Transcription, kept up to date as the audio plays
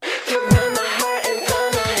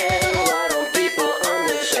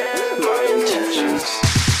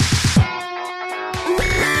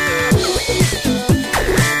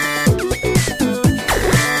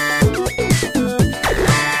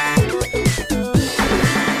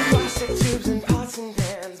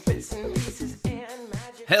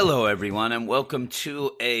Hello, everyone, and welcome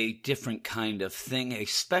to a different kind of thing, a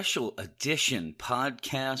special edition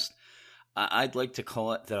podcast. I'd like to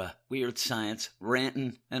call it the Weird Science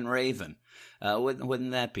Rantin' and Ravin'.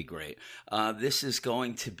 Wouldn't that be great? This is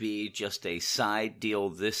going to be just a side deal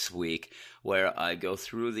this week where I go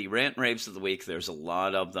through the rant and raves of the week. There's a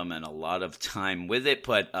lot of them and a lot of time with it,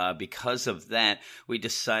 but because of that, we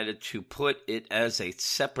decided to put it as a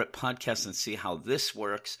separate podcast and see how this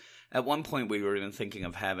works. At one point, we were even thinking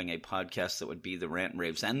of having a podcast that would be the rant and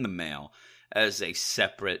raves and the mail as a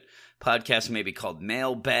separate podcast, maybe called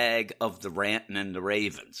Mailbag of the Rantin' and the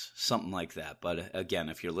Ravens, something like that. But again,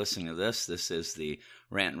 if you're listening to this is the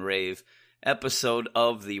rant and rave episode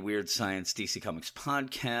of the Weird Science DC Comics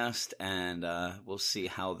podcast, and we'll see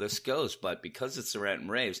how this goes. But because it's the rant and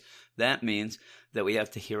raves, that means that we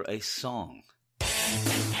have to hear a song.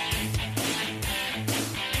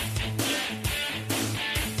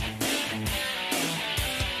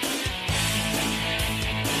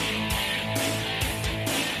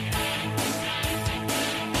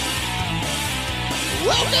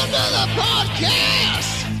 Welcome to the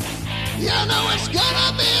podcast. You know it's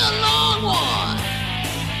gonna be a long one,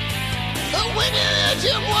 but when you hit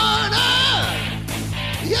your Warner,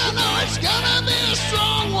 you know it's gonna be a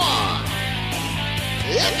strong one.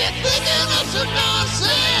 If you're thinking of some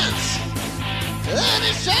nonsense, then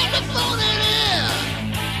it's time to phone it in.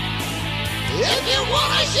 If you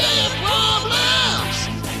wanna share your problems,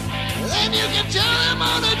 then you can tell them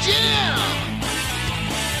on the gym.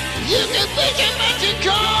 You can bitch about your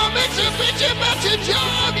car, bitch about your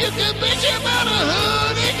job. You can bitch about a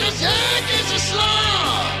hood, cause heck is a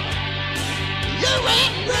slum. You're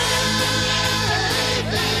rantin'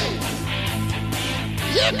 raving.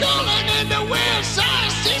 You're calling in the Weird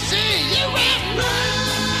Science DC. You're rantin'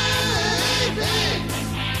 raving.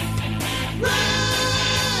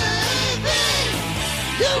 Raving.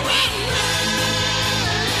 You're rantin'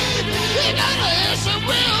 raving. You're gonna hear some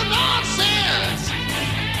real nonsense.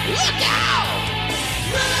 Look out!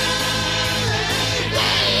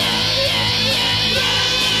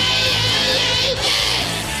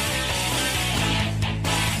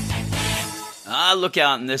 Look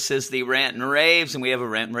out, and this is the Rant and Raves, and we have a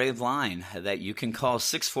Rant and Rave line that you can call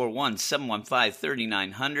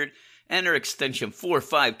 641-715-3900, enter extension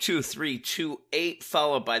 452328,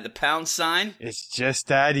 followed by the pound sign. It's just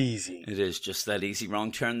that easy. It is just that easy.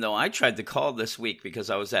 Wrong turn, though. I tried to call this week because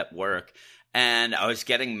I was at work. And I was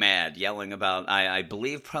getting mad, yelling about, I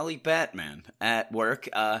believe, probably Batman at work.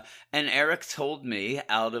 And Eric told me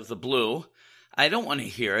out of the blue, I don't want to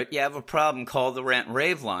hear it. You have a problem, call the Rant and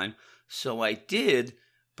Rave line. So I did,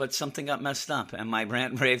 but something got messed up. And my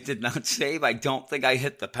Rant and Rave did not save. I don't think I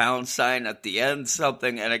hit the pound sign at the end,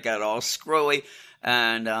 something, and it got all screwy.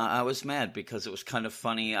 And I was mad because it was kind of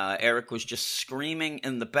funny. Eric was just screaming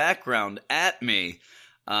in the background at me.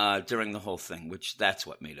 During the whole thing, which that's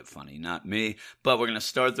what made it funny, not me. But we're going to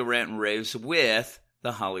start the rant and raves with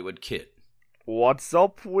the Hollywood Kid. What's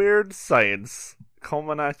up, Weird Science?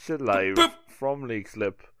 Coming at you live from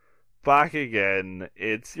Leakslip. Back again.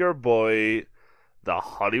 It's your boy, the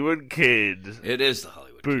Hollywood Kid. It is the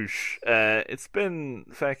Hollywood Boosh. It's been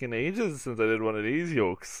fucking ages since I did one of these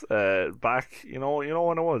jokes. Back, you know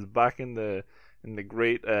when it was back in the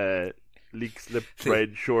great Leakslip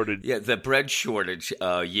bread shortage. Yeah, the bread shortage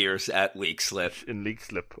years at Leakslip. In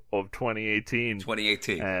Leakslip of 2018.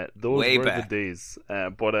 2018. Those Way were back. the days.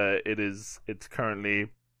 But it's currently...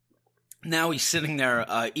 Now he's sitting there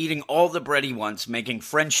eating all the bread he wants, making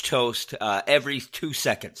French toast every 2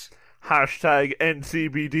 seconds. Hashtag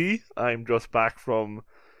NCBD. I'm just back from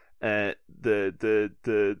the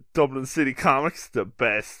Dublin City Comics, the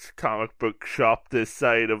best comic book shop this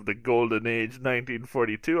side of the golden age,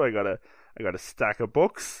 1942. I got a stack of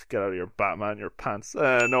books. Get out of your Batman, your pants.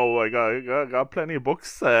 No, I got plenty of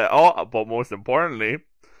books. But most importantly,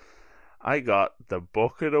 I got the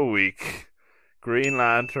book of the week, Green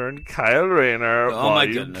Lantern, Kyle Rayner,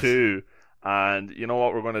 Volume 2. And you know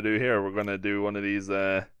what we're going to do here? We're going to do one of these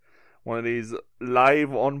live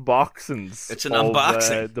unboxings. It's an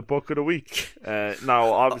unboxing. The book of the week.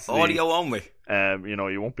 Now, obviously, audio only.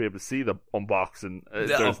 You won't be able to see the unboxing.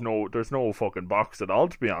 There's no fucking box at all,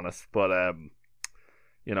 to be honest. But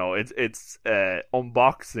it's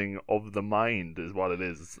unboxing of the mind is what it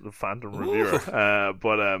is. It's the Phantom Reviewer.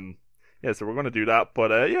 So we're going to do that.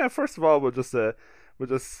 But first of all, we'll just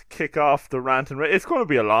kick off the rant and rave. It's going to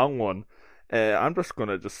be a long one. I'm just going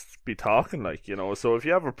to be talking, so if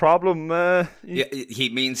you have a problem...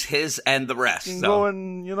 he means his and the rest. You can go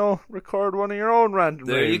and, record one of your own rant and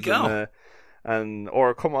there raves. You go.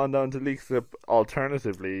 Or come on down to Leakslip.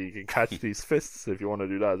 Alternatively, you can catch these fists if you want to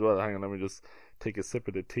do that as well. Hang on, let me just take a sip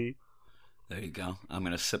of the tea. There you go. I'm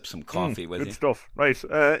going to sip some coffee with good you. stuff. Right.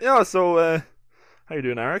 So how you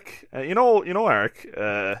doing, Eric? You know, Eric.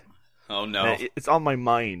 Oh no. It's on my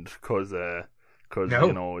mind because No.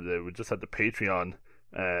 you know we just had the Patreon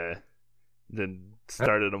then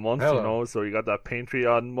started a month, Hello. you know, so you got that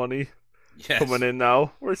Patreon money Yes. coming in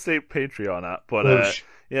now. Where's State Patreon at? But Whoosh.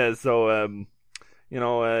 yeah, so you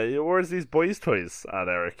know, where's these boys' toys at,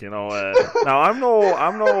 Eric? You know, now I'm no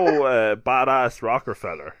badass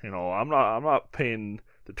Rockefeller. You know, I'm not paying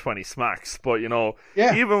the 20 smacks, but you know,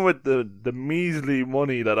 Yeah. even with the measly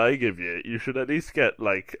money that I give you, you should at least get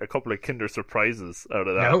like a couple of Kinder Surprises out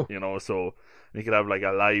of that. No. You know, so you could have like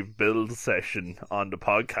a live build session on the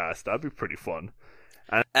podcast. That'd be pretty fun.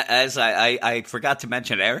 As I forgot to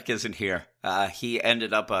mention, Eric isn't here. He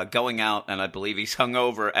ended up going out, and I believe he's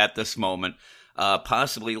hungover at this moment.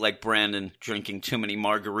 Possibly like Brandon, drinking too many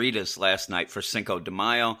margaritas last night for Cinco de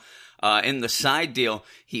Mayo. In the side deal,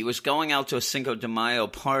 he was going out to a Cinco de Mayo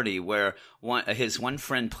party where his one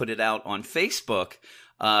friend put it out on Facebook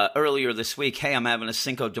earlier this week. Hey, I'm having a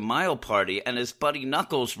Cinco de Mayo party. And his buddy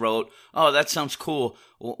Knuckles wrote, oh, that sounds cool.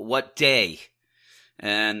 What day?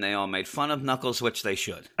 And they all made fun of Knuckles, which they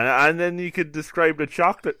should. And then you could describe the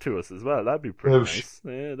chocolate to us as well. That'd be pretty Whoosh. nice.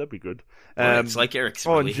 Yeah, that'd be good. It's like Eric's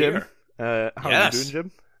and really Jim, here. how Yes. are you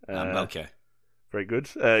doing, Jim? Okay. Very good.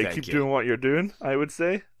 Thank Keep you. doing what you're doing, I would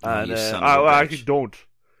say. Oh, And you son of a well, bitch. actually don't,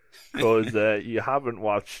 because you haven't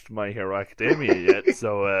watched My Hero Academia yet.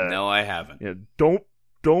 So No, I haven't. you know,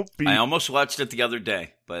 don't be I almost watched it the other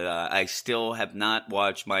day, but I still have not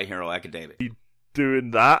watched My Hero Academia.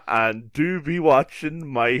 doing that, and do be watching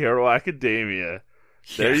My Hero Academia.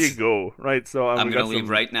 There Yes. you go. Right, so I'm we going got to leave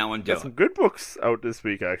some- right now and do got some it. good books out this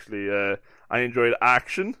week, actually. I enjoyed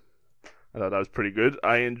Action. I thought that was pretty good.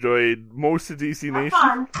 I enjoyed most of DC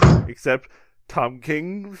Nation, except Tom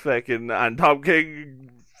King and Tom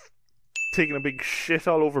King taking a big shit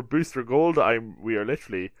all over Booster Gold. We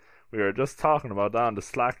are just talking about that on the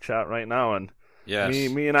Slack chat right now, and Yes.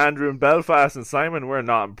 me and Andrew and Belfast and Simon, we're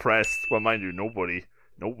not impressed. Well, mind you, nobody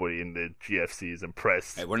in the GFC is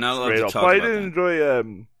impressed. Hey, we're not allowed Straight to up. talk But about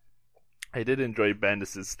that. I did enjoy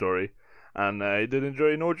Bendis' story, and I did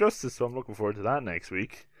enjoy No Justice, so I'm looking forward to that next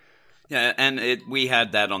week. Yeah, and we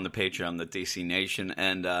had that on the Patreon, the DC Nation,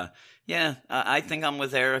 and I think I'm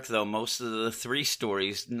with Eric, though. Most of the 3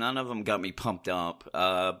 stories, none of them got me pumped up,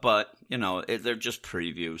 but, you know, they're just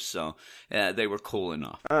previews, so they were cool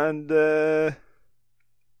enough. And,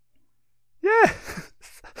 yeah.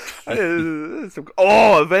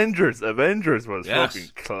 Avengers. Avengers was Yes. fucking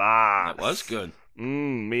class. That was good.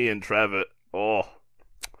 Me and Trevitt. Oh,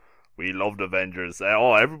 we loved Avengers.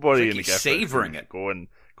 Everybody It's like in the he's Get savoring it. Go and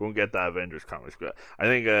get that Avengers comics. I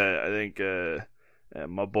think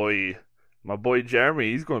my boy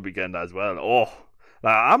Jeremy, he's going to be getting that as well. Oh,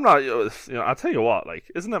 like, I'm not. You know, I'll tell you what.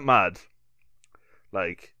 Like, isn't it mad?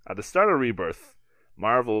 Like at the start of Rebirth,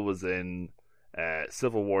 Marvel was in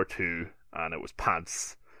Civil War 2, and it was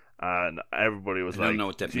pants, and everybody was I don't like, know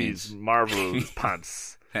what that "Geez, means." Marvel is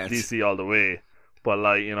pants." Pants. DC all the way. But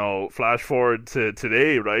like, you know, flash forward to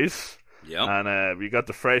today, right? Yep. And we got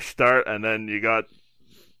the fresh start, and then you got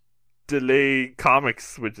delay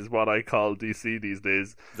comics, which is what I call DC these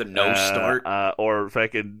days. The no start. Or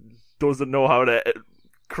fucking doesn't know how to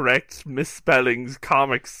correct misspellings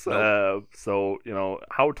comics. Nope. So, you know,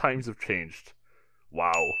 how times have changed.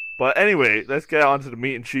 Wow. But anyway, let's get on to the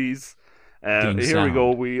meat and cheese. Here we sound.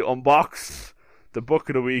 go. We unboxed the book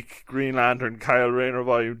of the week, Green Lantern, Kyle Rayner,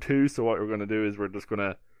 Volume 2. So what we're going to do is we're just going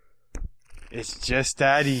to... It's just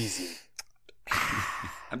that easy.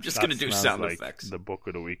 I'm just going to do sound like effects. the book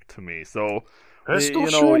of the week to me. So, Let's go,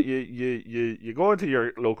 you know, Sean. you go into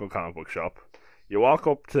your local comic book shop, you walk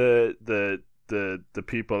up to the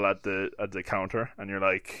people at the counter, and you're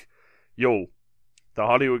like, "Yo, the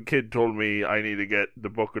Hollywood Kid told me I need to get the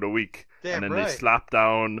book of the week," Damn and then right. they slap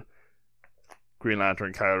down Green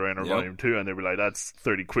Lantern, Kyle Rayner, Yep. Volume 2, and they'll be like, "That's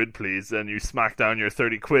 30 quid, please," and you smack down your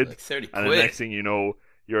 30 quid, Like 30 and the quid. next thing you know,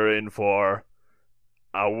 you're in for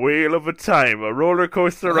a whale of a time, a roller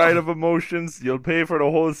coaster ride of emotions. You'll pay for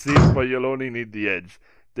the whole seat, but you'll only need the edge.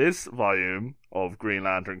 This volume of Green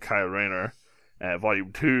Lantern, Kyle Rayner,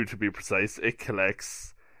 Volume 2 to be precise, it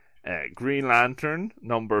collects Green Lantern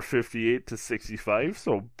number 58 to 65,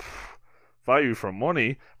 so value for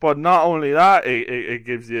money. But not only that, it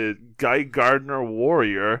gives you Guy Gardner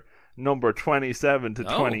Warrior number 27 to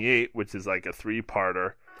Oh. 28, which is like a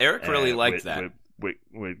 3-parter. Eric really liked with, that.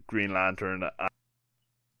 with Green Lantern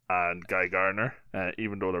and Guy Gardner,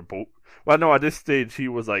 even though they're both. Well, no, at this stage he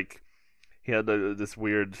was like, he had this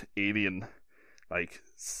weird alien like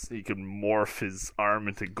he can morph his arm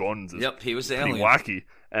into guns. Yep, he was pretty alien. wacky.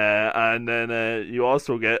 And then you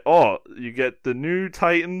also get the New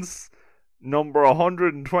Titans number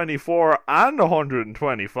 124 and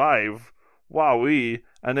 125. Wowee.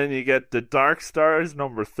 And then you get the Dark Stars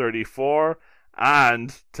number 34.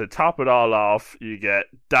 And to top it all off, you get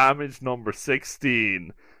Damage number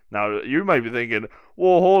 16. Now, you might be thinking,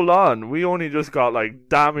 whoa, hold on. We only just got, like,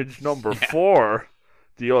 Damage number 4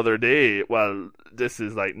 the other day. Well, this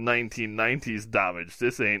is, like, 1990s Damage.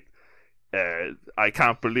 This ain't, I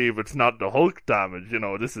can't believe it's not the Hulk Damage. You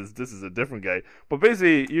know, this is a different guy. But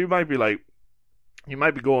basically, you might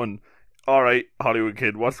be going, all right, Hollywood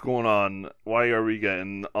Kid, what's going on? Why are we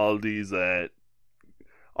getting all these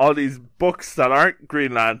books that aren't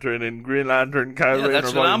Green Lantern and Green Lantern Kyle Rayner?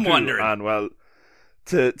 That's what I'm wondering. And well,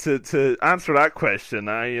 to answer that question,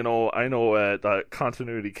 I know that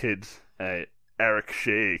Continuity Kid Eric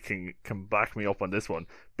Shea can back me up on this one.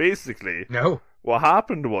 Basically, No. what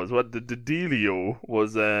happened was the dealio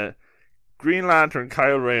was Green Lantern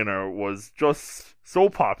Kyle Rayner was just so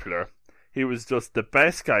popular. He was just the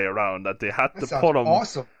best guy around that they had to put him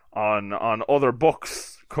awesome. on other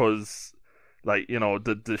books because, like, you know,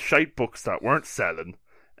 the shite books that weren't selling,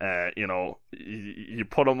 you know, you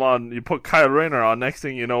put him on, you put Kyle Rayner on, next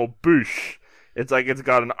thing you know, boosh. It's like it's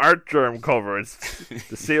got an art germ cover. It's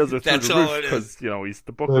the sales are through the roof because, you know, he's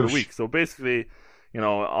the book of the week. So basically, you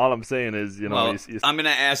know, all I'm saying is, you know, he's I'm going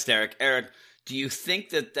to ask Eric. Eric, do you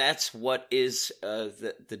think that that's what is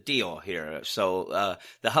the deal here? So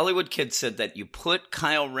the Hollywood Kid said that you put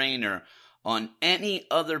Kyle Rayner on any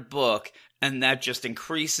other book, and that just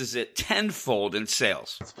increases it tenfold in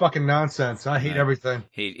sales. It's fucking nonsense. I hate everything.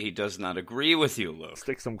 He does not agree with you, Luke.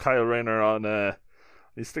 stick some Kyle Rayner on.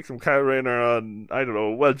 I don't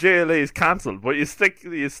know. Well, JLA is cancelled, but you stick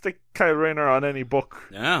Kyle Rayner on any book.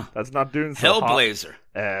 Yeah, that's not doing so Hellblazer.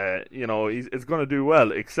 You know, it's going to do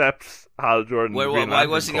well, except Hal Jordan. Why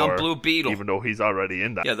wasn't he on Blue Beetle? Even though he's already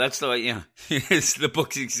in that. Yeah, that's the way. Yeah, it's the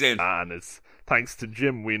book's exempt. And it's thanks to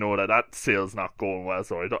Jim, we know that sale's not going well.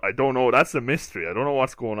 So I don't know. That's a mystery. I don't know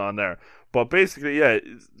what's going on there. But basically, yeah,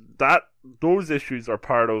 those issues are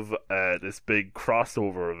part of this big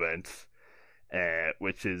crossover event.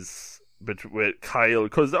 Which is with Kyle,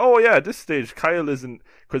 because at this stage Kyle isn't,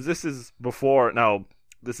 because this is before, now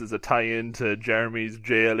this is a tie-in to Jeremy's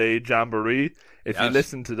JLA Jamboree. If you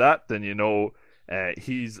listen to that, then you know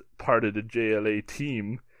he's part of the JLA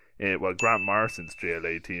team, Grant Morrison's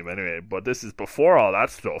JLA team anyway, but this is before all that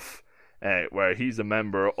stuff, where he's a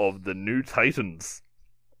member of the New Titans.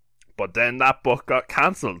 But then that book got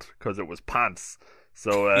cancelled because it was pants.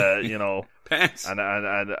 So, you know, Pants.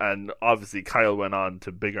 And obviously Kyle went on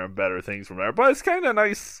to bigger and better things from there. But it's kind of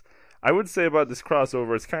nice. I would say about this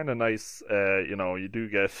crossover, it's kind of nice. You know, you do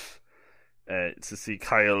get to see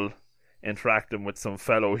Kyle interacting with some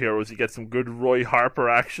fellow heroes. You get some good Roy Harper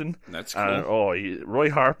action. That's cool. Roy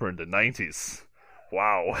Harper in the 90s.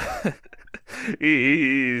 Wow.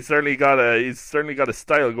 he certainly got a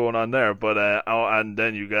style going on there. But and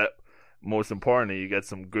then you get, most importantly, you get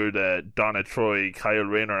some good Donna Troy, Kyle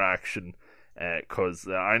Rayner action, because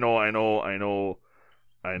I know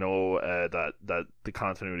that the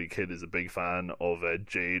Continuity Kid is a big fan of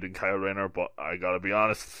Jade and Kyle Rayner, but I gotta be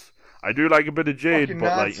honest, I do like a bit of Jade, fucking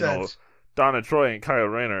but nonsense. like, you know, Donna Troy and Kyle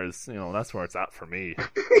Rayner is, you know, that's where it's at for me.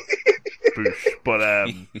 Boosh. But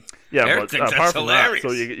yeah, Eric but thinks apart that's from hilarious. that,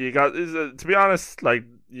 so you got, to be honest, like,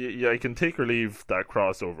 I can take or leave that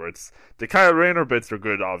crossover. It's the Kyle Rayner bits are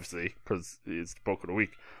good, obviously, because it's the book of the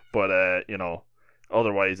week. But you know,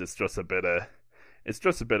 otherwise it's just a bit of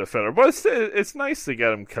filler. But it's nice to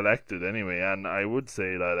get them collected anyway. And I would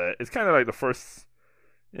say that it's kind of like the first,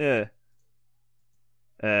 yeah.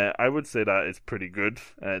 I would say that it's pretty good.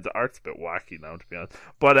 The art's a bit wacky now, to be honest.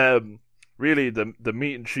 But really, the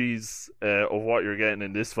meat and cheese of what you're getting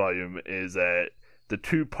in this volume is the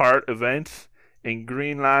 2-part event in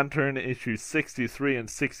Green Lantern issues 63 and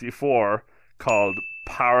 64 called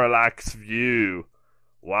Parallax View.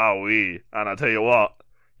 Wowee. And I'll tell you what,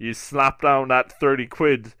 you slap down that 30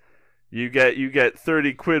 quid, you get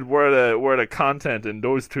 30 quid worth of content in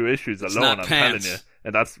those 2 issues It's alone, not I'm pants. telling you.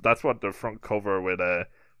 And that's what the front cover with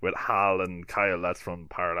Hal and Kyle, that's from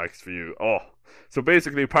Parallax View. Oh. So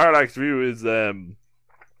basically Parallax View is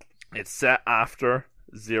it's set after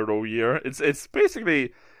 0 Year. It's basically,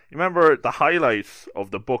 you remember the highlight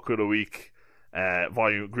of the book of the week,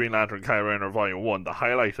 Green Lantern Kyle Rayner Volume 1, the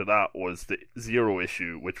highlight of that was the 0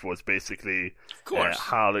 issue, which was basically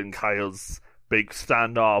Hal and Kyle's big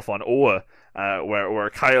standoff on Oa, where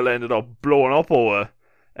Kyle ended up blowing up Oa,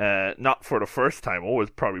 Not for the first time. Oh,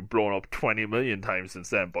 it's probably blown up 20 million times since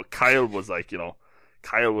then. But Kyle was like,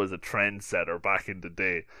 Kyle was a trendsetter back in the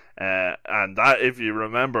day. And that, if you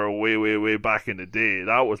remember, way back in the day,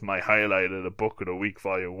 that was my highlight of the Book of the Week,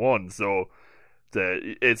 Volume 1. So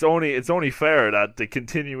it's only fair that the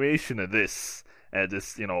continuation of this,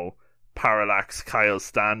 Parallax Kyle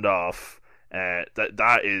standoff,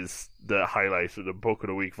 that is the highlight of the Book of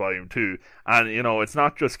the Week, Volume 2. And it's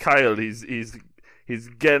not just Kyle. He's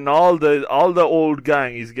getting all the old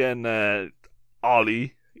gang. He's getting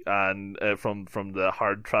Ollie and from the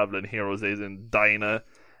Hard Traveling Heroes days, in Dinah,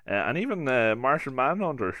 and even Martian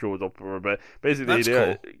Manhunter shows up for a bit. Basically,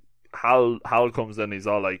 cool. Hal comes in. He's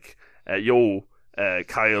all like, "Yo,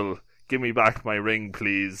 Kyle, give me back my ring,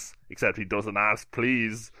 please." Except he doesn't ask,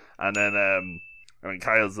 please. And then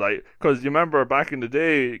Kyle's like, because you remember back in the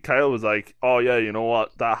day, Kyle was like, "Oh yeah, you know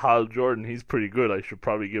what? That Hal Jordan, he's pretty good. I should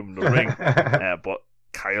probably give him the ring." But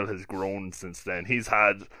Kyle has grown since then. He's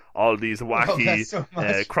had all these wacky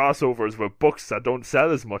crossovers with books that don't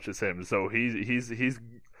sell as much as him. So he's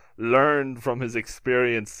learned from his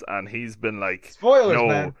experience, and he's been like, spoilers, no.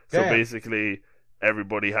 Man. So Damn. basically,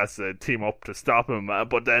 everybody has to team up to stop him.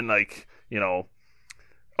 But then, oh,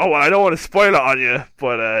 well, I don't want to spoil it on you,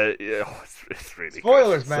 but it's really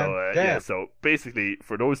spoilers, good. man. So so basically,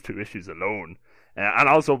 for those 2 issues alone, and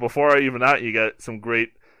also before even that, you get some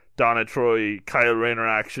great Donna Troy, Kyle Rayner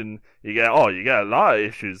action. You get a lot of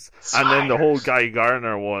issues. And then the whole Guy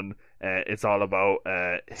Gardner one, it's all about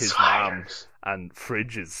his mom and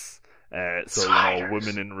fridges. So,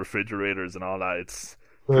 women in refrigerators and all that. It's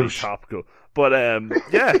pretty topical. But,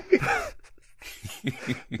 yeah.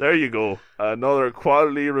 There you go. Another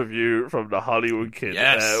quality review from the Hollywood Kid.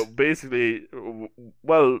 Yes. Basically,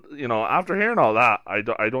 well, after hearing all that, I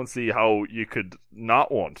don't see how you could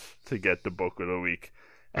not want to get the Book of the Week.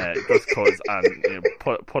 Just cause, and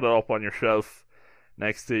put it up on your shelf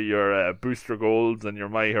next to your Booster Golds and your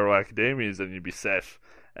My Hero Academias, and you'd be set.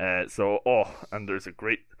 And there's a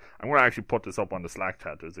great, I'm going to actually put this up on the Slack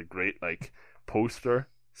chat. There's a great poster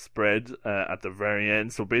spread at the very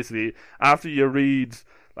end. So basically, after you read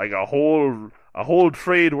a whole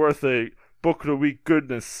trade worth of Book of the Week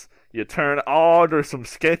goodness, you turn, there's some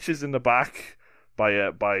sketches in the back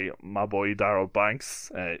by my boy Darryl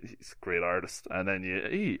Banks. He's a great artist, and then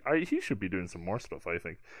he should be doing some more stuff, I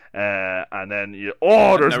think. And then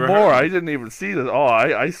there's more. I didn't even see this.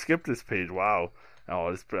 I skipped this page. Wow.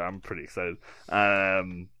 I'm pretty excited.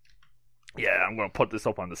 Yeah, I'm gonna put this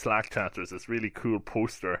up on the Slack chat. There's this really cool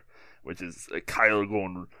poster, which is Kyle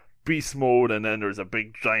going beast mode, and then there's a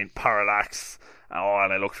big giant Parallax.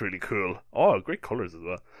 And it looks really cool. Great colors as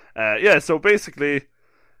well. Yeah, so basically,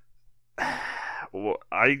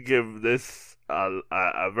 I give this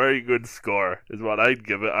a very good score, is what I'd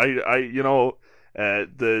give it.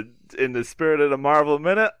 In the spirit of the Marvel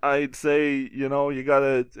Minute, I'd say, you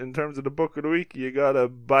gotta, in terms of the Book of the Week, you gotta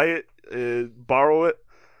buy it, borrow it,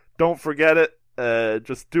 don't forget it,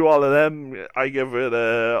 just do all of them. I give it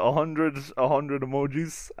 100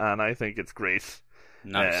 emojis, and I think it's great.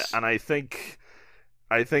 Nice. And I think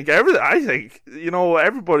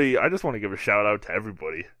everybody, I just want to give a shout out to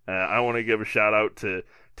everybody. I want to give a shout out to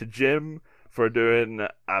Jim for doing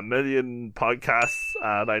 1 million podcasts,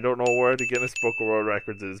 and I don't know where the Guinness Book of World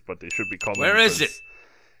Records is, but they should be coming. Where is it?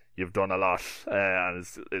 You've done a lot, and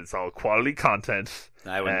it's all quality content.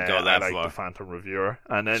 I wouldn't go that like far. The Phantom Reviewer.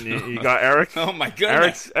 And then you got Eric. Oh my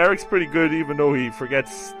goodness. Eric's pretty good, even though he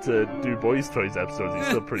forgets to do Boys Toys episodes. He's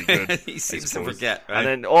still pretty good. He seems to forget, right?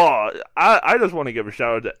 And then, I just want to give a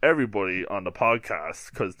shout out to everybody on the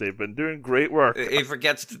podcast, because they've been doing great work. He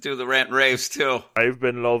forgets to do the rant and raves too. I've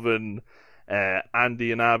been loving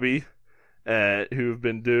Andy and Abby, who've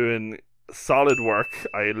been doing solid work.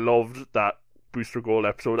 I loved that Booster Gold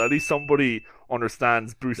episode. At least somebody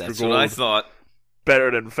understands Booster That's Gold what I thought.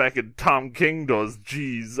 better than fucking Tom King does.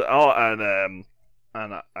 Jeez.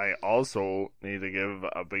 And I also need to give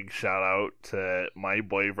a big shout out to my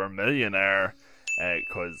boy Vermillionaire,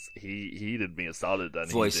 because he did me a solid, and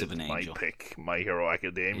Voice he of did an my angel. pick, My Hero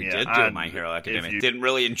Academia. He did do And My Hero Academia. if you Didn't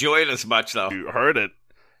really enjoy it as much though. heard it,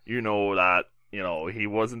 you know that he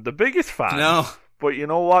wasn't the biggest fan. No. But you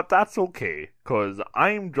know what? That's okay, because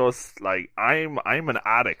I'm just I'm an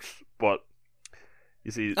addict. But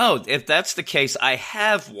you see, If that's the case, I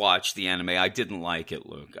have watched the anime. I didn't like it,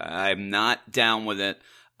 Luke. I'm not down with it.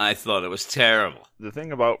 I thought it was terrible. the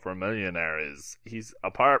thing about Vermillionaire is he's,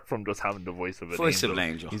 apart from just having the voice of an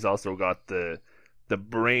angel, he's also got the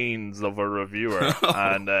brains of a reviewer,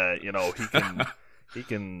 and He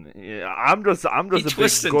can. Yeah, I'm just He a big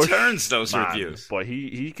twists and Gush turns those man, reviews. but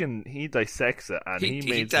he dissects it, and He he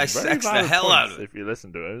made some dissects very the valid hell points out of it. if you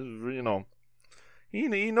listen to it. You know,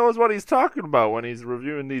 he knows what he's talking about when he's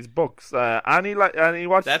reviewing these books, and he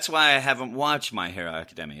watched. That's why I haven't watched My Hero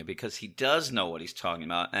Academia, because he does know what he's talking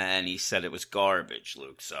about, and he said it was garbage,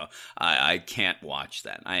 Luke. So I can't watch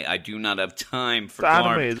that. I do not have time for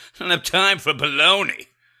garbage. I don't have time for baloney.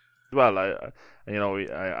 Well, I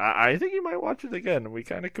think he might watch it again. We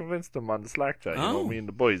kind of convinced him on the Slack chat, me and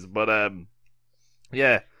the boys. But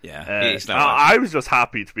yeah. I was just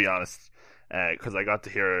happy, to be honest, because I got to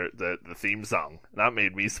hear the theme song. That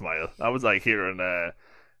made me smile. That was like hearing the.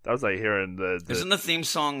 Isn't the theme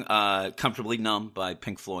song "Comfortably Numb" by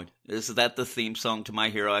Pink Floyd? Is that the theme song to My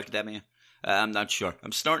Hero Academia? I'm not sure.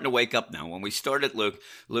 I'm starting to wake up now. When we started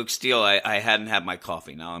Luke Steele, I hadn't had my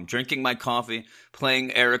coffee. Now I'm drinking my coffee,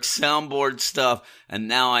 playing Eric's soundboard stuff, and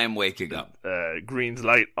now I am waking up. Green's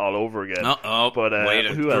Light all over again.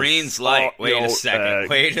 Green's Light. Wait a second.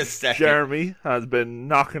 Jeremy has been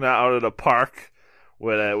knocking it out of the park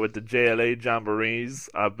with the JLA Jamborees.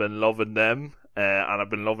 I've been loving them, and I've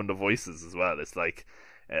been loving the voices as well. It's like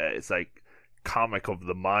comic of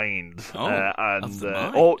the mind. Obviously,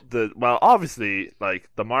 like,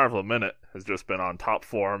 the Marvel Minute has just been on top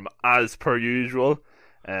form as per usual.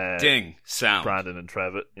 Ding sound. Brandon and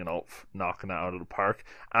Trevitt, knocking it out of the park.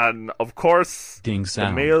 And of course, ding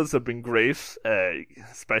sound. The mails have been great,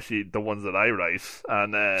 especially the ones that I write,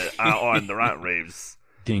 and on the rant raves.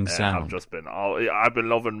 Ding sound. I've been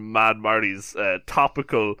loving Mad Marty's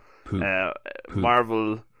topical Poop.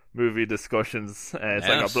 Marvel movie discussions. It's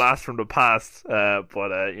like a blast from the past,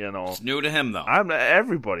 it's new to him though.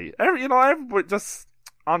 Everybody just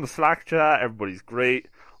on the Slack chat, everybody's great.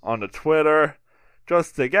 On the Twitter,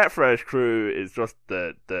 just the Get Fresh crew is just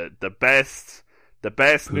the best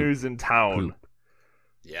Poop. news in town. Poop.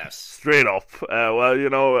 Yes, straight up.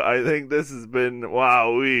 I think this has been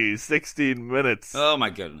 16 minutes. Oh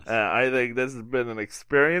my goodness! I think this has been an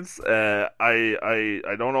experience. I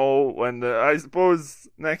don't know when. I suppose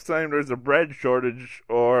next time there's a bread shortage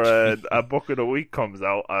or a book of the week comes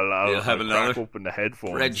out, I'll crack open the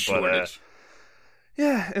headphones. Bread shortage.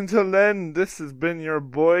 Until then, this has been your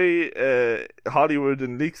boy Hollywood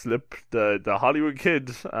and Leakslip, the Hollywood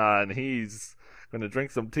kid, and he's gonna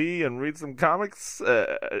drink some tea and read some comics.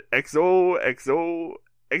 XO.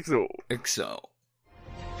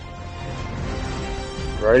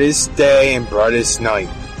 Brightest day and brightest night.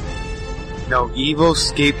 No evil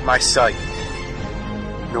escape my sight.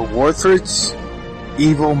 No Warthrods,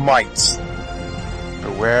 evil mites.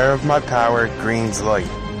 Beware of my power, Green's Light.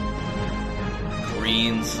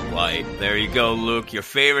 Green's Light. There you go, Luke. Your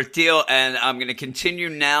favorite deal. And I'm going to continue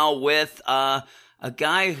now with a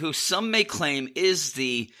guy who some may claim is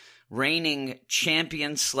the reigning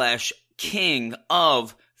champion / king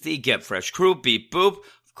of the Get Fresh crew. Beep boop.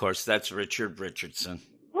 Of course, that's Richard Richardson.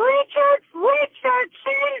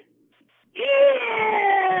 Richardson is.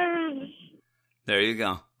 There you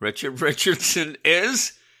go. Richard Richardson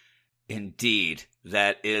is. Indeed,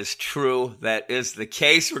 that is true. That is the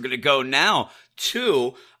case. We're going to go now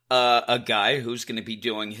to a guy who's going to be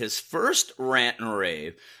doing his first rant and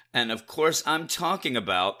rave. And, of course, I'm talking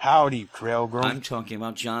about... Howdy, Trailgrim. I'm talking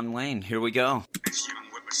about John Wayne. Here we go. Young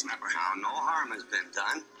whippersnapper, how no harm has been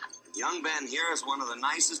done. Young Ben here is one of the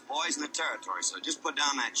nicest boys in the territory, so just put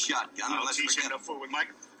down that shotgun and let's forget it. Fool with Mike.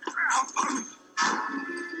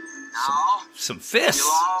 Now, some fists.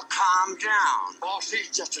 You all calm down. Boss, he's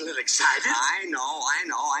just a little excited. I know.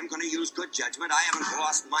 I'm going to use good judgment. I haven't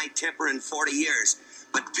lost my temper in 40 years.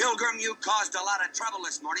 But, Pilgrim, you caused a lot of trouble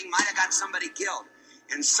this morning. Might have got somebody killed.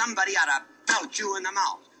 And somebody ought to belt you in the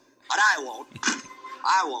mouth. But I won't.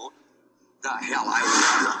 The hell I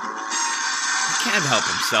won't. He can't help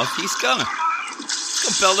himself. He's gonna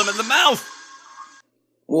belt him in the mouth.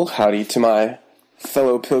 Well, howdy to my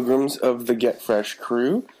fellow pilgrims of the Get Fresh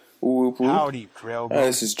crew. Whoop, whoop. Howdy, Trailgrim.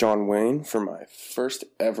 This is John Wayne for my first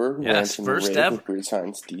ever rant and rave with Weird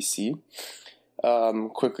Science DC.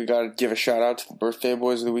 Quickly got to give a shout out to the birthday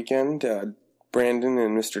boys of the weekend, Brandon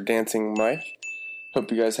and Mr. Dancing Mike. Hope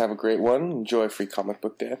you guys have a great one. Enjoy Free Comic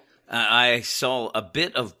Book Day. I saw a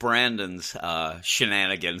bit of Brandon's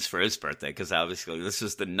shenanigans for his birthday, because obviously this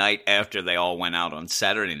was the night after they all went out on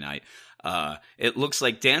Saturday night. It looks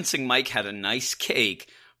like Dancing Mike had a nice cake.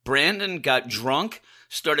 Brandon got drunk,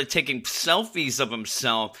 started taking selfies of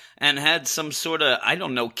himself, and had some sort of, I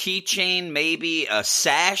don't know, keychain, maybe a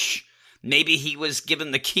sash. Maybe he was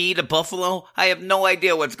given the key to Buffalo. I have no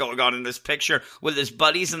idea what's going on in this picture with his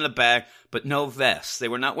buddies in the back, but no vests. They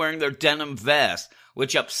were not wearing their denim vests.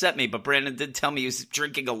 which upset me. But Brandon did tell me he was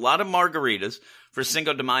drinking a lot of margaritas for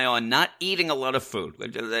Cinco de Mayo and not eating a lot of food.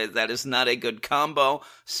 That is not a good combo.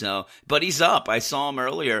 So, but he's up. I saw him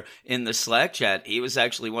earlier in the Slack chat. He was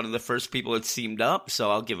actually one of the first people that seemed up,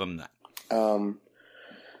 so I'll give him that.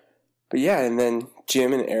 But yeah, and then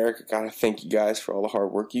Jim and Eric, I gotta thank you guys for all the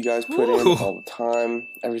hard work you guys put in all the time.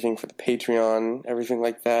 Everything for the Patreon, everything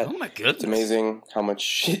like that. Oh my goodness. It's amazing how much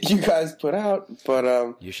shit you guys put out.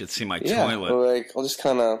 But you should see my toilet. Like I'll just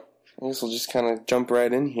kind of jump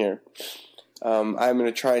right in here. I'm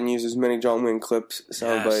gonna try and use as many John Wayne clips,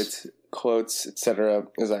 sound bites, quotes, etc.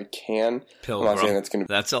 as I can. Pilgrim. I'm not saying that's gonna.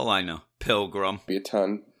 That's all I know. Pilgrim. Be a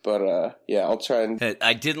ton, but yeah, I'll try and.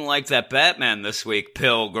 I didn't like that Batman this week.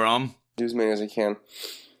 Pilgrim. Do as many as I can.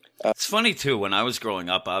 It's funny, too, when I was growing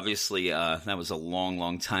up, obviously, that was a long,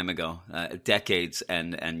 long time ago, decades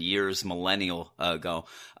and years, millennial ago,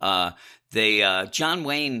 John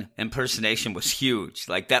Wayne impersonation was huge.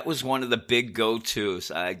 Like, that was one of the big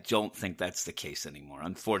go-tos. I don't think that's the case anymore,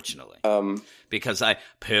 unfortunately. Because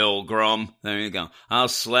Pilgrim, there you go. I'll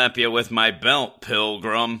slap you with my belt,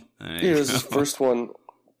 Pilgrim. Here's the first one.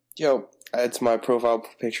 Yo, it's my profile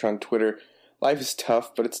picture on Twitter. Life is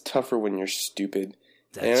tough, but it's tougher when you're stupid.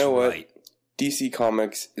 That's and you know right. What? DC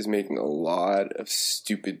Comics is making a lot of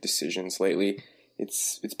stupid decisions lately.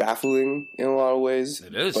 It's baffling in a lot of ways.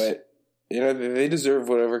 It is. But, they deserve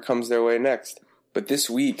whatever comes their way next. But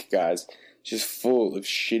this week, guys, just full of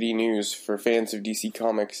shitty news for fans of DC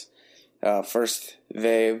Comics. First,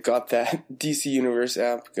 they've got that DC Universe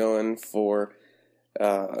app going for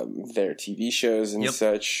their TV shows and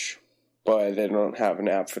such. But they don't have an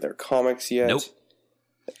app for their comics yet. Nope.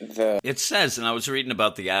 It says, and I was reading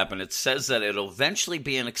about the app, and it says that it'll eventually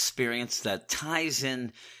be an experience that ties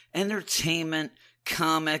in entertainment,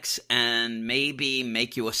 comics, and maybe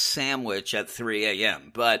make you a sandwich at 3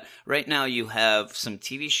 a.m. But right now you have some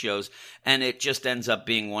TV shows, and it just ends up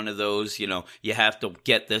being one of those, you have to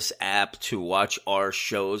get this app to watch our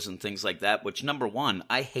shows and things like that, which, number one,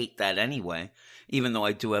 I hate that anyway. Even though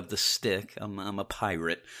I do have the stick, I'm a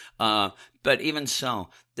pirate. But even so,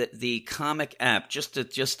 the comic app, just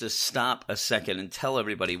to stop a second and tell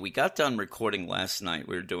everybody, we got done recording last night.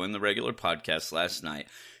 We were doing the regular podcast last night.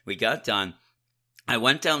 We got done. I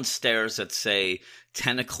went downstairs at, say,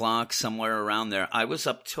 10 o'clock, somewhere around there. I was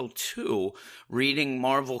up till 2 reading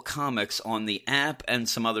Marvel Comics on the app and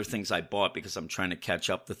some other things I bought because I'm trying to catch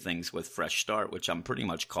up the things with Fresh Start, which I'm pretty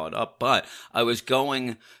much caught up. But I was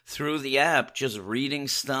going through the app, just reading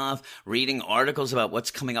stuff, reading articles about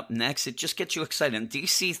what's coming up next. It just gets you excited. And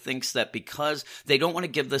DC thinks that because they don't want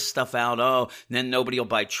to give this stuff out, then nobody will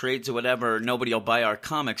buy trades or whatever, or nobody will buy our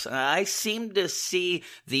comics. I seem to see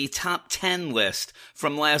the top 10 list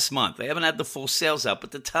from last month. They haven't had the full sales out,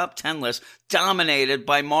 but the top 10 list dominated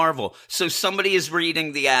by Marvel. So somebody is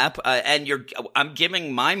reading the app, and I'm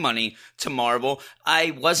giving my money to Marvel.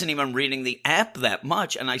 I wasn't even reading the app that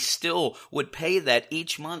much, and I still would pay that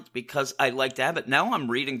each month because I like to have it. Now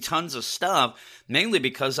I'm reading tons of stuff, mainly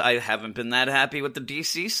because I haven't been that happy with the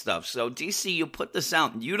DC stuff. So DC, you put this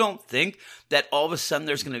out, and you don't think that all of a sudden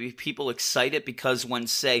there's going to be people excited because when,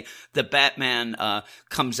 say, the Batman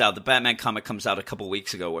comes out, the Batman comic comes out a couple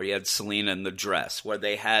weeks ago where you had Selena in the dress, where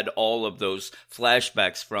they had all of those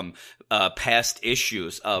flashbacks from past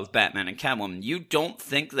issues of Batman and Catwoman. You don't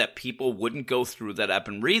think that people wouldn't go through that app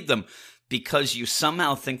and read them because you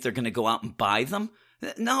somehow think they're going to go out and buy them?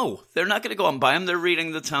 No, they're not going to go out and buy them. They're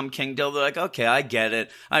reading the Tom King deal. They're like, okay, I get it.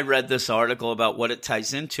 I read this article about what it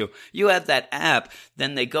ties into. You have that app,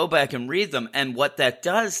 then they go back and read them. And what that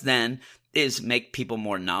does then is make people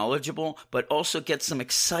more knowledgeable, but also gets them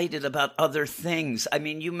excited about other things. I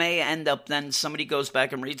mean, you may end up then somebody goes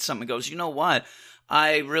back and reads something and goes, you know what?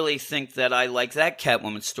 I really think that I like that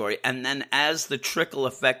Catwoman story. And then as the trickle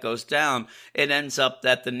effect goes down, it ends up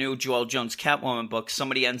that the new Joel Jones Catwoman book,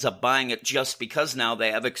 somebody ends up buying it just because now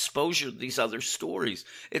they have exposure to these other stories.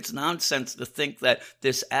 It's nonsense to think that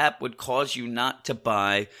this app would cause you not to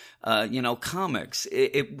buy, comics.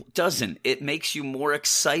 It doesn't. It makes you more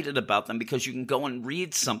excited about them because you can go and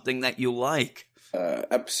read something that you like.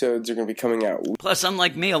 Episodes are going to be coming out. Plus,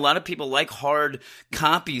 unlike me, a lot of people like hard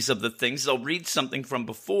copies of the things. They'll read something from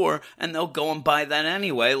before, and they'll go and buy that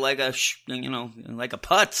anyway, like a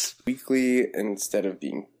putz. Weekly instead of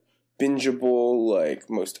being bingeable like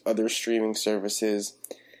most other streaming services.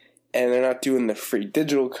 And they're not doing the free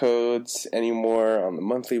digital codes anymore on the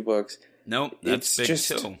monthly books. Nope, that's big just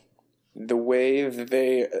too. The way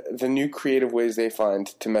the new creative ways they find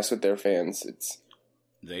to mess with their fans,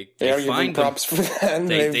 They are giving props for that.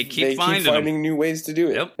 They keep finding new ways to do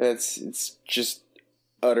it. Yep. It's just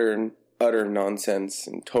utter nonsense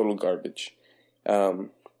and total garbage.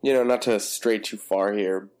 Not to stray too far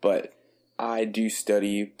here, but I do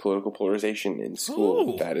study political polarization in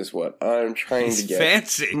school. Ooh. That is what I'm trying to get.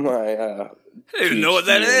 Fancy. My I don't even know what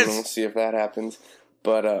that is. We'll see if that happens.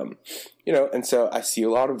 But, and so I see a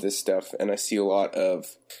lot of this stuff, and I see a lot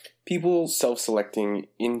of people self-selecting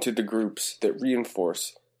into the groups that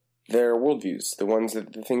reinforce their worldviews,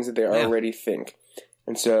 the things that they already think.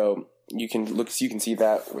 And so you can see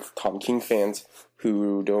that with Tom King fans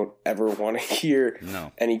who don't ever want to hear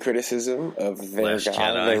any criticism of their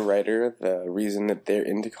their writer, the reason that they're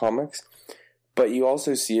into comics. But you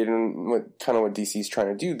also see it in what DC's trying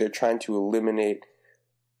to do. They're trying to eliminate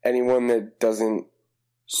anyone that doesn't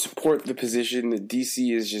support the position that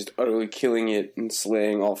DC is just utterly killing it and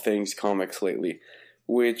slaying all things comics lately,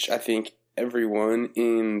 which I think everyone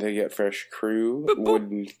in the Get Fresh crew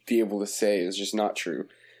would be able to say is just not true.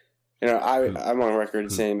 I'm on record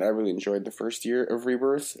saying I really enjoyed the first year of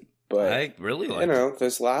Rebirth, but I really liked it.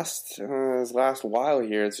 This last while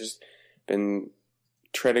here, it's just been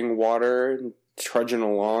treading water, trudging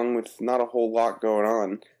along with not a whole lot going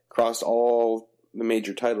on across all the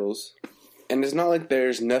major titles. And it's not like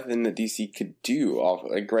there's nothing that DC could do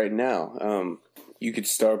right now. You could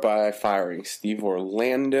start by firing Steve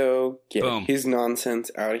Orlando, get his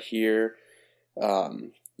nonsense out of here.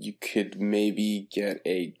 You could maybe get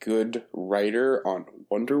a good writer on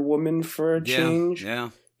Wonder Woman for a change. Yeah.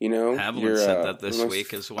 Haviland said that this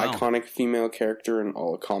week as well. Iconic female character in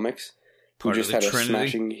all of comics who just had a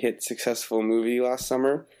smashing hit successful movie last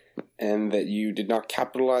summer. And that you did not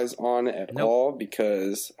capitalize on at all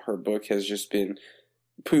because her book has just been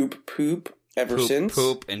poop ever since.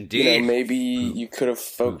 Poop, indeed. Maybe you could have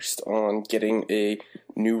focused on getting a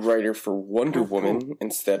new writer for Wonder Woman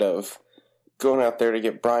instead of going out there to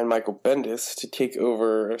get Brian Michael Bendis to take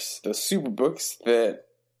over the super books that,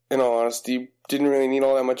 in all honesty, didn't really need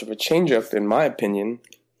all that much of a change-up, in my opinion.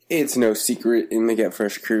 It's no secret in the Get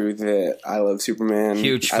Fresh crew that I love Superman.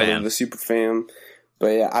 Huge fan. I love the Super Fam. But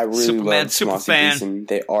yeah, I really love Tomasi Gleason.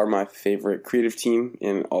 They are my favorite creative team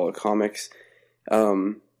in all the comics.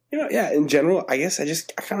 In general, I guess I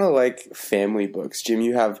kind of like family books. Jim,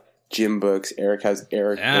 you have Jim books. Eric has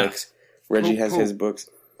Eric books. Reggie has his books.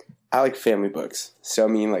 I like family books. So,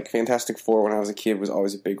 Fantastic Four when I was a kid was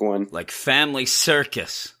always a big one. Like Family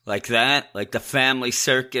Circus. Like that? Like the Family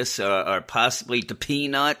Circus or possibly the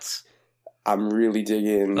Peanuts? I'm really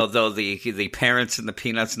digging. Although the Parents in the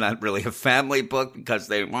Peanuts not really a family book because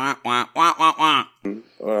they wah, wah, wah, wah,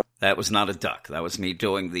 wah. That was not a duck. That was me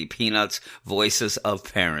doing the Peanuts voices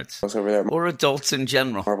of parents. Over there. Or adults in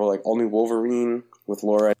general. Marvel, like All New Wolverine with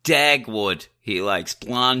Laura Dagwood. He likes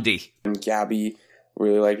Blondie. And Gabby,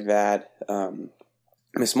 really like that.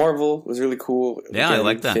 Miss Marvel was really cool. Yeah, I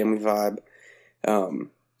like that. Family vibe.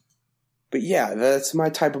 But yeah, that's my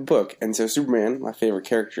type of book. And so Superman, my favorite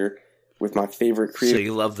character, with my favorite creative... So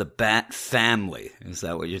you love the Bat family. Is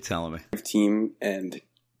that what you're telling me? ...team and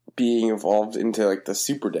being evolved into the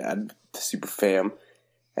Super Dad, the Super Fam.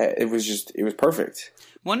 It was perfect.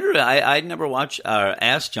 Wonder, I'd never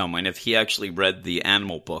asked John Wayne if he actually read the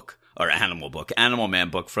Animal Man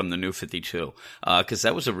book from the New 52. Because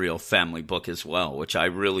that was a real family book as well, which I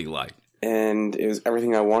really liked. And it was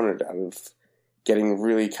everything I wanted out of getting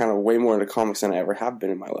really kind of way more into comics than I ever have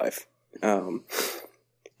been in my life.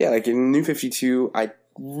 In New 52, I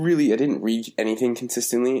didn't read anything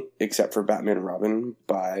consistently except for Batman and Robin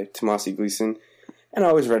by Tomasi Gleason. And I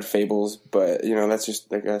always read Fables, but, that's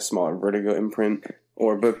just like a smaller Vertigo imprint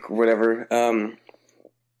or book, whatever.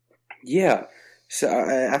 So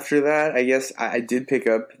after that, I guess I did pick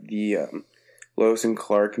up the Lois and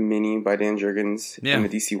Clark mini by Dan Jurgens in the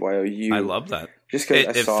DCYOU. I love that. Just because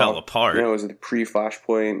I saw, it fell apart. It was the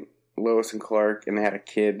pre-Flashpoint Lois and Clark, and they had a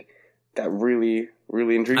kid that really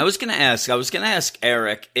intrigued me. I was going to ask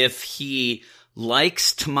Eric if he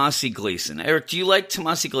likes Tomasi Gleason. Eric, do you like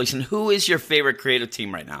Tomasi Gleason? Who is your favorite creative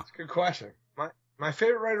team right now? That's a good question. My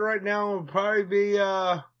favorite writer right now would probably be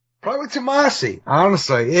Tomasi.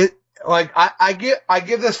 Honestly, I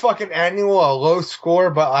give this fucking annual a low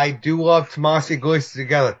score, but I do love Tomasi Gleason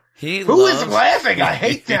together. Who is laughing? I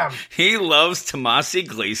hate them. He loves Tomasi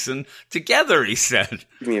Gleason together, he said.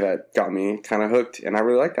 That got me kind of hooked, and I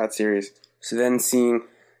really like that series. So then seeing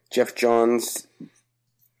Jeff Johns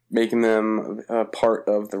making them a part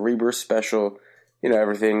of the Rebirth special,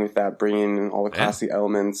 everything with that, bringing in all the classic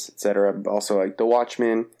elements, etc. Also like The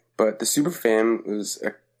Watchmen, but the Super Fam was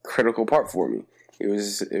a critical part for me. It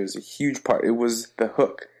was a huge part. It was the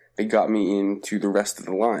hook that got me into the rest of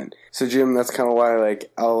the line. So Jim, that's kind of why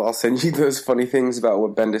I'll send you those funny things about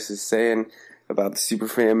what Bendis is saying about the Super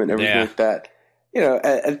Fam and everything like that.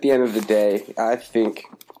 At the end of the day, I think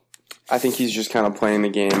I think he's just kind of playing the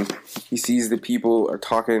game. He sees that people are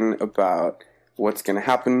talking about what's going to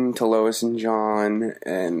happen to Lois and John,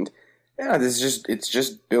 and yeah, it's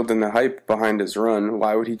just building the hype behind his run.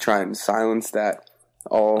 Why would he try and silence that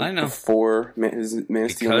before his Man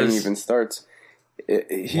of Steel even starts?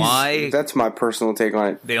 Why? That's my personal take on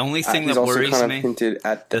it. The only thing that worries me,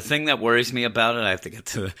 the thing that worries me about it, I have to get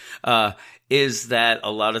to it, is that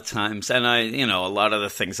a lot of times, and a lot of the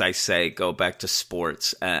things I say go back to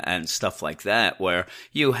sports and stuff like that, where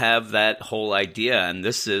you have that whole idea, and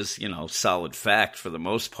this is, solid fact for the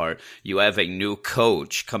most part. You have a new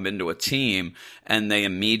coach come into a team, and they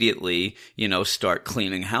immediately, start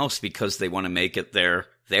cleaning house because they want to make it their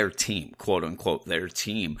team, quote unquote, their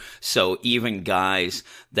team. So even guys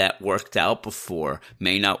that worked out before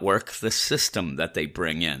may not work the system that they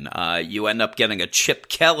bring in. You end up getting a Chip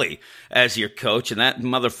Kelly as your coach, and that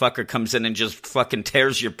motherfucker comes in and just fucking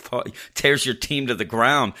tears your team to the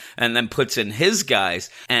ground and then puts in his guys.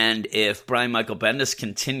 And if Brian Michael Bendis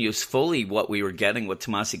continues fully what we were getting with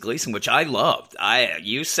Tomasi Gleason, which I loved,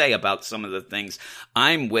 you say about some of the things,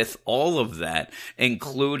 I'm with all of that,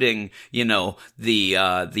 including,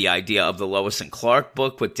 the idea of the Lois and Clark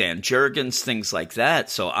book with Dan Jurgens, things like that.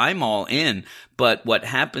 So I'm all in. But what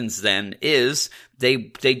happens then is they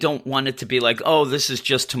don't want it to be like, oh, this is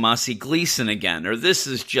just Tomasi Gleason again, or this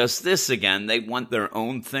is just this again. They want their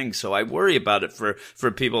own thing. So I worry about it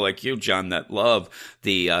for people like you, John, that love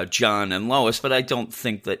the John and Lois, but I don't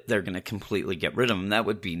think that they're going to completely get rid of them. That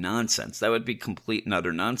would be nonsense. That would be complete and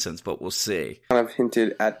utter nonsense, but we'll see. Kind of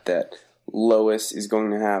hinted at that Lois is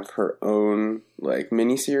going to have her own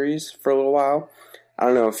miniseries for a little while. I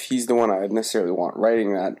don't know if he's the one I necessarily want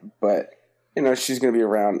writing that, but she's going to be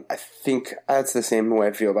around. I think that's the same way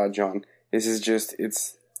I feel about John. This is just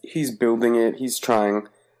he's building it. He's trying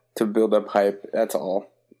to build up hype. That's all.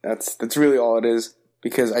 That's really all it is,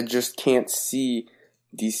 because I just can't see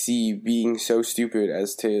DC being so stupid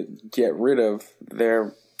as to get rid of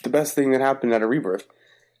the best thing that happened at a Rebirth.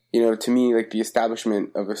 To me, the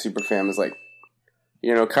establishment of a super fam is kind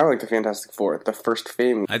of like the Fantastic Four, the first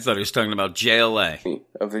family. I thought he was talking about JLA.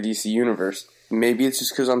 Of the DC universe. Maybe it's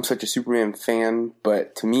just because I'm such a Superman fan,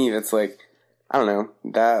 but to me, that's I don't know,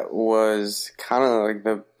 that was kind of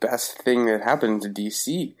the best thing that happened to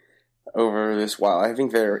DC over this while. I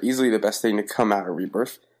think they're easily the best thing to come out of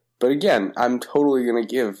Rebirth. But again, I'm totally going to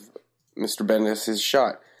give Mr. Bendis his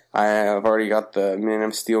shot. I have already got the Man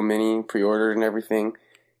of Steel mini pre-ordered and everything.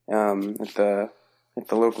 At the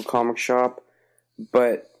local comic shop.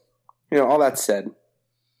 But, all that said,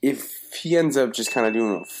 if he ends up just kind of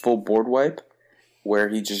doing a full board wipe, where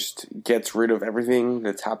he just gets rid of everything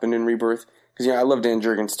that's happened in Rebirth, because, I love Dan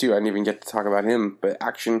Jurgens too, I didn't even get to talk about him, but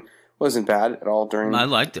action wasn't bad at all during I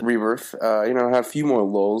liked it. Rebirth. I had a few more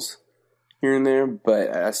lulls here and there,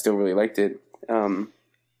 but I still really liked it. If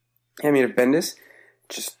Bendis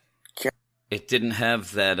just... It didn't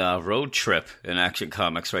have that road trip in Action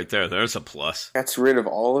Comics right there. There's a plus. Gets rid of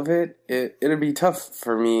all of it. It'd be tough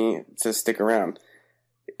for me to stick around.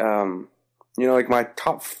 My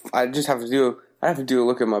top... I have to do a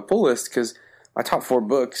look at my pull list, because my top 4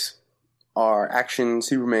 books are Action,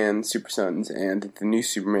 Superman, Super Sons, and the new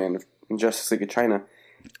Superman in Justice League of China.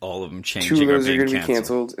 All of them changing. 2 of those are going to be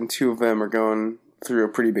canceled, and 2 of them are going through a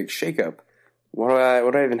pretty big shakeup. What do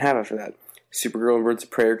I even have after that? Supergirl and Birds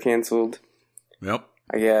of Prey are canceled. Yep.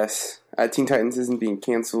 I guess. Teen Titans isn't being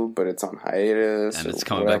canceled, but it's on hiatus. And it's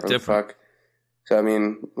coming back different. So,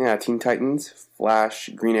 Teen Titans, Flash,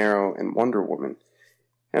 Green Arrow, and Wonder Woman.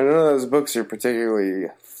 And none of those books are particularly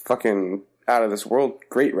fucking out of this world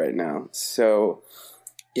great right now. So,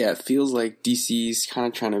 yeah, it feels like DC's kind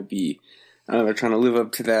of trying to be... they're trying to live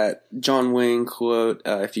up to that John Wayne quote,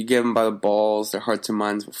 if you get them by the balls, their hearts and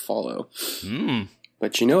minds will follow.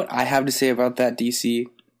 But you know what I have to say about that, DC?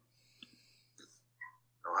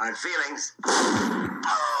 Hard feelings.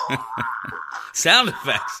 Sound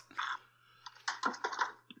effects.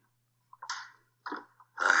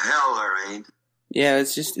 The hell there ain't. Yeah,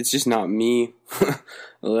 it's just not me.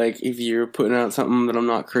 If you're putting out something that I'm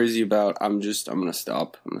not crazy about, I'm gonna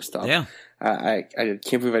stop. Yeah. I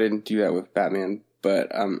can't believe I didn't do that with Batman, but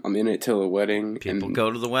I'm in it till the wedding. People go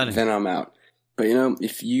to the wedding. Then I'm out. But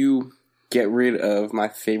if you get rid of my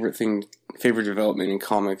favorite development in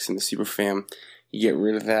comics in the Super Fam, you get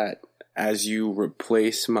rid of that as you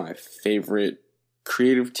replace my favorite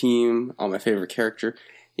creative team on my favorite character.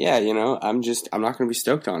 Yeah, I'm not going to be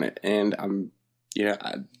stoked on it. And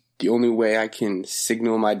the only way I can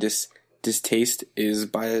signal my distaste is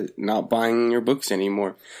by not buying your books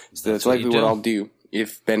anymore. So that's likely what I'll do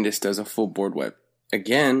if Bendis does a full board wipe.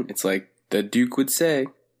 Again, it's like the Duke would say.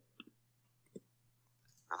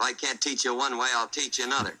 If I can't teach you one way, I'll teach you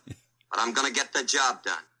another. But I'm going to get the job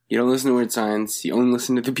done. You don't listen to Weird Science. You only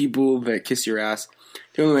listen to the people that kiss your ass.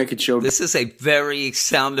 The only way I could show... This is a very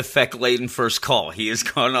sound effect-laden first call. He is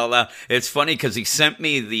going all out. It's funny because he sent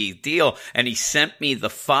me the deal, and he sent me the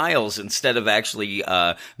files instead of actually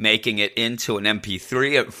making it into an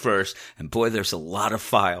MP3 at first. And boy, there's a lot of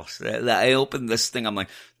files. I opened this thing. I'm like,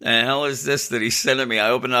 the hell is this that he sent me? I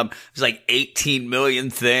opened it up. It was like 18 million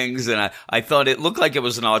things, and I thought it looked like it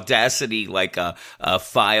was an Audacity, like a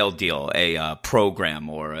file deal, a program,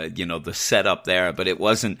 or the setup there, but it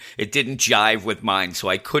wasn't. It didn't jive with mine, so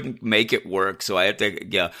I couldn't make it work. So I had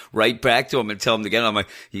to write back to him and tell him to get it. I'm like,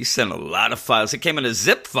 he sent a lot of files. It came in a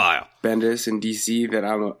zip file. Bendis and DC that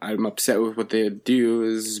I'm upset with what they do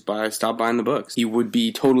is by stop buying the books. He would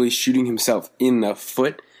be totally shooting himself in the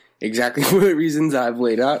foot. Exactly for the reasons I've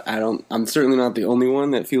laid out. I'm certainly not the only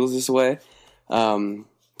one that feels this way.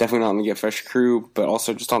 Definitely not on the Get Fresh crew, but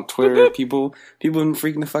also just on Twitter, people have been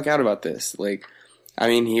freaking the fuck out about this.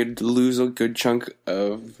 He'd lose a good chunk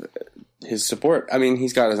of his support.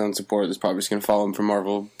 He's got his own support that's probably just going to follow him from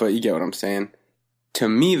Marvel, but you get what I'm saying. To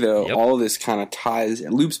me, though, all of this kind of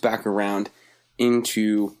loops back around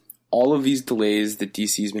into all of these delays that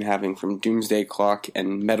DC's been having from Doomsday Clock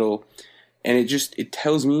and Metal. And it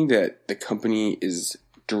tells me that the company is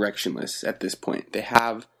directionless at this point.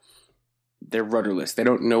 They're rudderless. They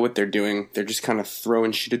don't know what they're doing. They're just kind of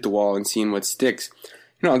throwing shit at the wall and seeing what sticks.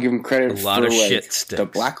 I'll give them credit for the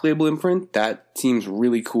Black Label imprint. That seems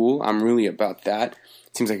really cool. I'm really about that.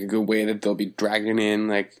 It seems like a good way that they'll be dragging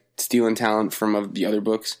in, stealing talent from the other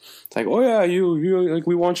books. It's like, oh yeah, you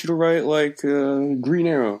we want you to write Green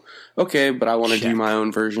Arrow. Okay, but I want to do my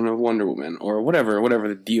own version of Wonder Woman or whatever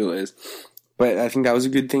the deal is. But I think that was a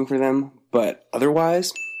good thing for them. But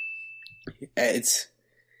otherwise, it's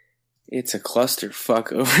a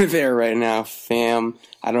clusterfuck over there right now, fam.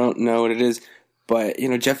 I don't know what it is. But,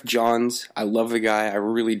 Jeff Johns, I love the guy. I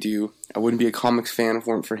really do. I wouldn't be a comics fan if it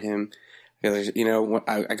weren't for him.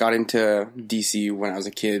 I got into DC when I was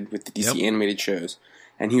a kid with the DC animated shows.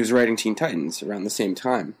 And he was writing Teen Titans around the same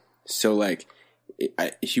time. So,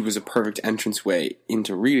 he was a perfect entranceway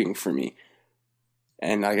into reading for me.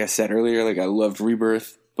 And like I said earlier, I loved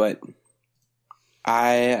Rebirth, but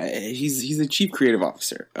he's the chief creative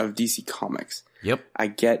officer of DC Comics. Yep. I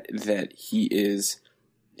get that he is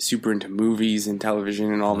super into movies and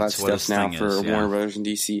television and all that stuff now for Warner Brothers and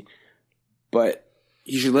DC, but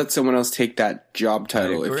he should let someone else take that job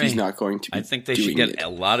title if he's not going to be. I think they should get a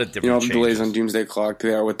lot of different all the delays on Doomsday Clock,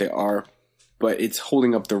 they are what they are, but it's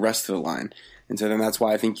holding up the rest of the line. And so then that's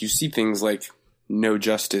why I think you see things like No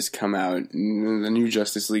Justice come out, the new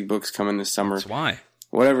Justice League books coming this summer. That's why.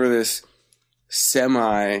 Whatever this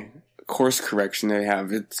semi-course correction they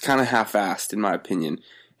have, it's kind of half-assed in my opinion.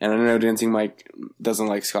 And I know Dancing Mike doesn't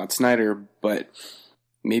like Scott Snyder, but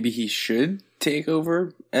maybe he should take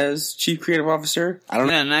over as chief creative officer. I don't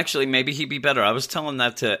know. And actually, maybe he'd be better. I was telling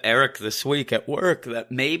that to Eric this week at work,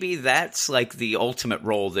 that maybe that's the ultimate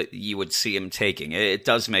role that you would see him taking. It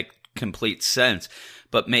does make complete sense.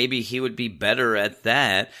 But maybe he would be better at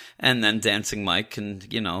that, and then Dancing Mike can,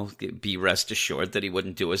 be rest assured that he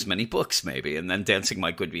wouldn't do as many books, maybe. And then Dancing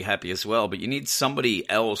Mike would be happy as well. But you need somebody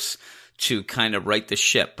else to kind of right the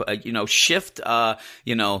ship. Shift,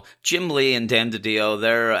 Jim Lee and Dan DiDio,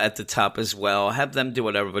 they're at the top as well. Have them do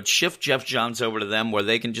whatever, but shift Jeff Johns over to them where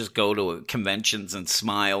they can just go to conventions and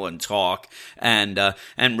smile and talk. And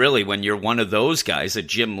really, when you're one of those guys, a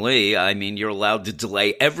Jim Lee, you're allowed to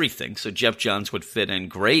delay everything. So Jeff Johns would fit in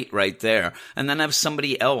great right there. And then have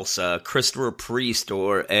somebody else, Christopher Priest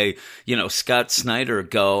or Scott Snyder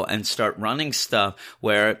go and start running stuff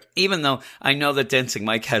where, even though I know that Dancing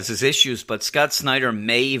Mike has his issues, but Scott Snyder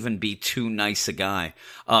may even be too nice a guy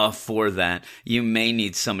for that. You may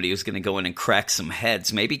need somebody who's going to go in and crack some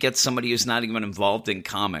heads. Maybe get somebody who's not even involved in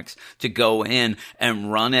comics to go in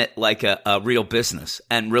and run it like a real business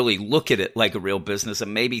and really look at it like a real business,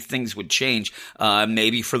 and maybe things would change,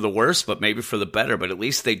 maybe for the worse, but maybe for the better, but at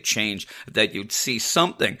least they'd change, that you'd see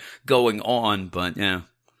something going on. But yeah.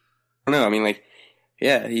 I don't know.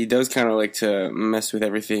 Yeah, he does kind of like to mess with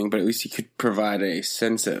everything, but at least he could provide a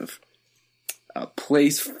sense of a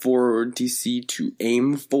place for DC to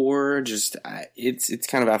aim for. Just it's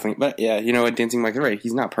kind of baffling, but yeah, you know what, Dancing Mike is right.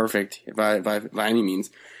 He's not perfect by any means.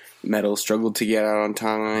 Metal struggled to get out on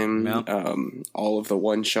time. Yep. All of the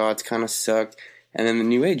one shots kind of sucked, and then the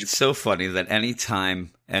New Age. It's so funny that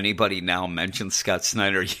anytime anybody now mentions Scott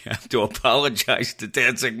Snyder, you have to apologize to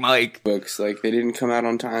Dancing Mike. Books they didn't come out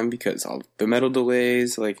on time because all the Metal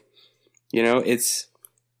delays. It's.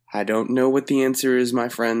 I don't know what the answer is, my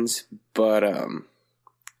friends, but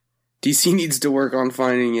DC needs to work on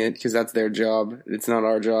finding it because that's their job. It's not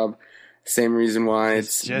our job. Same reason why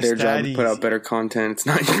it's their job to put out better content. It's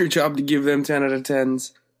not your job to give them 10 out of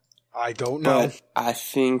 10s. I don't know. But I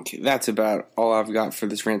think that's about all I've got for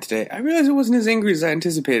this rant today. I realized it wasn't as angry as I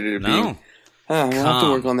anticipated it being. We'll have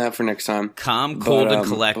to work on that for next time. Calm, cold, and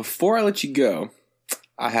collect. Before I let you go,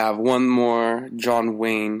 I have one more John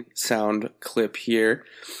Wayne sound clip here,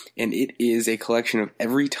 and it is a collection of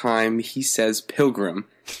every time he says Pilgrim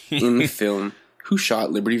in the film Who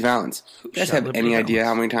Shot Liberty Valance. You guys have any idea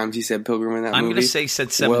how many times he said Pilgrim in that movie? I'm going to say he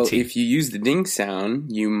said 17. Well, if you use the ding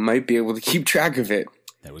sound, you might be able to keep track of it.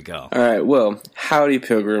 There we go. All right, well, howdy,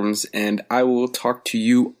 Pilgrims, and I will talk to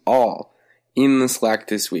you all in the Slack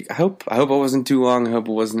this week. I hope I wasn't too long. I hope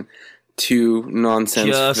it wasn't too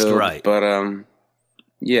nonsense-filled. Just right. But,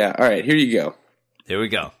 yeah, all right, here you go. Here we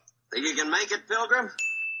go. Think you can make it, Pilgrim?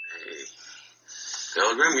 Hey,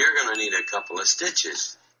 Pilgrim, you're going to need a couple of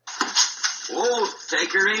stitches. Oh,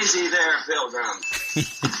 take her easy there, Pilgrim.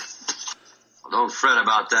 Well, don't fret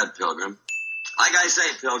about that, Pilgrim. Like I say,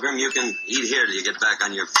 Pilgrim, you can eat here till you get back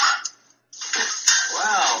on your feet.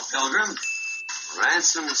 Well, Pilgrim,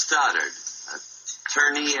 Ransom Stoddard,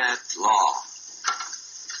 attorney at law.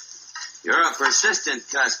 You're a persistent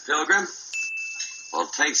cuss, Pilgrim. Well,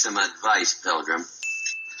 take some advice, Pilgrim.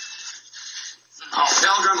 Oh,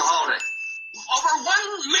 Pilgrim, hold it. Over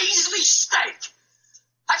one measly steak.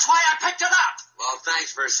 That's why I picked it up. Well,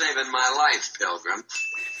 thanks for saving my life, Pilgrim.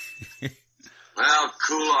 Well,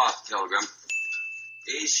 cool off, Pilgrim.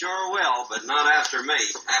 He sure will, but not after me.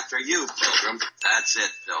 After you, Pilgrim. That's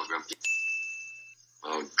it, Pilgrim.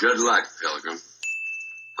 Well, good luck, Pilgrim.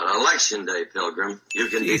 But Election Day, Pilgrim, you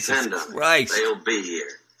can depend on it. They'll be here.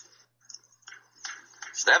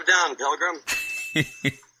 Step down, Pilgrim.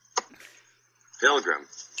 Pilgrim.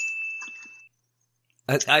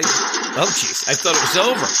 Oh, jeez. I thought it was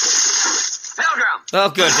over. Pilgrim. Oh,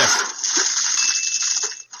 goodness.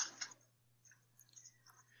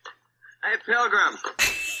 Hey, Pilgrim.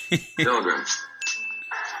 Pilgrim.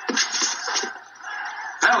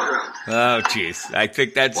 Pilgrim. Oh, jeez. I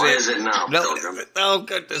think that's what it. What is it now, Pilgrim? Oh,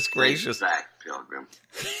 goodness gracious. Back, Pilgrim.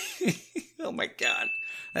 Oh, my God.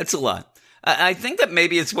 That's a lot. I think that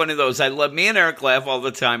maybe it's one of those, me and Eric laugh all the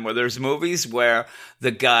time where there's movies where the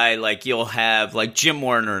guy, like, you'll have, like, Jim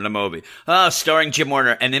Warner in a movie. Starring Jim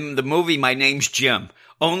Warner. And in the movie, my name's Jim.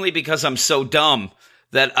 Only because I'm so dumb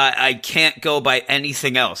that I can't go by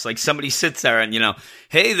anything else. Like, somebody sits there and,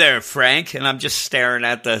 hey there, Frank. And I'm just staring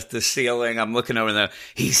at the ceiling. I'm looking over there.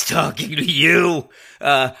 He's talking to you.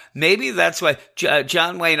 Maybe that's why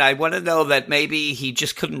John Wayne, I want to know that maybe he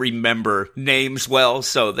just couldn't remember names well.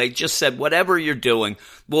 So they just said, whatever you're doing,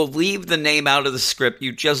 we'll leave the name out of the script.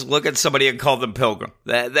 You just look at somebody and call them Pilgrim.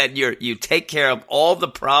 That you take care of all the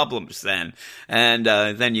problems then. And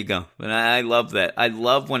then you go. And I love that. I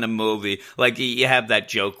love when a movie, like you have that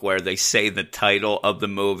joke where they say the title of the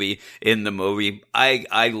movie in the movie.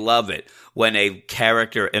 I love it when a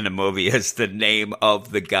character in a movie is the name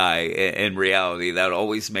of the guy in reality. That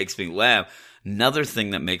always makes me laugh. Another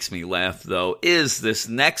thing that makes me laugh, though, is this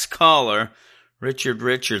next caller, Richard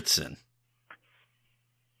Richardson.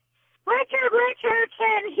 Richard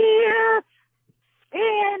Richardson here,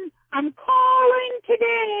 and I'm calling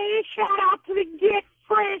today. Shout out to the Get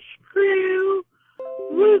Fresh crew.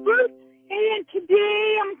 And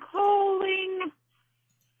today I'm calling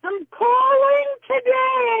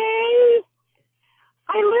today.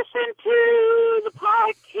 I listened to the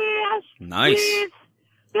podcast. Nice. With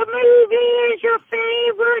the movies, your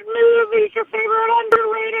favorite movies, your favorite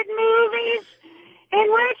underrated movies. And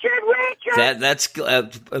Richard. That's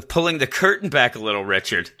pulling the curtain back a little,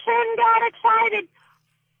 Richard. Got excited.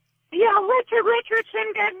 Yeah, Richard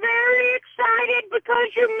Richardson got very excited because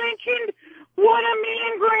you mentioned one of me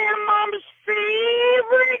and Grandmom's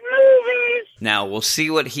favorite movies. Now, we'll see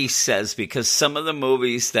what he says, because some of the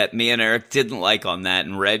movies that me and Eric didn't like on that,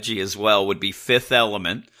 and Reggie as well, would be Fifth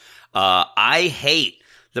Element. I hate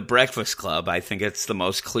The Breakfast Club. I think it's the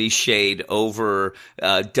most cliched,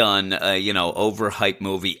 overdone, overhyped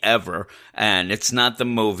movie ever. And it's not the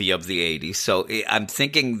movie of the 80s. So I'm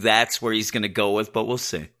thinking that's where he's going to go with, but we'll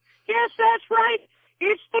see. Yes, that's right.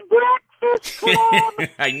 It's The Breakfast Club.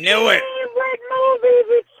 I knew it. Favorite movies.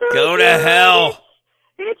 It's so go to good. hell.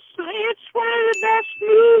 It's one of the best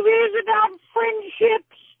movies about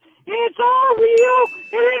friendships. It's all real.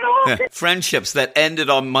 And it all friendships that ended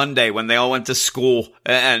on Monday when they all went to school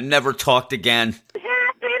and never talked again.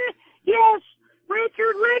 Happened. Yes,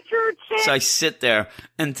 Richard Richardson. So I sit there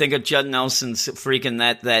and think of Judd Nelson's freaking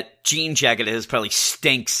that jean jacket of his probably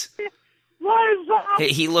stinks. What is that?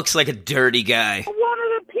 He looks like a dirty guy. One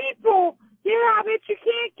of the people. Yeah, Yeah, but you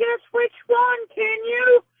can't guess which one, can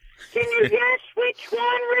you? Can you guess which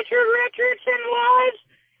one Richard Richardson was?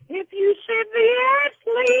 If you said the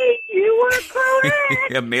athlete, you were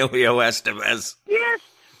correct. Emilio Estevez. Yes,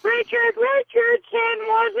 Richard Richardson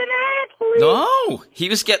was an athlete. No, he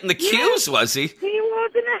was getting the cues, was he? He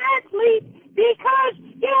was an athlete because,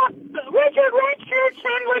 Richard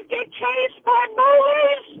Richardson would get chased by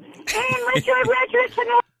bullies, and Richard Richardson...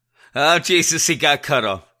 Oh, Jesus, he got cut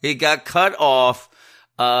off. He got cut off.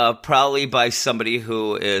 Probably by somebody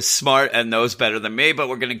who is smart and knows better than me, but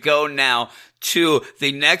we're going to go now to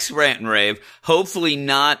the next rant and rave. Hopefully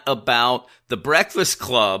not about the Breakfast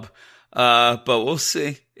Club, but we'll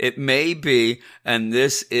see. It may be, and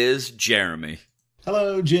this is Jeremy.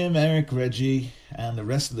 Hello, Jim, Eric, Reggie, and the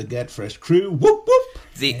rest of the Get Fresh crew. Whoop, whoop!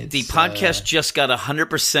 The podcast just got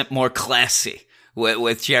 100% more classy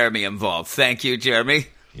with Jeremy involved. Thank you, Jeremy.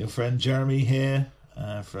 Your friend Jeremy here.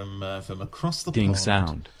 From across the pond.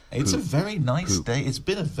 Sound. It's a very nice day. It's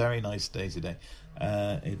been a very nice day today.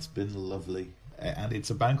 It's been lovely, and it's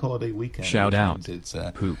a bank holiday weekend. Shout out! It's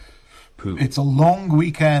poop. It's a long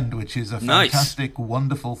weekend, which is a fantastic,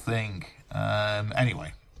 wonderful thing.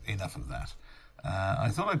 Anyway, enough of that. I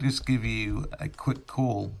thought I'd just give you a quick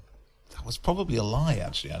call. That was probably a lie,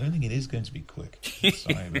 actually. I don't think it is going to be quick.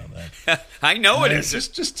 Sorry about that. I know it is.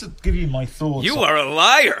 Just to give you my thoughts. You are a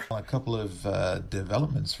liar. A couple of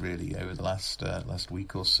developments, really, over the last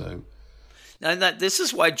week or so. And this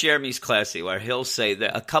is why Jeremy's classy, where he'll say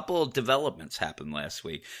that a couple of developments happened last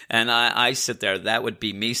week. And I sit there, that would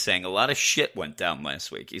be me saying a lot of shit went down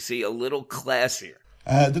last week. You see, a little classier.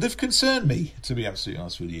 That have concerned me, to be absolutely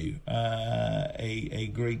honest with you,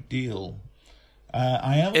 a great deal.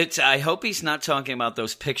 I hope he's not talking about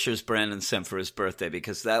those pictures Brandon sent for his birthday,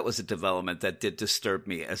 because that was a development that did disturb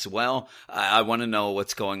me as well. I want to know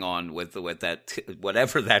what's going on with that,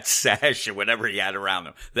 whatever that sash or whatever he had around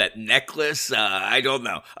him. That necklace, I don't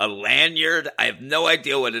know. A lanyard, I have no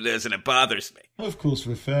idea what it is, and it bothers me. Of course,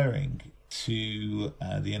 referring to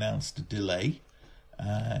the announced delay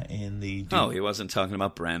in the... he wasn't talking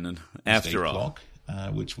about Brandon, after all. Clock,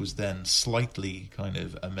 which was then slightly kind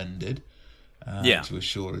of amended. To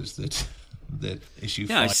assure us that issue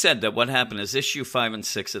 5... Yeah, I said that what happened is issue 5 and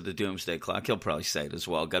 6 of the Doomsday Clock, he'll probably say it as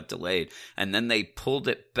well, got delayed. And then they pulled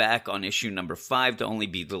it back on issue number 5 to only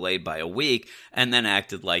be delayed by a week, and then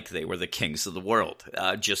acted like they were the kings of the world,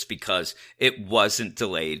 just because it wasn't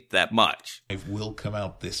delayed that much. It will come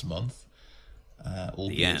out this month,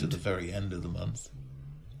 albeit at the very end of the month.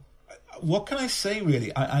 What can I say,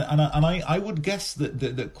 really? I would guess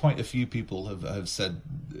that quite a few people have said...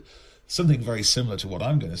 something very similar to what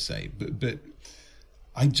I'm going to say, but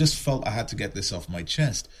I just felt I had to get this off my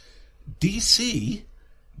chest. DC,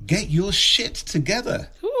 get your shit together.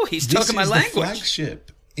 Ooh, he's talking my language. This is the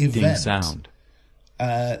flagship event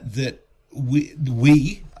that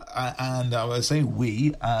we and I would say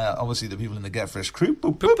we, obviously the people in the Get Fresh crew,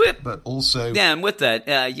 but also... Yeah, and with that,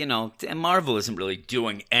 Marvel isn't really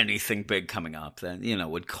doing anything big coming up that,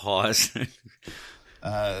 would cause...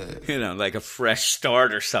 like a fresh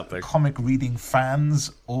start or something. Comic reading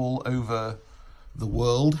fans all over the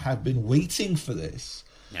world have been waiting for this.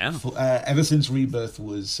 Yeah. Ever since Rebirth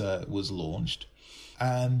was launched,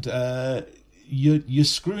 and you're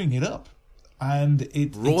screwing it up, and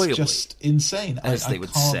it's just insane. As they would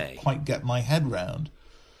say. I can't quite get my head round.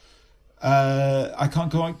 I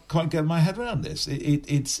can't quite get my head around this.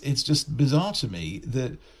 It's just bizarre to me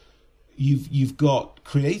that you've got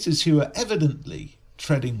creators who are evidently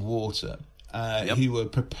treading water, who were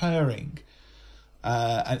preparing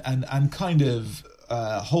and kind of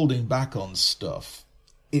holding back on stuff,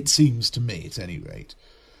 it seems to me, at any rate.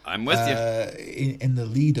 I'm with you. In the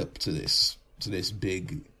lead up to this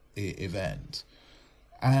big event,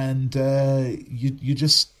 and you're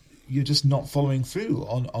just not following through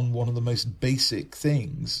on one of the most basic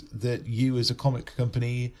things that you as a comic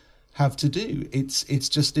company have to do. It's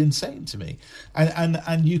just insane to me,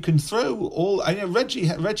 and you can throw all. I know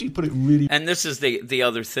Reggie put it really. And this is the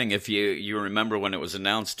other thing. If you remember when it was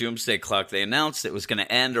announced, Doomsday Clock, they announced it was going to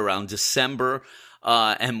end around December.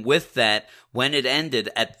 And with that, when it ended,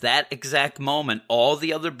 at that exact moment, all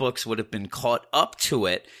the other books would have been caught up to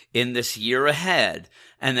it in this year ahead.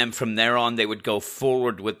 And then from there on, they would go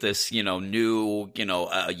forward with this, new,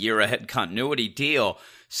 a year ahead continuity deal.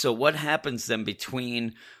 So what happens then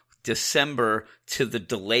between December to the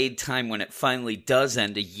delayed time when it finally does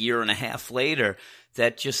end a year and a half later?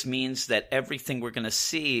 That just means that everything we're going to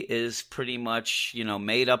see is pretty much,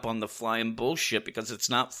 made up on the fly and bullshit, because it's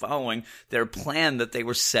not following their plan that they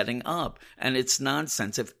were setting up. And it's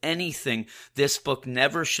nonsense. If anything, this book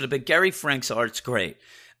never should have been. Gary Frank's art's great.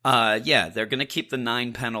 Yeah, they're going to keep the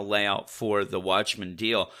 9-panel layout for the Watchmen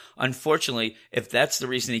deal. Unfortunately, if that's the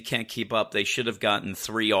reason he can't keep up, they should have gotten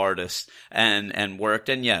 3 artists and worked.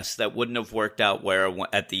 And yes, that wouldn't have worked out where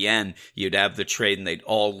at the end you'd have the trade and they'd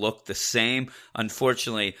all look the same.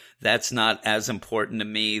 Unfortunately, that's not as important to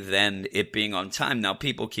me than it being on time. Now,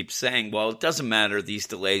 people keep saying, well, it doesn't matter, these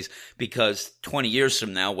delays, because 20 years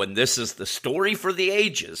from now, when this is the story for the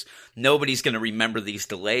ages, nobody's going to remember these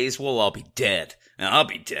delays. We'll all be dead. I'll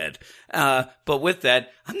be dead. But with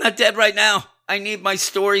that, I'm not dead right now. I need my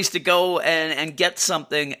stories to go and get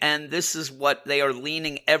something, and this is what they are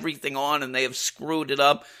leaning everything on, and they have screwed it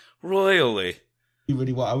up royally.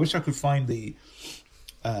 Really well. I wish I could find the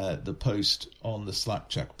post on the Slack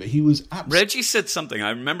check, but he was Reggie said something.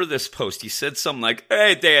 I remember this post. He said something like,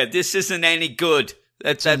 "Hey there, this isn't any good."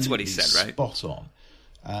 That's what he said, right? Spot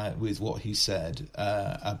on with what he said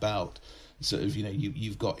about sort of,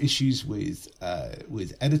 you've got issues with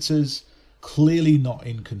editors clearly not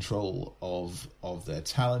in control of their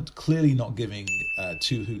talent, clearly not giving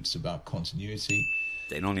 2 hoots about continuity.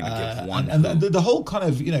 They don't even give one. And the whole kind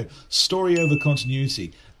of story over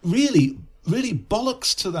continuity really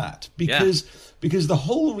bollocks to that, because the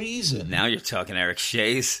whole reason. Now you're talking Eric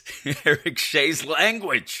Shea's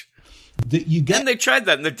language. That you get, and they tried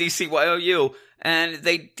that in the DCYOU,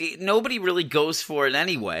 and nobody really goes for it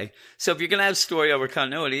anyway. So if you're going to have story over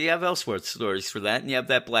continuity, you have Elseworlds stories for that, and you have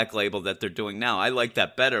that Black Label that they're doing now. I like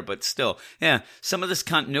that better, but still, yeah, some of this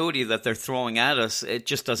continuity that they're throwing at us, it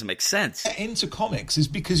just doesn't make sense. Into comics is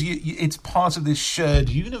because it's part of this shared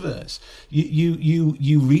universe.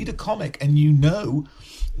 You read a comic and you know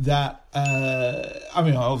that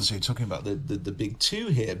obviously talking about the big 2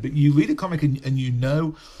 here, but you read a comic and you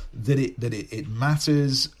know that it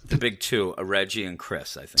matters. The big 2 are Reggie and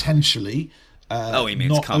Chris, I think. Potentially. He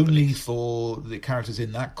means not company. Only for the characters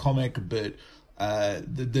in that comic, but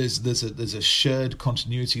there's a shared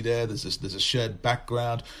continuity there. There's a shared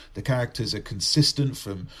background. The characters are consistent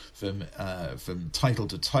from title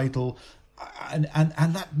to title, and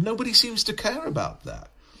that nobody seems to care about that.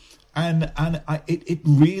 And it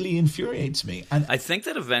really infuriates me. And I think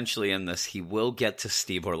that eventually in this he will get to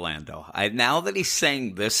Steve Orlando. Now that he's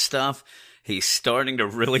saying this stuff, he's starting to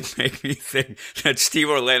really make me think that Steve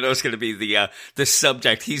Orlando is going to be the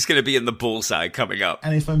subject. He's going to be in the bullseye coming up.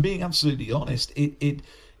 And if I'm being absolutely honest,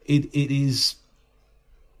 it's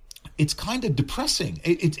kind of depressing.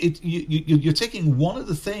 You're taking one of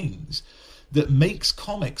the things that makes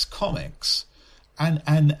comics.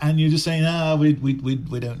 And you're just saying,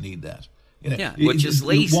 we don't need that. Which is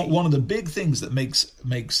lazy. One of the big things that makes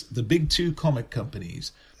the big 2 comic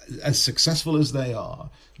companies as successful as they are,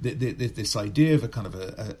 this idea of a kind of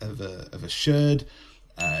a shared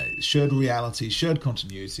reality, shared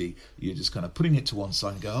continuity. You're just kind of putting it to one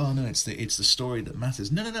side and go, oh no, it's the story that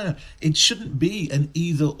matters. No. It shouldn't be an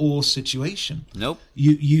either or situation. Nope.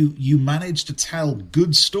 You manage to tell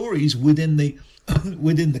good stories within the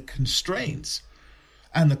constraints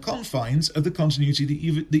and the confines of the continuity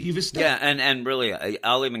that you've established. Yeah, and really,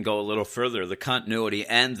 I'll even go a little further. The continuity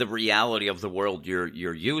and the reality of the world you're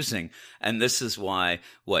using. And this is why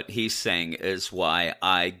what he's saying is why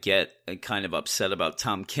I get kind of upset about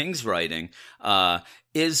Tom King's writing,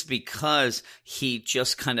 is because he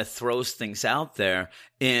just kind of throws things out there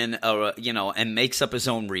and makes up his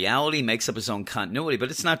own reality, makes up his own continuity.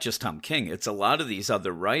 But it's not just Tom King. It's a lot of these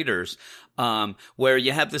other writers, where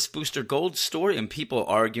you have this Booster Gold story and people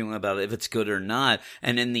arguing about if it's good or not.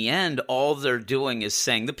 And in the end, all they're doing is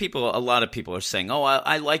saying, a lot of people are saying, oh,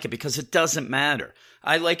 I like it because it doesn't matter.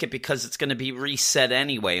 I like it because it's going to be reset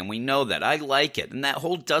anyway, and we know that. I like it. And that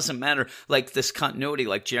whole doesn't matter, like this continuity,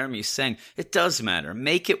 like Jeremy's saying, it does matter.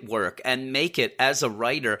 Make it work, and make it as a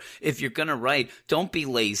writer. If you're going to write, don't be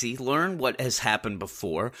lazy. Learn what has happened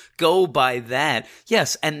before. Go by that.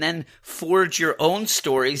 Yes, and then forge your own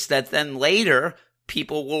stories that then later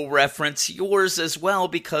people will reference yours as well,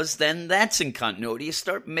 because then that's in continuity. You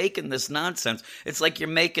start making this nonsense. It's like you're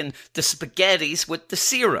making the spaghettis with the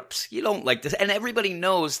syrups. You don't like this. And everybody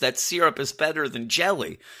knows that syrup is better than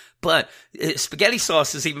jelly. But spaghetti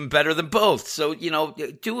sauce is even better than both. So,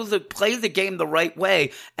 play the game the right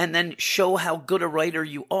way, and then show how good a writer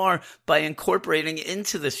you are by incorporating it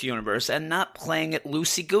into this universe and not playing it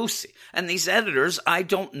loosey-goosey. And these editors, I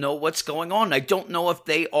don't know what's going on. I don't know if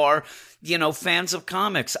they are fans of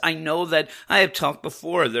comics. I know that I have talked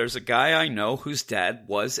before. There's a guy I know whose dad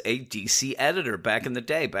was a DC editor back in the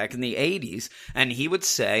day, back in the 80s. And he would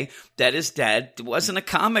say that his dad wasn't a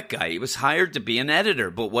comic guy. He was hired to be an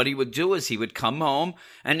editor. But what he would do is he would come home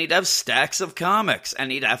and he'd have stacks of comics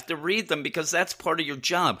and he'd have to read them because that's part of your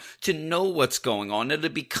job, to know what's going on and to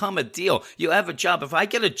become a deal. You have a job. If I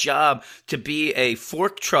get a job to be a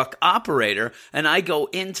fork truck operator and I go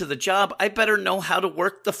into the job, I better know how to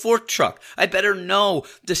work the fork truck. I better know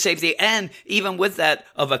the safety. And even with that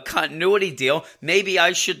of a continuity deal, maybe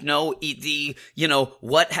I should know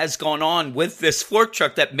what has gone on with this fork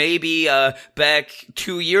truck, that maybe back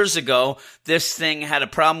 2 years ago, this thing had a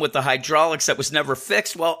problem with the hydraulics that was never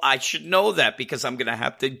fixed. Well, I should know that because I'm going to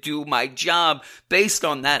have to do my job based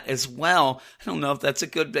on that as well. I don't know if that's a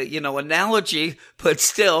good, analogy, but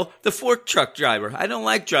still, the fork truck driver. I don't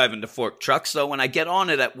like driving the fork truck, so when I get on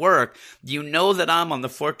it at work, you know that I'm on the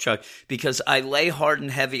fork truck because I lay hard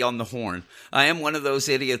and heavy on the horn. I am one of those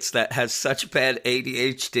idiots that has such bad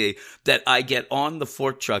ADHD that I get on the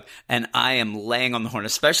fork truck and I am laying on the horn,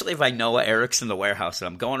 especially if I know Eric's in the warehouse and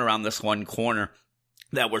I'm going around this one corner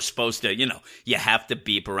that we're supposed to, you have to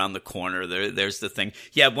beep around the corner. There's the thing.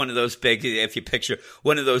 You have one of those big, if you picture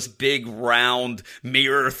one of those big round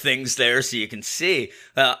mirror things there so you can see.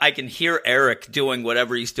 I can hear Eric doing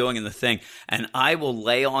whatever he's doing in the thing, and I will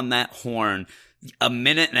lay on that horn a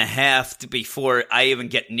minute and a half before I even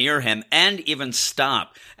get near him, and even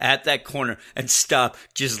stop at that corner and stop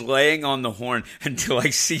just laying on the horn until I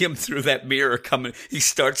see him through that mirror coming. He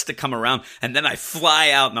starts to come around and then I fly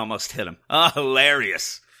out and almost hit him. Oh,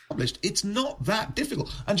 hilarious. It's not that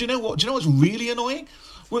difficult. And do you know what? Do you know what's really annoying?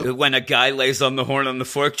 When a guy lays on the horn on the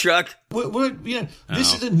fork truck?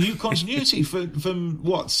 This is a new continuity from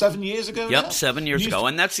what, 7 years ago Yep, now? 7 years ago.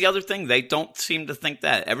 And that's the other thing. They don't seem to think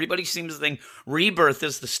that. Everybody seems to think Rebirth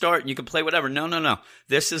is the start and you can play whatever. No.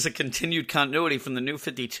 This is a continued continuity from the New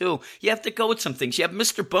 52. You have to go with some things. You have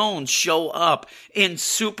Mr. Bones show up in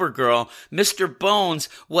Supergirl. Mr. Bones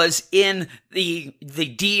was in the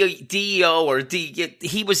DEO or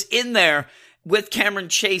he was in there with Cameron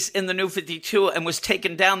Chase in the New 52 and was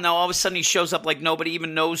taken down. Now all of a sudden he shows up like nobody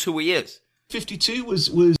even knows who he is. 52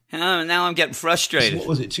 was now I'm getting frustrated. What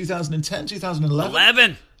was it, 2010, 2011?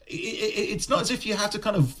 11. It's not as if you had to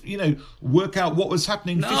kind of, work out what was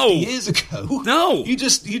happening 50 years ago. No.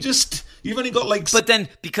 You've only got like... But then,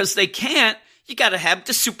 because they can't, you got to have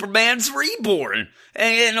the Superman's Reborn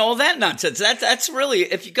and all that nonsense. That's really,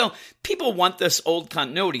 if you go, people want this old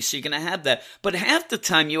continuity, so you're going to have that. But half the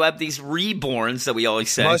time you have these reborns that we always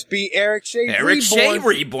say. Must be Eric Shea Eric Shea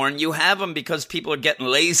Reborn. You have them because people are getting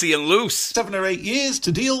lazy and loose. 7 or 8 years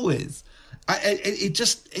to deal with. It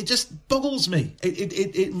just boggles me.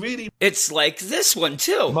 It really... It's like this one,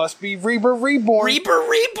 too. Must be Reaper Reborn. Reaper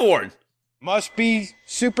Reborn. Must be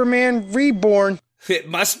Superman Reborn. It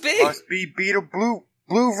must be. Must be Beetle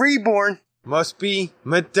Blue Reborn. Must be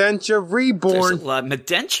Medentia Reborn.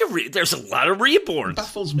 There's a lot of Reborns. It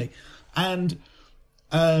baffles me. And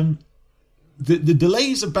the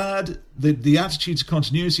delays are bad. The attitude to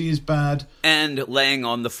continuity is bad. And laying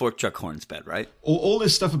on the fork truck horn's bad, right? All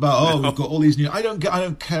this stuff about we've got all these new. I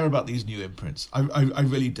don't care about these new imprints. I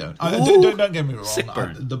really don't. Don't get me wrong. Some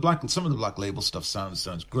of the Black Label stuff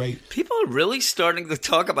sounds great. People are really starting to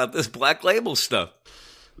talk about this Black Label stuff.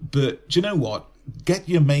 But do you know what? Get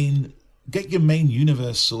your main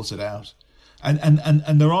universe sorted out.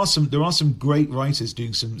 And there are some great writers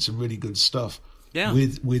doing some really good stuff. Yeah.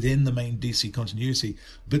 Within the main DC continuity,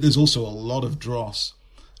 but there's also a lot of dross,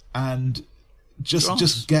 and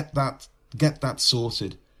just get that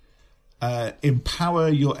sorted. Empower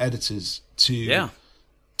your editors to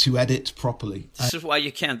edit properly. This is why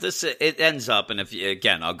you can't. It ends up, and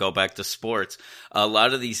I'll go back to sports. A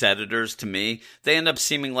lot of these editors, to me, they end up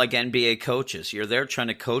seeming like NBA coaches. You're there trying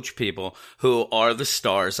to coach people who are the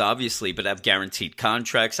stars, obviously, but have guaranteed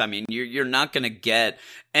contracts. I mean, you're not going to get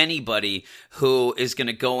anybody who is going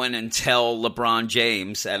to go in and tell LeBron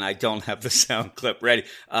James, and I don't have the sound clip ready,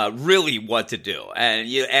 really what to do. And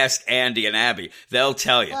you ask Andy and Abby, they'll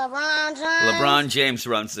tell you. LeBron James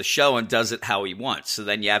runs the show and does it how he wants. So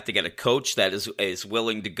then you have to get a coach that is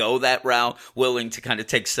willing to go that route, willing to kind of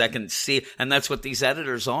take second seat, and that's what these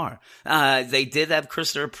editors are. They did have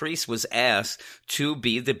Christopher Priest was asked to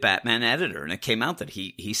be the Batman editor, and it came out that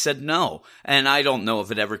he said no. And I don't know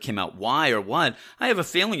if it ever came out why or what. I have a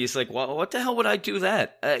feeling he's like, well, what the hell would I do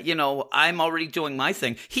that? I'm already doing my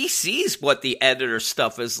thing. He sees what the editor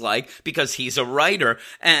stuff is like because he's a writer,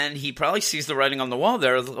 and he probably sees the writing on the wall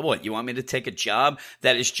there. What, you want me to take a job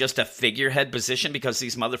that is just a figurehead position because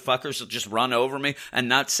he's motherfuckers will just run over me and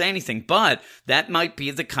not say anything. But that might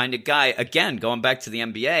be the kind of guy, again, going back to the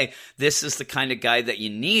NBA, this is the kind of guy that you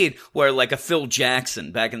need, where like a Phil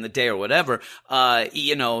Jackson back in the day or whatever,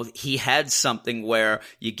 he had something where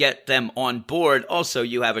you get them on board. Also,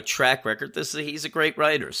 you have a track record. He's a great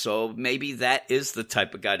writer. So maybe that is the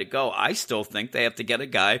type of guy to go. I still think they have to get a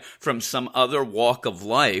guy from some other walk of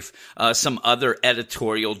life, some other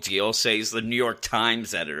editorial deal, say he's the New York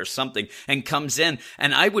Times editor or something, and comes in.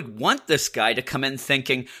 And I would want this guy to come in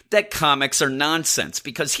thinking that comics are nonsense,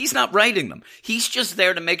 because he's not writing them. He's just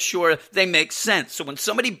there to make sure they make sense. So when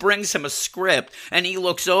somebody brings him a script and he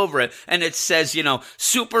looks over it and it says,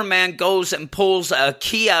 Superman goes and pulls a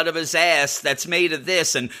key out of his ass that's made of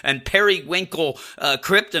this and periwinkle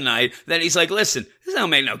kryptonite, then he's like, listen, this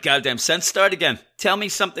don't make no goddamn sense. Start again. Tell me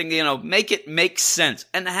something, make it make sense.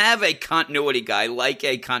 And have a continuity guy like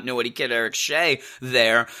a continuity kid, Eric Shea,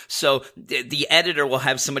 there. So the editor will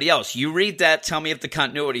have somebody else. You read that, tell me if the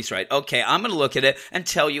continuity's right. Okay, I'm going to look at it and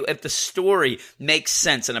tell you if the story makes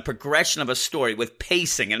sense and a progression of a story with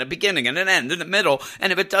pacing and a beginning and an end in the middle.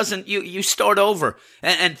 And if it doesn't, you start over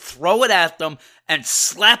and throw it at them and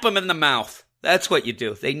slap them in the mouth. That's what you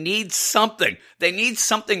do. They need something. They need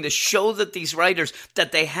something to show that these writers,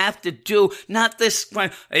 that they have to do, not this,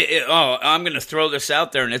 I'm going to throw this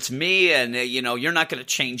out there and it's me and, you're not going to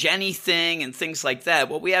change anything and things like that.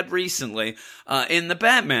 What we had recently in the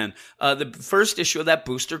Batman, the first issue of that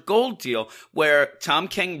Booster Gold deal, where Tom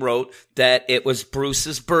King wrote that it was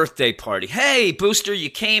Bruce's birthday party. Hey, Booster,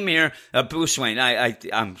 you came here. Bruce Wayne.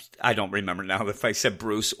 I don't remember now if I said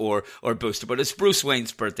Bruce or Booster, but it's Bruce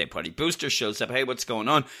Wayne's birthday party. Booster shows up. Hey, what's going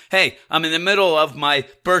on? Hey, I'm in the middle of my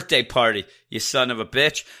birthday party, you son of a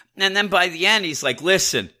bitch. And then by the end, he's like,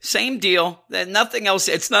 listen, same deal. Nothing else.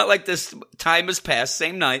 It's not like this time has passed.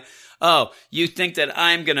 Same night. Oh, you think that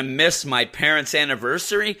I'm going to miss my parents'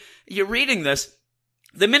 anniversary? You're reading this.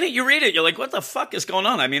 The minute you read it, you're like, what the fuck is going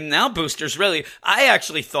on? I mean, now Booster's really, I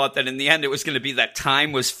actually thought that in the end it was going to be that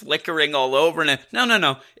time was flickering all over. And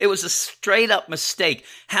no. It was a straight up mistake.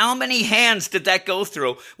 How many hands did that go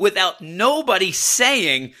through without nobody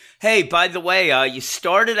saying, hey, by the way, you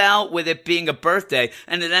started out with it being a birthday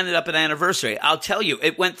and it ended up an anniversary. I'll tell you,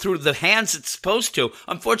 it went through the hands it's supposed to.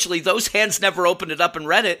 Unfortunately, those hands never opened it up and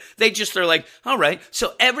read it. They just are like, all right,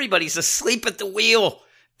 so everybody's asleep at the wheel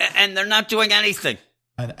and they're not doing anything.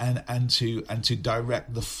 And to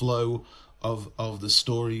direct the flow of the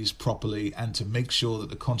stories properly, and to make sure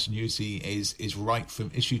that the continuity is right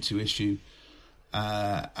from issue to issue,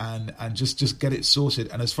 and just get it sorted.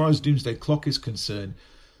 And as far as Doomsday Clock is concerned,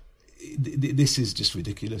 this is just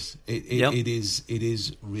ridiculous. It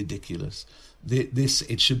is ridiculous.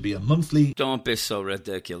 It should be a monthly. Don't be so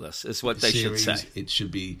ridiculous. Is what they series. Should say. It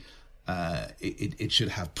should be. It should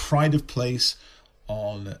have pride of place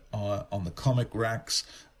on the comic racks.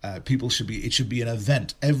 It should be an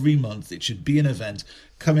event every month. It should be an event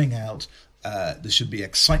coming out. There should be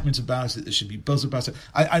excitement about it. There should be buzz about it.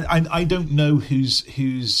 I don't know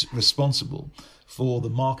who's responsible for the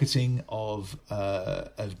marketing of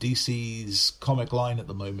DC's comic line at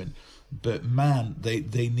the moment, but man,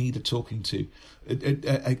 they need a talking to.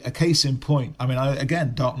 A case in point. I mean,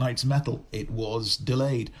 again, Dark Knight's Metal. It was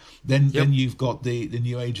delayed. Then you've got the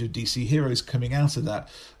new age of DC heroes coming out of that,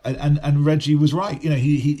 and Reggie was right.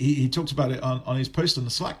 He talked about it on his post on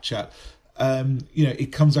the Slack chat.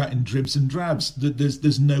 It comes out in dribs and drabs.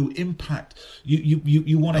 There's no impact.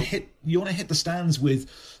 You want to hit the stands with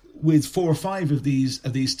 4 or 5 of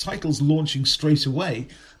these titles launching straight away.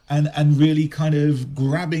 And really kind of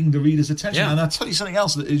grabbing the reader's attention. Yeah. And I'll tell you something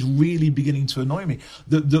else that is really beginning to annoy me.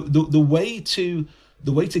 The way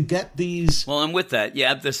to get these. Well, and with that, you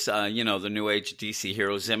have this, the New Age DC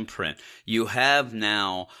Heroes imprint. You have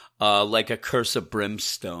now like a Curse of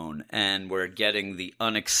Brimstone, and we're getting the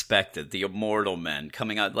unexpected, the Immortal Men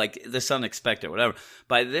coming out, like this unexpected, whatever.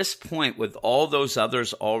 By this point, with all those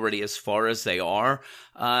others already as far as they are,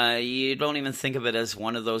 you don't even think of it as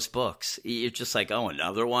one of those books. You're just like, oh,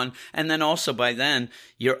 another one. And then also by then,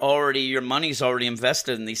 your money's already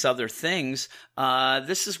invested in these other things.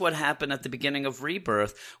 This is what happened at the beginning of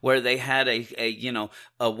Rebirth, where they had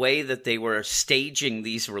a way that they were staging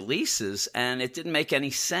these releases, and it didn't make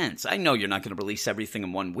any sense. I know you're not going to release everything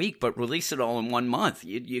in 1 week, but release it all in 1 month.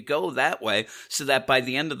 You go that way so that by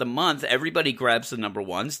the end of the month, everybody grabs the number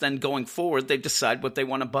ones. Then going forward, they decide what they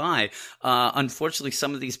want to buy. Unfortunately,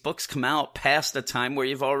 some of these books come out past the time where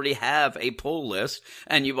you've already have a pull list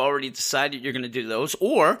and you've already decided you're going to do those,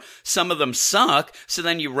 or some of them suck, so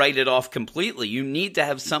then you write it off completely. You need to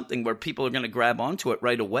have something where people are going to grab onto it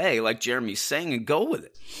right away, like Jeremy's saying, and go with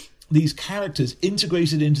it. these characters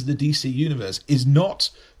integrated into the DC universe is not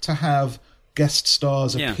to have guest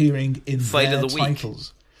stars appearing in Fight their of the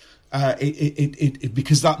titles.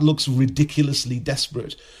 Because that looks ridiculously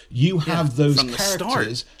desperate. You have those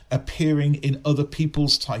characters appearing in other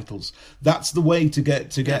people's titles. That's the way to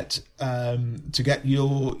get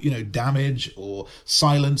your Damage or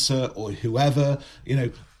Silencer or whoever,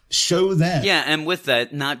 show them. Yeah, and with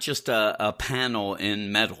that, not just a panel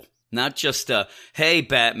in metal. Not just hey,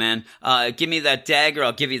 Batman, give me that dagger.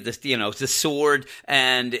 I'll give you the sword,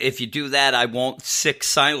 and if you do that, I won't sick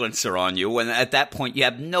Silencer on you. And at that point, you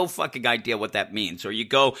have no fucking idea what that means. Or you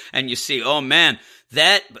go and you see, oh man,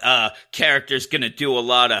 that character's gonna do a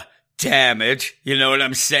lot of damage. You know what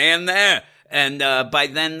I'm saying there? And by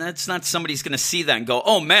then, that's not somebody's going to see that and go,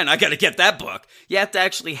 oh, man, I got to get that book. You have to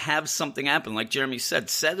actually have something happen. Like Jeremy said,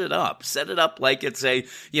 set it up. Set it up like it's a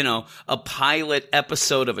pilot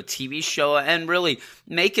episode of a TV show, and really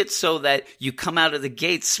make it so that you come out of the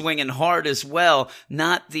gate swinging hard as well,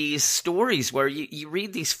 not these stories where you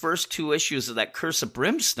read these first 2 issues of that Curse of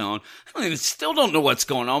Brimstone. Still don't know what's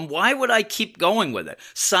going on. Why would I keep going with it?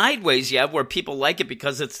 Sideways, you have where people like it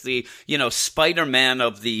because it's the, Spider-Man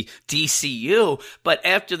of the DCU. But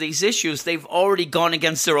after these issues, they've already gone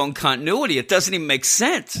against their own continuity. It doesn't even make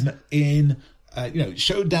sense.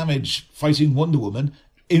 Show Damage fighting Wonder Woman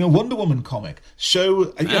in a Wonder Woman comic.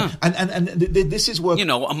 Show and this is what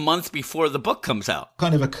a month before the book comes out.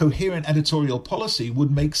 Kind of a coherent editorial policy would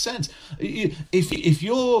make sense. If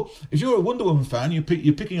you're a Wonder Woman fan, you're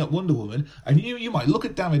picking up Wonder Woman, and you might look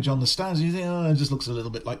at Damage on the stands and you think, oh, it just looks a little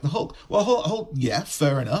bit like the Hulk. Well, Hulk, yeah,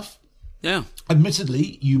 fair enough. Yeah.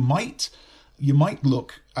 Admittedly, you might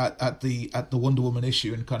look at the Wonder Woman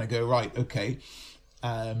issue and kind of go, right, okay,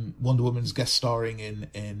 Wonder Woman's guest starring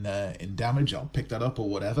in Damage. I'll pick that up or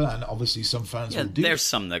whatever. And obviously, some fans will do. There's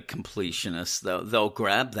some that completionists they'll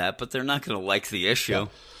grab that, but they're not going to like the issue. Yeah.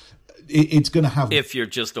 It's going to have if you're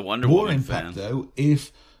just a Wonder more Woman impact fan. Though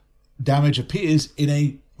if Damage appears in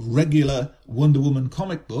a regular Wonder Woman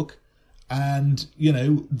comic book, and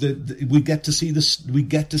we get to see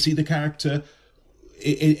the character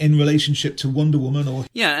in relationship to Wonder Woman, or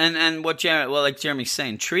and like Jeremy's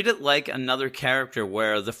saying, treat it like another character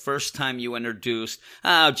where the first time you introduced,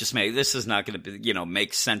 this is not going to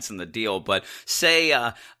make sense in the deal, but say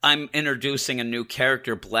I'm introducing a new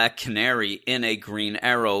character, Black Canary, in a Green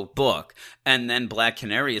Arrow book, and then Black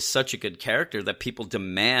Canary is such a good character that people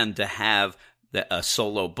demand to have a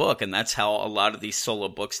solo book, and that's how a lot of these solo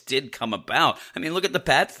books did come about. I mean, look at the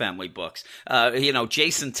Bat Family books.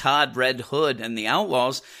 Jason Todd, Red Hood, and the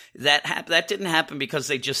Outlaws. That didn't happen because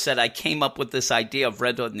they just said, I came up with this idea of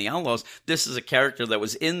Red Hood and the Outlaws. This is a character that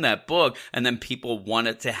was in that book, and then people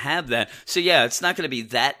wanted to have that. So yeah, it's not going to be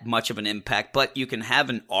that much of an impact, but you can have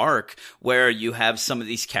an arc where you have some of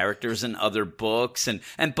these characters in other books,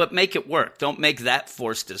 but make it work. Don't make that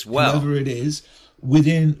forced as well. Whoever it is,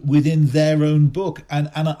 within their own book,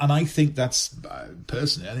 and I think that's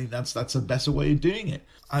personally, I think that's a better way of doing it.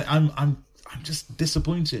 I'm just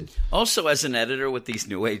disappointed. Also, as an editor with these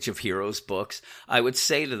New Age of Heroes books, I would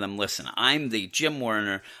say to them, listen, I'm the Jim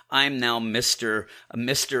Warner. I'm now Mr.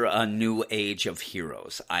 New Age of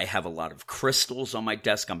Heroes. I have a lot of crystals on my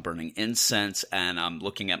desk. I'm burning incense, and I'm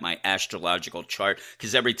looking at my astrological chart,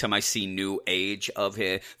 because every time I see New Age of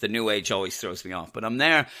here, the New Age always throws me off. But I'm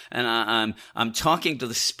there, and I'm talking to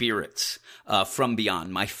the spirits from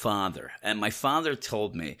beyond, my father. And my father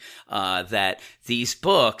told me that these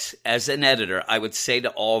books, as an editor, I would say to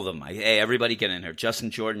all of them, hey, everybody get in here. Justin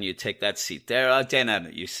Jordan, you take that seat there. Dan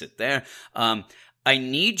Abnett, you sit there. I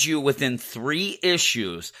need you within 3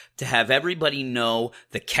 issues to have everybody know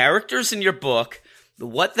the characters in your book,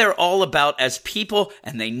 what they're all about as people,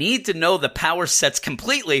 and they need to know the power sets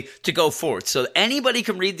completely to go forward. So anybody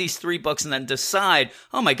can read these 3 books and then decide,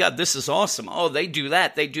 oh my God, this is awesome. Oh, they do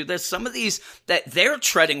that. They do this. Some of these, that they're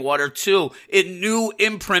treading water too in new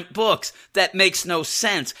imprint books. That makes no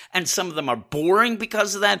sense. And some of them are boring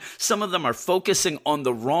because of that. Some of them are focusing on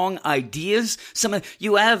the wrong ideas.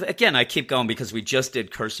 You have, again, I keep going because we just did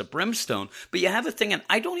Curse of Brimstone, but you have a thing, and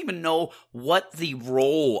I don't even know what the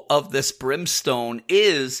role of this Brimstone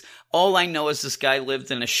is. All I know is this guy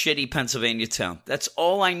lived in a shitty Pennsylvania town. That's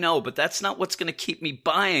all I know, but that's not what's going to keep me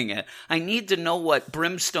buying it. I need to know what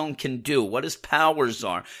Brimstone can do, what his powers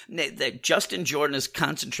are. Justin Jordan is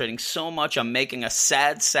concentrating so much on making a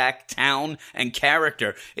sad sack town and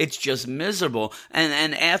character. It's just miserable.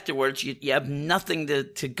 And afterwards, you have nothing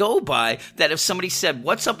to go by. That if somebody said,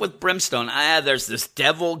 what's up with Brimstone? There's this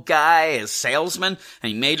devil guy, a salesman,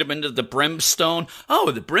 and he made him into the Brimstone. Oh,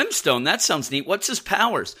 the Brimstone, that sounds neat. What's his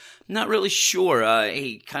powers? Not really sure.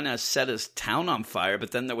 He kind of set his town on fire,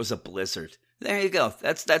 but then there was a blizzard. There you go.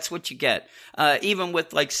 That's what you get. Even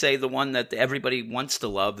with, like, say, the one that everybody wants to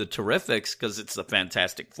love, the Terrifics, because it's the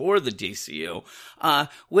Fantastic Four of the DCU.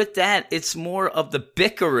 With that, it's more of the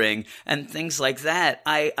bickering and things like that.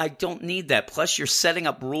 I don't need that. Plus, you're setting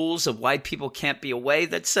up rules of why people can't be away.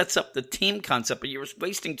 That sets up the team concept, but you're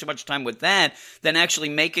wasting too much time with that than actually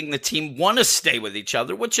making the team want to stay with each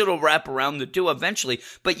other, which it'll wrap around to do eventually.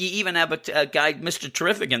 But you even have a guy, Mr.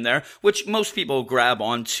 Terrific, in there, which most people grab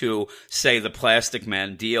onto, say, the Plastic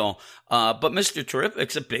Man deal. But Mr.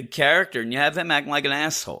 Terrific's a big character, and you have him acting like an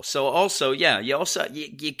asshole. So also, yeah,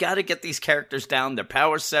 you got to get these characters down, their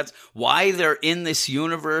power sets, why they're in this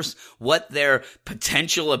universe, what their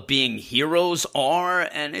potential of being heroes are,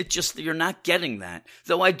 and it just, you're not getting that.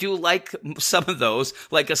 Though I do like some of those,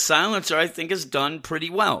 like a Silencer, I think is done pretty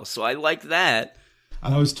well. So I like that.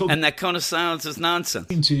 And I was talking, and that Cone of Silence is nonsense.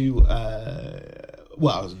 I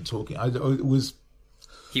wasn't talking.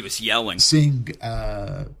 He was yelling. Seeing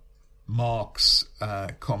Mark's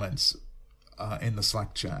comments in the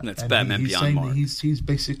Slack chat. That's Batman he's Beyond saying Mark. That he's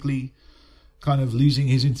basically kind of losing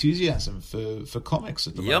his enthusiasm for comics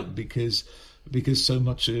at the moment because so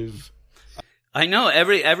much of... I know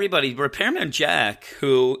everybody, Repairman Jack,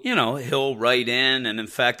 who, he'll write in, and in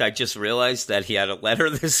fact, I just realized that he had a letter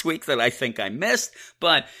this week that I think I missed,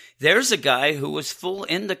 but there's a guy who was full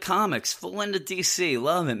into comics, full into DC,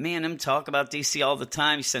 love it. Me and him talk about DC all the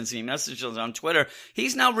time. He sends me messages on Twitter.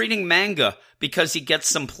 He's now reading manga because he gets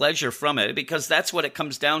some pleasure from it, because that's what it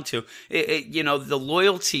comes down to. The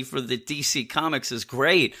loyalty for the DC comics is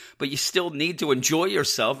great, but you still need to enjoy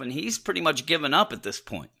yourself, and he's pretty much given up at this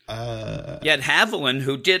point. You had Haviland,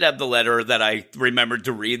 who did have the letter that I remembered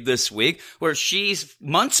to read this week, where she's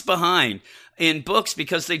months behind in books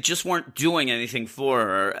because they just weren't doing anything for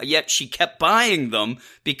her. Yet she kept buying them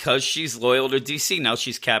because she's loyal to DC. Now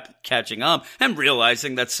she's catching up and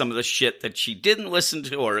realizing that some of the shit that she didn't listen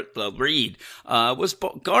to or read was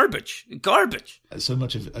garbage. So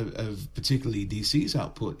much of particularly DC's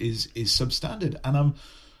output is substandard, and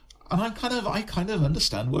I kind of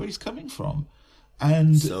understand where he's coming from.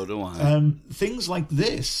 And so do I. Things like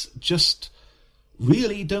this just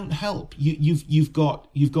really don't help. You've got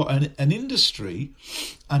an industry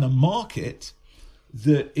and a market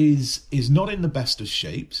that is not in the best of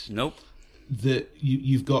shapes. Nope. That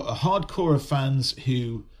you've got a hardcore of fans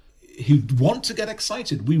who want to get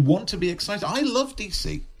excited. We want to be excited. I love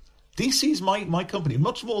DC. DC's my company,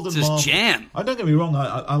 much more than Marvel. Jam. Don't get me wrong,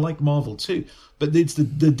 I like Marvel too, but it's the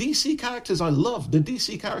DC characters I love. The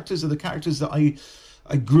DC characters are the characters that I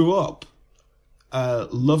grew up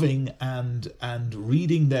loving and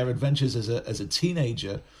reading their adventures as a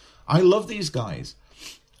teenager. I love these guys,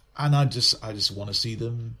 and I just want to see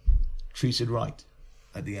them treated right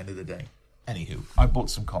at the end of the day. Anywho, I bought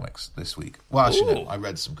some comics this week. Well, actually, no, I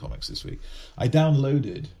read some comics this week. I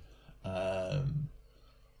downloaded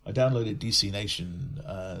DC Nation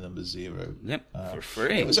 #0. Yep, for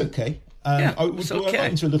free. It was okay. I got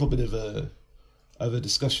into a little bit of a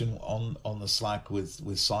discussion on the Slack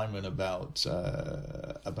with Simon about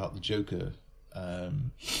the Joker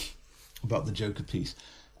piece.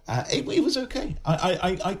 It was okay.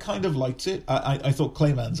 I kind of liked it. I thought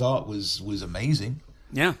Clayman's art was amazing.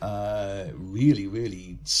 Yeah. Really,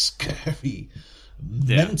 really scary,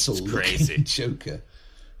 mental looking Joker.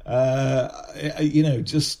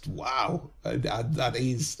 Just wow. That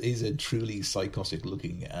is a truly psychotic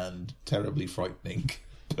looking and terribly frightening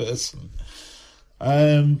person.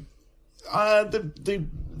 The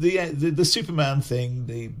Superman thing,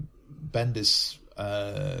 the Bendis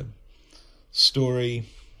story,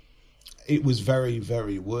 it was very,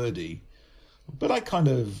 very wordy, but I kind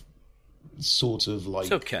of sort of like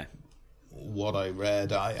what I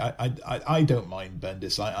read. I don't mind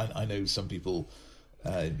Bendis. I know some people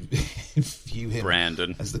view him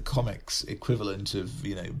Brandon as the comics equivalent of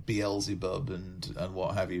Beelzebub and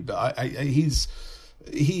what have you, but he's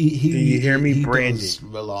he do you hear me, he Brandon? Does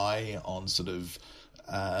rely on sort of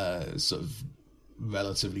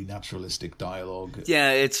relatively naturalistic dialogue.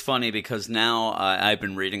 Yeah, it's funny because now I've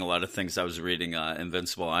been reading a lot of things. I was reading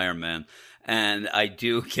Invincible Iron Man, and I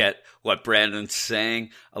do get what Brandon's saying.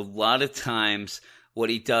 A lot of times what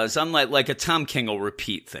he does, unlike like a Tom King will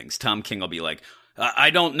repeat things. Tom King will be like, I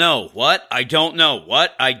don't know. What? I don't know.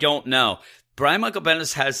 What? I don't know. Brian Michael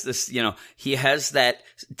Bendis has this, he has that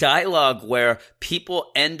dialogue where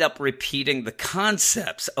people end up repeating the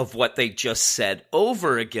concepts of what they just said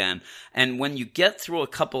over again. And when you get through a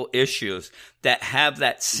couple issues that have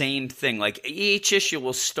that same thing, like each issue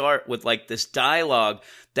will start with like this dialogue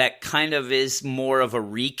that kind of is more of a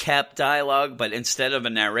recap dialogue, but instead of a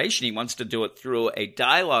narration, he wants to do it through a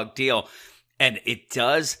dialogue deal. And it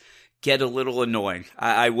does get a little annoying.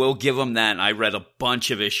 I will give them that. I read a bunch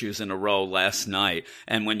of issues in a row last night.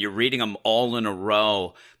 And when you're reading them all in a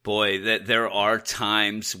row, boy, there are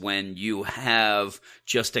times when you have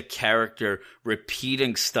just a character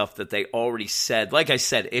repeating stuff that they already said. Like I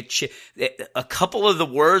said, a couple of the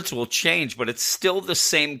words will change, but it's still the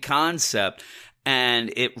same concept.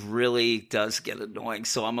 And it really does get annoying.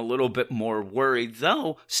 So I'm a little bit more worried,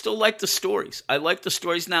 though. Still like the stories. I like the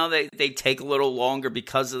stories now. They take a little longer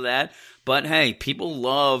because of that. But hey, people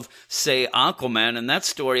love, say, Aquaman, and that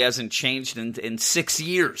story hasn't changed in 6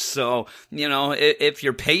 years. So, if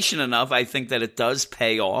you're patient enough, I think that it does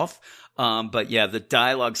pay off. But yeah, the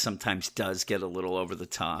dialogue sometimes does get a little over the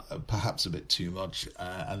top. Perhaps a bit too much.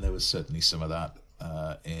 And there was certainly some of that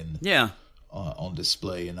on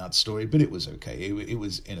display in that story, but it was okay. It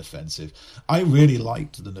was inoffensive. I really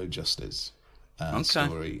liked the No Justice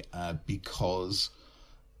story because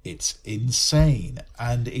it's insane,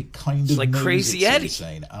 and it kind of like Crazy Eddie.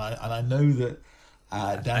 Insane. And I know that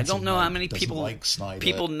I don't know how many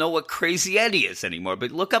people know what Crazy Eddie is anymore,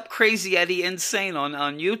 but look up Crazy Eddie Insane on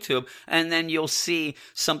YouTube, and then you'll see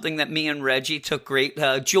something that me and Reggie took great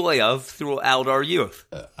joy of throughout our youth.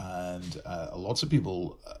 And lots of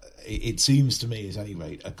people, it seems to me, at any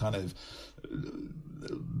rate, are kind of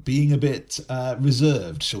being a bit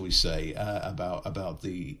reserved, shall we say, about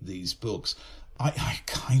these books. I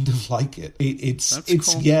kind of like it. It's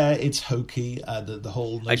cool. It's hokey. The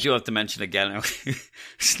whole. I do have to mention again,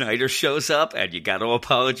 Snyder shows up, and you got to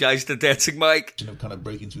apologize to Dancing Mike. Kind of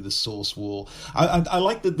breaking through the source wall. I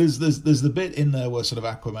like that. There's the bit in there where sort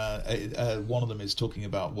of Aquaman. One of them is talking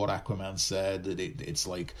about what Aquaman said, that it's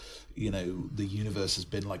like, the universe has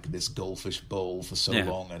been like this goldfish bowl for so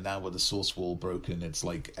long, and now with the source wall broken, it's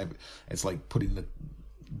like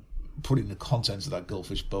putting the contents of that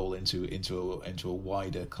goldfish bowl into a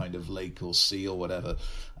wider kind of lake or sea or whatever,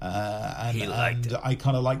 and I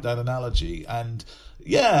kind of like that analogy. And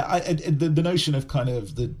the notion of kind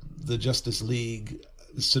of the Justice League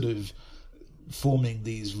sort of forming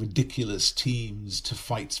these ridiculous teams to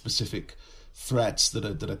fight specific threats that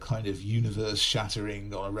are kind of universe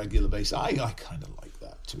shattering on a regular basis. I kind of like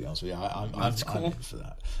that, to be honest with you. I'm in for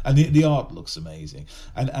that. And the art looks amazing.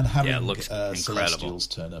 And having Celestials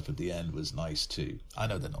turn up at the end was nice too. I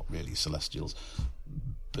know they're not really Celestials,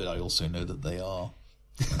 but I also know that they are.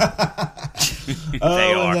 They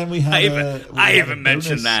are. And then we had I even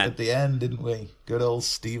mentioned that at the end, didn't we? Good old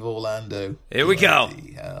Steve Orlando. Here we go.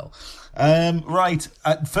 Hell. Right.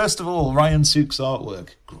 First of all, Ryan Sook's artwork.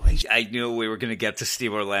 Great. I knew we were going to get to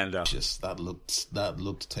Steve Orlando. That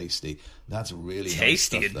looked tasty. That's really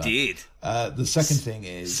tasty nice stuff, indeed. The second thing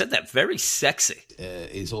is, said that very sexy.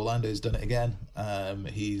 Is Orlando's done it again?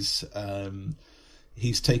 He's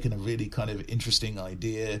taken a really kind of interesting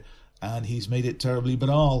idea, and he's made it terribly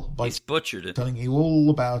banal by butchered it, telling you all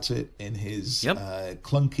about it in his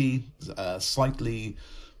clunky, slightly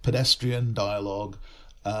pedestrian dialogue.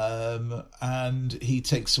 And he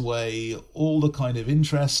takes away all the kind of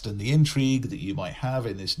interest and the intrigue that you might have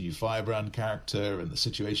in this new Firebrand character and the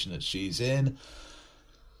situation that she's in.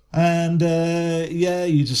 And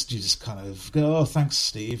you just kind of go, oh, thanks,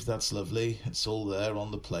 Steve, that's lovely. It's all there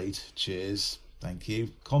on the plate. Cheers, thank you.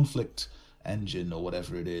 Conflict engine or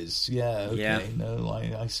whatever it is. Yeah, okay, yeah. No,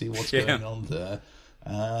 I see what's going on there.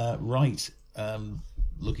 Right,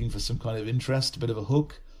 looking for some kind of interest, a bit of a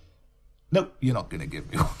hook. Nope, you're not going to give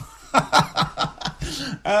me one.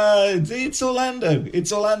 It's Orlando.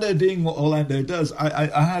 It's Orlando doing what Orlando does.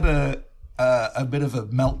 I had a bit of a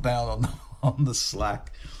meltdown on the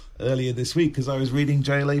Slack earlier this week because I was reading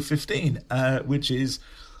JLA 15, which is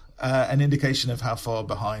an indication of how far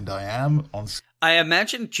behind I am on. I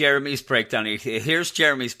imagine Jeremy's breakdown. Here's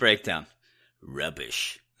Jeremy's breakdown.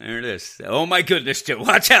 Rubbish. There it is. Oh my goodness, Joe.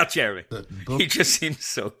 Watch out, Jeremy. He just seems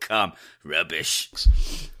so calm. Rubbish.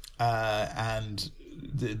 And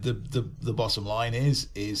the bottom line is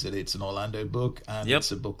that it's an Orlando book, and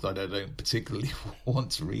it's a book that I don't particularly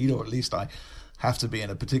want to read, or at least I have to be in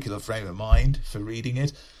a particular frame of mind for reading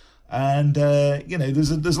it. And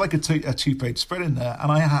there's like a 2-page spread in there,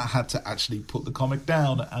 and I had to actually put the comic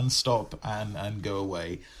down and stop and go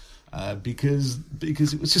away because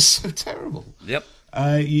it was just so terrible. Yep.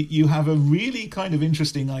 you have a really kind of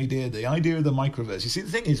interesting idea, the idea of the microverse. You see,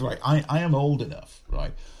 the thing is, right, I am old enough,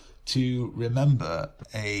 right, to remember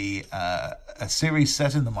a series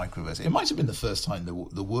set in the microverse. It might have been the first time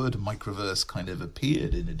the word microverse kind of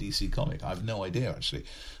appeared in a DC comic. I have no idea, actually.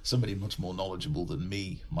 Somebody much more knowledgeable than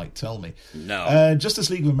me might tell me. No. Justice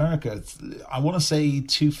League of America, I want to say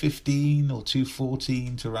 215 or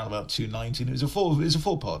 214 to around about 219. It was a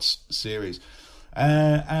four-part series.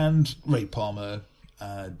 And Ray Palmer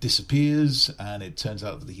disappears, and it turns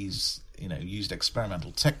out that he's used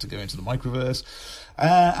experimental tech to go into the microverse,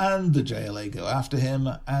 and the JLA go after him,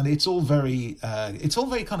 and it's all very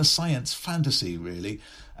kind of science fantasy, really.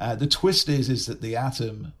 The twist is that the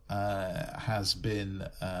Atom has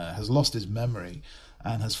lost his memory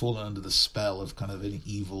and has fallen under the spell of kind of an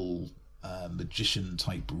evil magician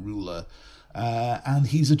type ruler. And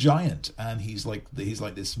he's a giant, and he's like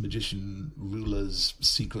this magician ruler's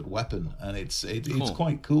secret weapon, and it's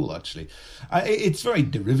quite cool, actually. It's very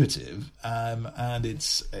derivative, and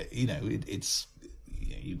it's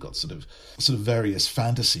you've got sort of various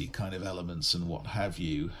fantasy kind of elements and what have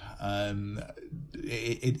you.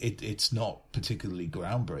 It's not particularly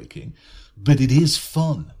groundbreaking, but it is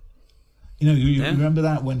fun. You remember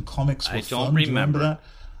that when comics were fun? I don't remember that.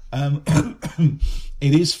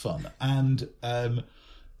 It is fun, and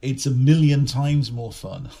it's 1,000,000 times more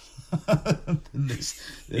fun than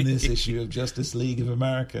this issue of Justice League of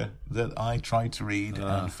America that I tried to read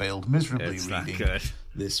and failed miserably reading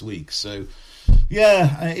this week. So,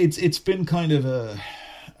 yeah, it's been kind of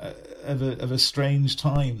a strange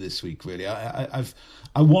time this week, really.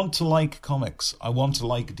 I want to like comics. I want to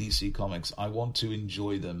like DC comics. I want to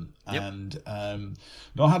enjoy them. Yep. And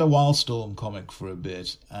I had a Wildstorm comic for a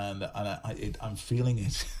bit, and I'm feeling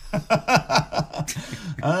it.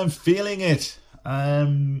 I'm feeling it.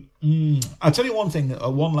 I'll tell you one thing.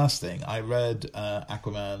 One last thing. I read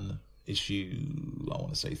Aquaman issue, I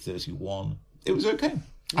want to say 31. It was okay.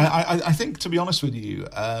 I think, to be honest with you,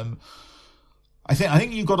 I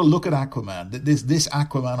think you've got to look at Aquaman. This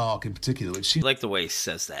Aquaman arc in particular, which I like the way he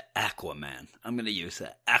says that, Aquaman. I'm going to use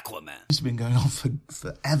that, Aquaman. It's been going on for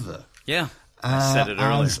forever. Yeah, I said it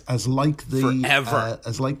earlier. As like the forever.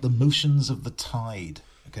 As like the motions of the tide.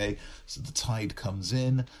 Okay, so the tide comes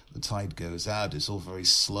in, the tide goes out. It's all very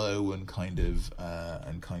slow and kind of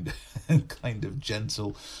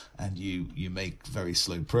gentle, and you make very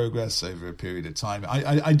slow progress over a period of time.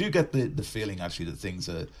 I do get the feeling actually that things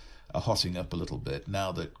are hotting up a little bit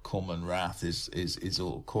now that Coram Wrath is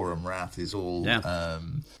all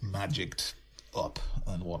magicked up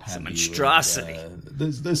and what have you. Some monstrosity.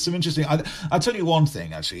 There's some interesting. I'll tell you one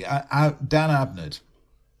thing actually. Dan Abnett.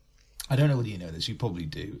 I don't know whether you know this. You probably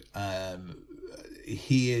do.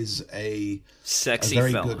 He is a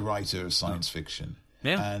very good writer of science fiction.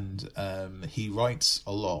 Yeah, and he writes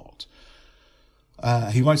a lot.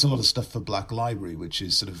 He writes a lot of stuff for Black Library, which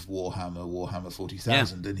is sort of Warhammer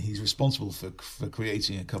 40,000, and he's responsible for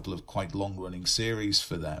creating a couple of quite long-running series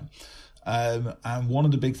for them. And one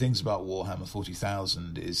of the big things about Warhammer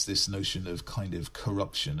 40,000 is this notion of kind of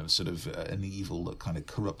corruption, of sort of an evil that kind of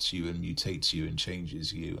corrupts you and mutates you and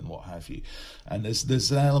changes you and what have you. And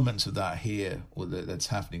there's an element of that here that's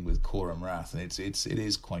happening with Coram Wrath, and it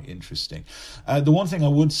is quite interesting. The one thing I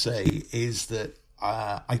would say is that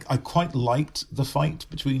I quite liked the fight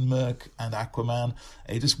between Merc and Aquaman.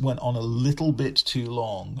 It just went on a little bit too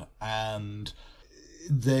long, and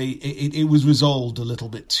it was resolved a little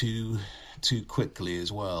bit too quickly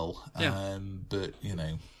as well. Yeah. But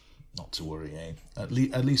not to worry. At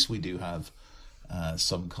least we do have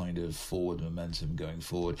some kind of forward momentum going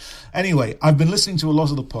forward. Anyway, I've been listening to a lot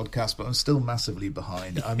of the podcast, but I'm still massively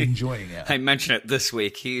behind. I'm enjoying it. I mentioned it this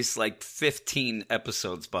week. He's like 15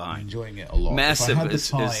 epides behind. I'm enjoying it a lot. Massive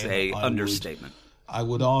is a understatement. I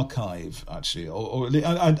would archive actually,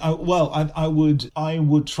 I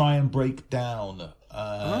would try and break down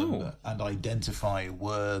and identify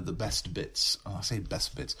where the best bits. I say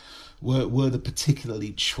best bits. Where the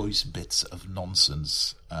particularly choice bits of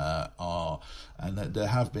nonsense are, and there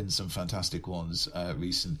have been some fantastic ones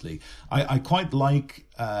recently. I quite like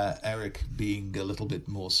Eric being a little bit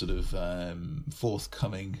more sort of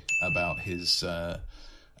forthcoming about his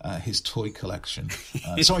toy collection.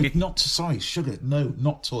 Sugar. No,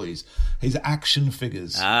 not toys. His action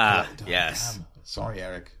figures. Yes. Damn. Sorry,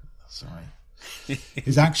 Eric. Sorry.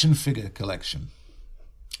 His action figure collection.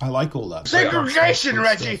 I like all that. Segregation,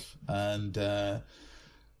 Reggie.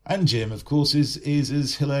 And Jim, of course, is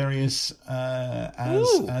as hilarious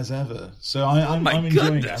as ever. So I'm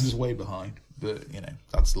enjoying it. I'm just way behind. but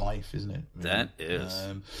that's life, isn't it? That is.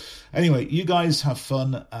 Anyway, you guys have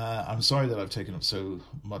fun. I'm sorry that I've taken up so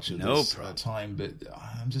much of this time, but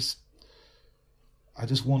I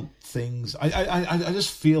just want things. I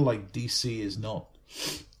just feel like DC is not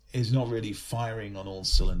really firing on all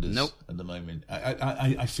cylinders at the moment.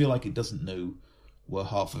 I feel like it doesn't know where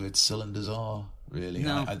half of its cylinders are, really.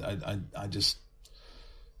 No. I just,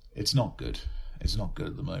 it's not good. It's not good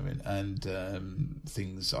at the moment, and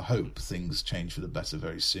I hope things change for the better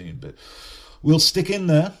very soon. But we'll stick in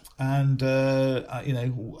there, and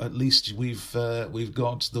at least we've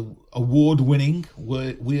got the award-winning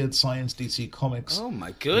Weird Science DC Comics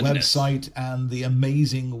website and the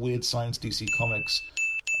amazing Weird Science DC Comics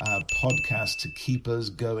podcast to keep us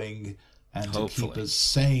going and to keep us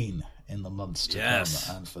sane in the months to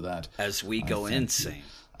come. And for that, as we go insane.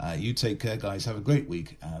 You take care, guys. Have a great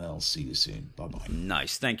week, and I'll see you soon. Bye-bye.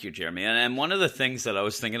 Nice. Thank you, Jeremy. And one of the things that I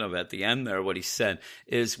was thinking of at the end there, what he said,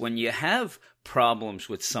 is when you have problems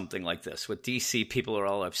with something like this, with DC, people are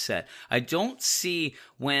all upset. I don't see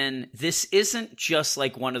when this isn't just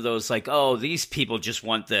like one of those like, oh, these people just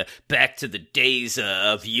want the back to the days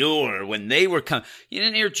of yore when they were coming. You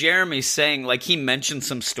didn't hear Jeremy saying, like, he mentioned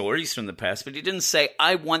some stories from the past, but he didn't say,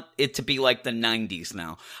 I want it to be like the 90s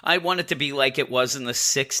now. I want it to be like it was in the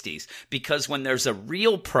 60s, because when there's a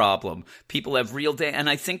real problem, people have real day. And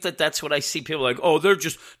I think that that's what I see people like, oh, they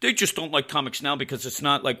just don't like comics now because it's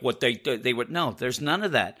not like what they would. No, there's none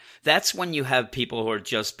of that. That's when you have people who are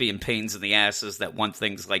just being pains in the asses that want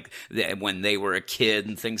things like when they were a kid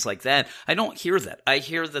and things like that. I don't hear that. I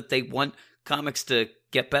hear that they want comics to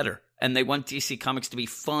get better, and they want DC Comics to be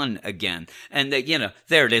fun again. And they,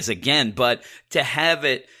 there it is again, but to have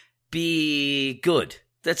it be good.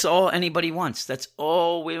 That's all anybody wants. That's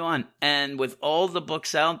all we want. And with all the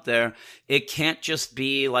books out there, it can't just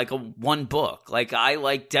be like one book. Like, I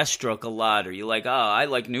like Deathstroke a lot, or you like, I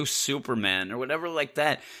like New Superman, or whatever like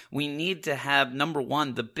that. We need to have, number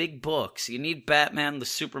one, the big books. You need Batman, the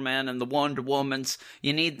Superman, and the Wonder Womans.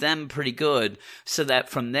 You need them pretty good, so that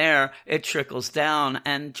from there, it trickles down.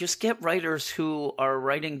 And just get writers who are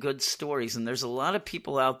writing good stories. And there's a lot of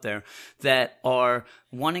people out there that are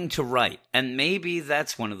wanting to write, and maybe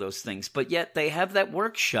that's one of those things, but yet they have that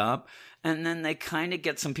workshop, and then they kind of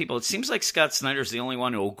get some people. It seems like Scott Snyder's the only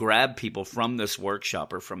one who will grab people from this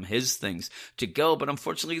workshop or from his things to go, but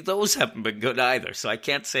unfortunately those haven't been good either, so I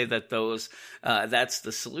can't say that those that's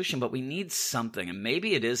the solution, but we need something, and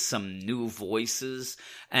maybe it is some new voices,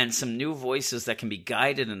 and some new voices that can be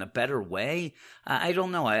guided in a better way. I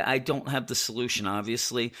don't know. I don't have the solution,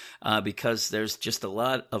 obviously, because there's just a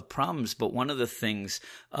lot of problems. But one of the things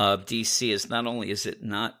of DC is not only is it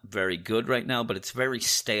not very good right now, but it's very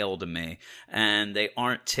stale to me. And they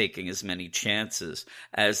aren't taking as many chances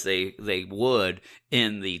as they would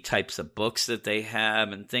in the types of books that they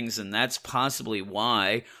have and things. And that's possibly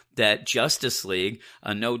why that Justice League,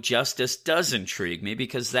 No Justice, does intrigue me,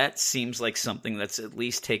 because that seems like something that's at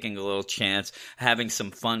least taking a little chance, having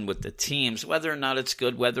some fun with the teams, whether or not it's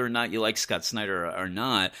good, whether or not you like Scott Snyder or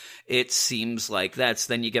not. It seems like that's,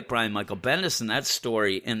 then you get Brian Michael Bendis, and that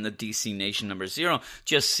story in the DC Nation #0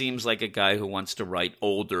 just seems like a guy who wants to write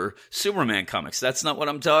older Superman comics. That's not what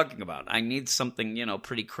I'm talking about. I need something,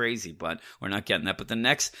 pretty crazy, but we're not getting that. But the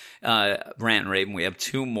next Rant and Raven, we have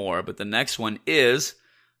two more, but the next one is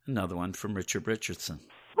another one from Richard Richardson.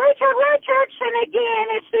 Richard Richardson again.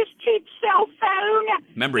 It's this cheap cell phone.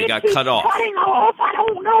 Remember, he got cut off. Cutting off. I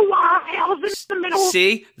don't know why. I was in the middle.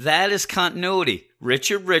 See, that is continuity.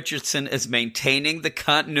 Richard Richardson is maintaining the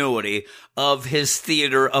continuity of his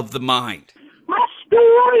theater of the mind. My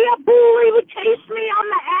story, a bully would chase me. I'm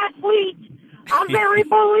the athlete. I'm a very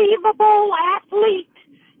believable athlete.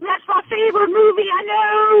 That's my favorite movie. I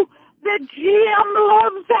know that Jim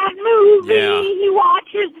loves that movie. Yeah. He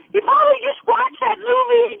watches. He probably just watched that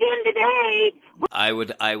movie again today.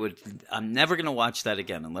 I'm never going to watch that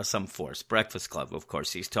again unless I'm forced. Breakfast Club, of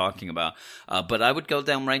course, he's talking about. But I would go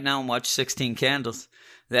down right now and watch 16 Candles.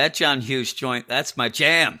 That John Hughes joint, that's my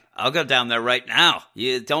jam. I'll go down there right now.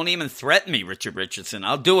 You don't even threaten me, Richard Richardson.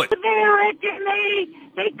 I'll do it.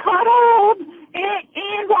 They cuddled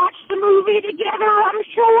and watched the movie together. I'm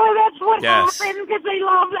sure that's what happened, because they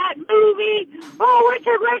love that movie. Oh,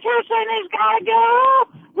 Richard Richardson has got to go.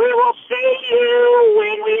 We will see you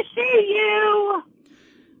when we see you.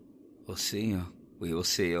 We'll see you. We will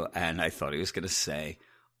see you. And I thought he was going to say,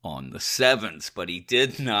 on the 7s, but he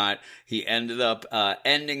did not. He ended up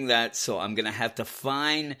ending that, so I'm going to have to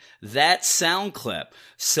find that sound clip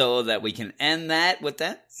so that we can end that with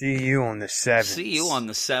that. See you on the 7s. See you on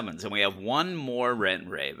the 7s. And we have one more Rant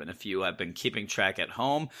and Rave, and if you have been keeping track at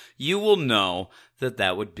home, you will know that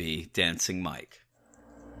that would be Dancing Mike.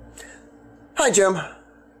 Hi, Jim.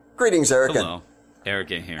 Greetings, Erica. Hello.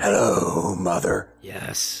 Erica here. Hello, Mother.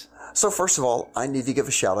 Yes. So first of all, I need to give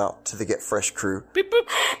a shout out to the Get Fresh crew. Beep, boop.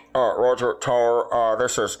 Roger, Tower,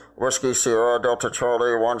 this is Whiskey Sierra Delta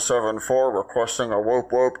Charlie 174 requesting a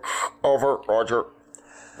whoop whoop. Over, Roger.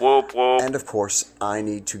 Whoop whoop. And of course, I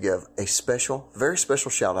need to give a special, very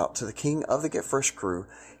special shout out to the king of the Get Fresh crew.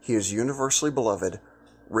 He is universally beloved,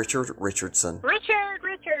 Richard Richardson. Richard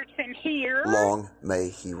Richardson here. Long may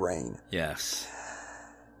he reign. Yes.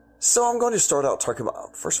 So I'm going to start out talking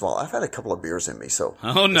about, first of all, I've had a couple of beers in me, so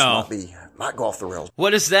oh no, might go off the rails.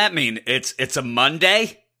 What does that mean? It's a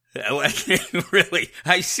Monday? Really?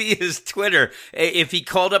 I see his Twitter. If he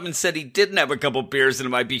called up and said he didn't have a couple beers in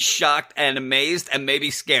him, I'd be shocked and amazed and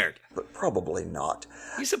maybe scared. But probably not.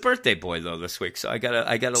 He's a birthday boy though this week, so I gotta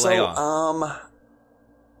lay off.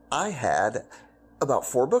 I had about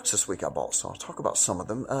 4 books this week I bought, so I'll talk about some of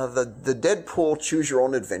them. The Deadpool Choose Your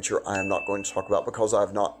Own Adventure I am not going to talk about because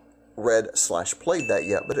I've not read/played that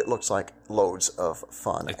yet, but it looks like loads of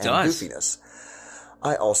fun and goofiness.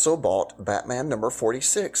 I also bought Batman number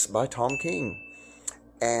 46 by Tom King.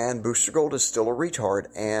 And Booster Gold is still a retard,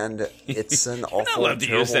 and it's an awful,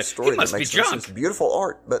 terrible story that makes sense. It's beautiful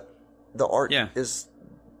art, but the art is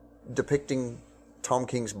depicting Tom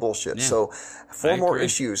King's bullshit. Yeah. So 4 more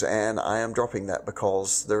issues, and I am dropping that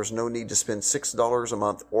because there's no need to spend $6 a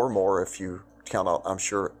month or more if you count out, I'm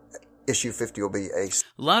sure, issue 50 will be a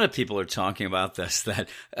lot of people are talking about this, that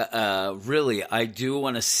really I do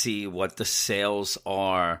want to see what the sales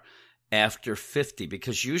are after 50,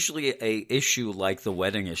 because usually a issue like the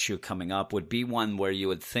wedding issue coming up would be one where you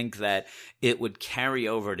would think that it would carry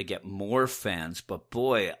over to get more fans. But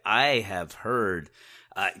boy, I have heard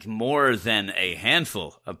more than a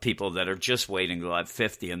handful of people that are just waiting till at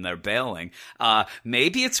 50 and they're bailing.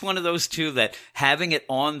 Maybe it's one of those two that having it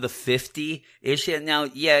on the 50 issue. Now,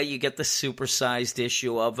 yeah, you get the supersized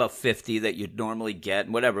issue of a 50 that you'd normally get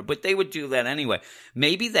and whatever, but they would do that anyway.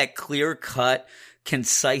 Maybe that clear cut,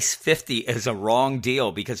 concise 50 is a wrong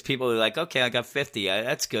deal because people are like, okay, I got 50.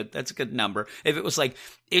 That's good. That's a good number. If it was like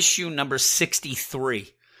issue number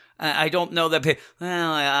 63, I don't know that.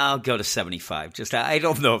 Well, I'll go to 75. Just I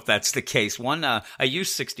don't know if that's the case. I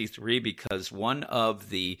used 63 because one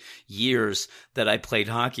of the years that I played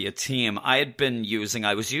hockey, a team I had been using,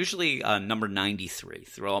 I was usually number 93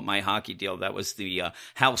 throughout my hockey deal. That was the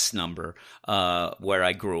house number where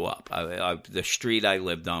I grew up. The street I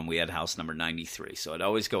lived on, we had house number 93, so I'd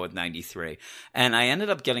always go with 93. And I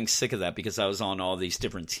ended up getting sick of that because I was on all these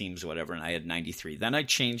different teams, whatever, and I had 93. Then I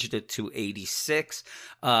changed it to 86.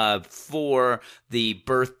 For the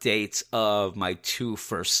birth dates of my 2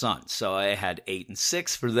 first sons. So I had 8 and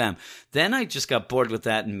 6 for them. Then I just got bored with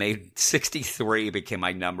that and made 63 became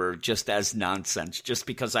my number just as nonsense, just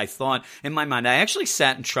because I thought in my mind, I actually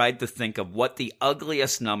sat and tried to think of what the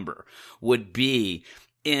ugliest number would be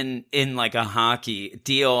in like a hockey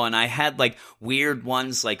deal, and I had like weird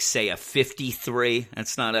ones, like say a 53.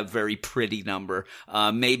 That's not a very pretty number.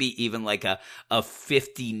 Maybe even like a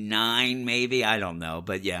 59, maybe. I don't know.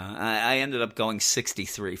 But yeah, I ended up going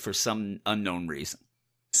 63 for some unknown reason.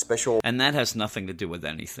 Special. And that has nothing to do with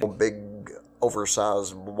anything. Big,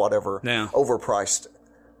 oversized, whatever, overpriced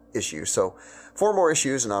issue. So 4 more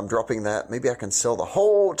issues, and I'm dropping that. Maybe I can sell the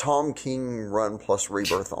whole Tom King run plus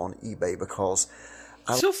Rebirth on eBay because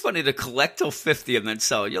it's so funny to collect till 50 and then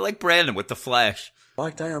sell it. You're like Brandon with the Flash. I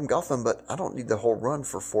liked I Am Gotham, but I don't need the whole run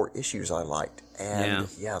for 4 issues I liked. And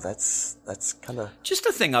yeah that's kind of just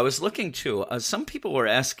a thing I was looking to. Some people were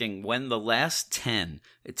asking when the last 10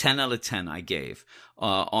 out of 10 I gave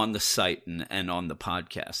on the site and on the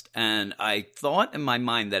podcast. And I thought in my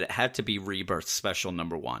mind that it had to be Rebirth Special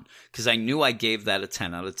number 1 because I knew I gave that a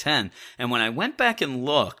 10 out of 10. And when I went back and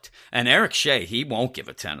looked, and Eric Shea, he won't give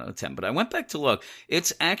a 10 out of 10, but I went back to look,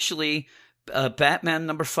 it's actually Batman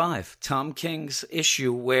number 5, Tom King's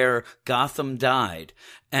issue where Gotham died.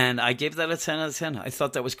 And I gave that a 10 out of 10. I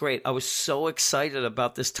thought that was great. I was so excited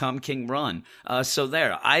about this Tom King run. So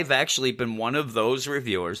there, I've actually been one of those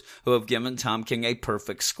reviewers who have given Tom King a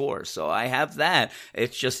perfect score. So I have that.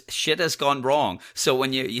 It's just shit has gone wrong. So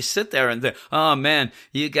when you sit there and oh man,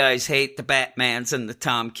 you guys hate the Batmans and the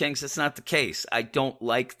Tom Kings. It's not the case. I don't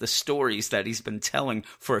like the stories that he's been telling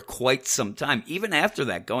for quite some time. Even after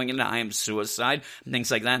that, going into I Am Suicide Suicide, and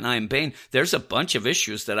things like that, and I Am Bane. There's a bunch of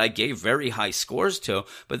issues that I gave very high scores to,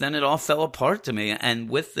 but then it all fell apart to me. And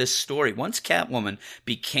with this story, once Catwoman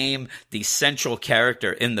became the central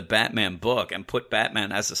character in the Batman book and put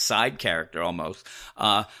Batman as a side character almost,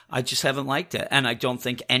 I just haven't liked it. And I don't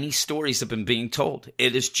think any stories have been being told.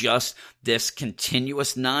 It is just this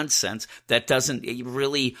continuous nonsense that doesn't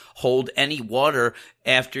really hold any water.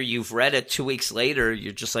 After you've read it 2 weeks later,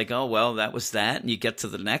 you're just like, oh, well, that was that. And you get to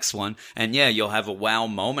the next one. And yeah, you'll have a wow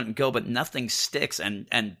moment and go, but nothing sticks.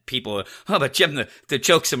 And people are, oh, but Jim, the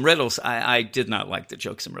jokes and riddles. I did not like the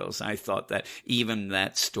jokes and riddles. I thought that even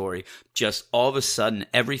that story, just all of a sudden,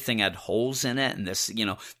 everything had holes in it. And this,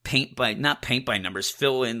 not paint by numbers,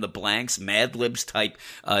 fill in the blanks, Mad Libs type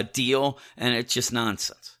deal. And it's just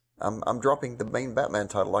nonsense. I'm dropping the main Batman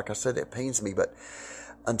title. Like I said, it pains me, but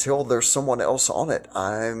until there's someone else on it,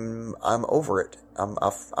 I'm over it.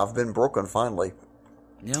 I've been broken finally.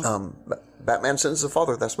 Yeah. Batman Sins the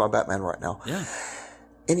Father. That's my Batman right now. Yeah.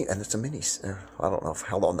 And it's a mini. I don't know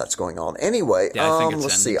how long that's going on. Anyway, yeah, I think it's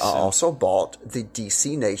let's see. I also bought the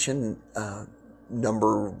DC Nation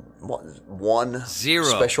number 1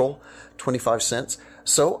 special, 25 cents.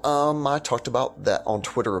 So I talked about that on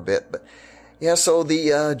Twitter a bit, but yeah. So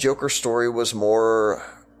the Joker story was more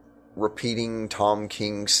repeating Tom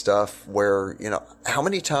King stuff where, how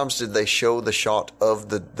many times did they show the shot of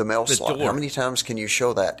the mail slot? Door. How many times can you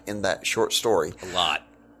show that in that short story? A lot.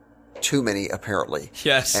 Too many, apparently.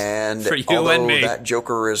 Yes. And for you although and me, that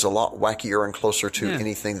Joker is a lot wackier and closer to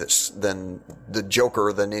anything than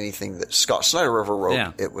anything that Scott Snyder ever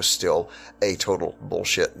wrote, it was still a total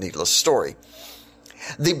bullshit, needless story.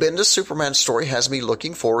 The Bendis Superman story has me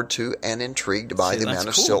looking forward to and intrigued by the Man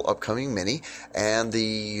of Steel upcoming mini and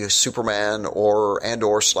the Superman or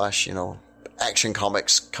Action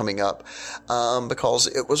Comics coming up, because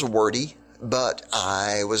it was wordy, but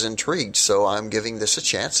I was intrigued, so I'm giving this a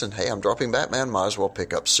chance, and hey, I'm dropping Batman, might as well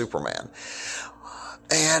pick up Superman.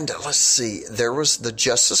 And let's see, there was the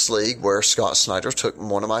Justice League where Scott Snyder took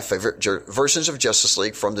one of my favorite versions of Justice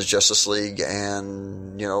League from the Justice League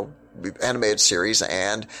and, animated series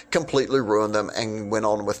and completely ruined them and went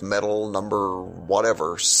on with Metal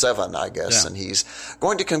number 7, I guess. Yeah. And he's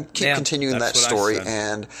going to keep continuing that story.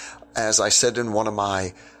 And as I said in one of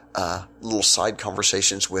my little side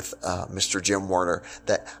conversations with Mr. Jim Werner,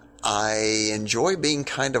 that I enjoy being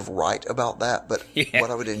kind of right about that, but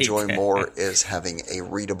what I would enjoy more is having a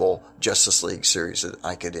readable Justice League series that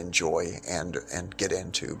I could enjoy and get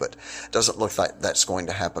into, but it doesn't look like that's going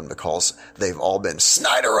to happen because they've all been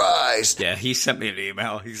Snyderized. Yeah, he sent me an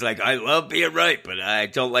email. He's like, I love being right, but I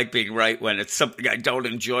don't like being right when it's something I don't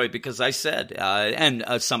enjoy, because I said, and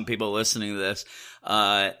some people listening to this,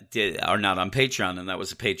 are not on Patreon, and that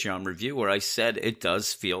was a Patreon review where I said it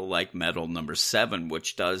does feel like Metal number 7,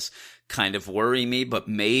 which does kind of worry me, but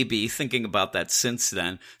maybe thinking about that since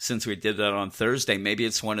we did that on Thursday, maybe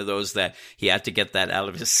it's one of those that he had to get that out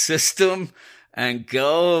of his system and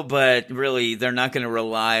go, but really they're not going to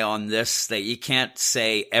rely on this. That you can't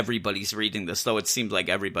say everybody's reading this, though it seems like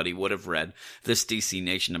everybody would have read this DC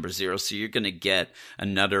Nation number 0. So you're going to get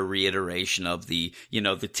another reiteration of the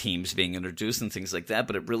teams being introduced and things like that.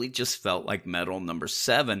 But it really just felt like Metal number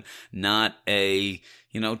 7, not a,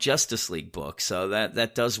 Justice League book. So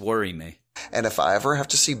that does worry me. And if I ever have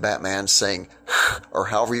to see Batman saying, or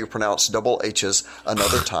however you pronounce double H's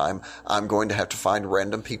another time, I'm going to have to find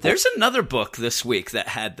random people. There's another book this week that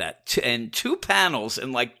had that, and 2 panels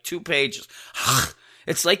and 2 pages.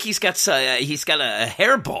 It's like he's got a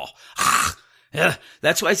hairball. Yeah,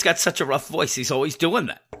 that's why he's got such a rough voice. He's always doing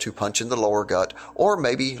that. To punch in the lower gut, or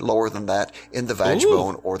maybe lower than that, in the vag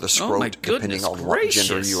bone or the scrot, depending on what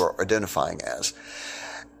gender you are identifying as.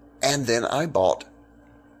 And then I bought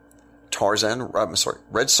Red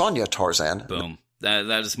Sonja Tarzan. Boom.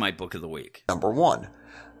 That is my book of the week. Number 1,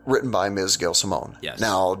 written by Ms. Gail Simone. Yes.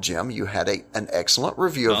 Now, Jim, you had an excellent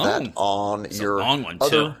review of that on your long one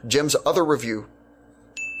too. Jim's other review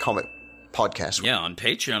comic podcast. Yeah, on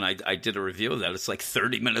Patreon, I did a review of that. It's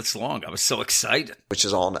 30 minutes long. I was so excited. Which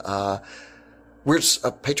is on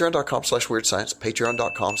patreon.com/Weird Science,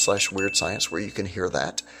 patreon.com/Weird Science, where you can hear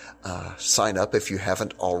that. Sign up if you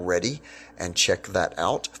haven't already and check that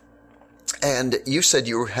out. And you said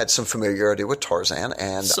you had some familiarity with Tarzan,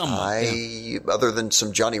 and other than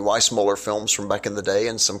some Johnny Weissmuller films from back in the day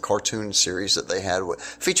and some cartoon series that they had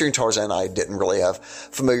featuring Tarzan, I didn't really have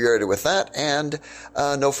familiarity with that, and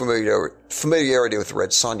no familiarity with Red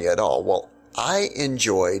Sonja at all. Well, I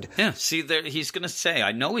enjoyed... Yeah, see, he's going to say,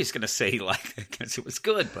 I know he's going to say he liked it because it was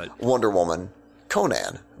good, but... Wonder Woman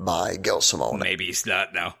Conan by Gail Simone. Maybe he's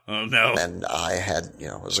not now. Oh, no. And I had,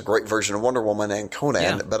 it was a great version of Wonder Woman and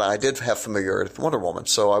Conan, but I did have familiarity with Wonder Woman.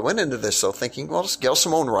 So I went into this thinking, well, it's Gail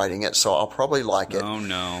Simone writing it, so I'll probably like it. Oh,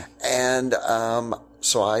 no. And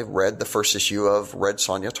so I read the first issue of Red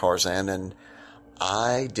Sonja Tarzan, and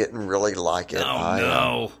I didn't really like it. Oh,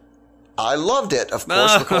 no. I loved it, of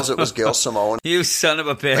course, because it was Gail Simone. You son of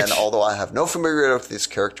a bitch. And although I have no familiarity with these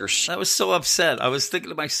characters... I was so upset. I was thinking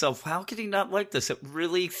to myself, how could he not like this? It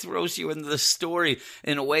really throws you into the story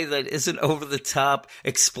in a way that isn't over the top,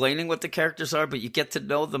 explaining what the characters are, but you get to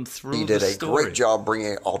know them through the story. He did a great job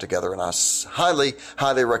bringing it all together, and I highly,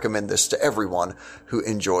 highly recommend this to everyone who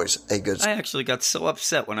enjoys a good... I actually got so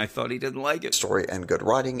upset when I thought he didn't like it. ...story and good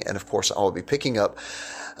writing, and of course I will be picking up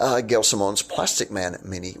Gail Simone's Plastic Man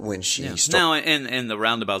mini when she starts. Now, in the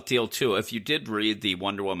roundabout deal, too, if you did read the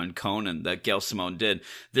Wonder Woman Conan that Gail Simone did,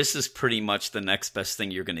 this is pretty much the next best thing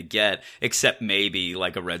you're going to get, except maybe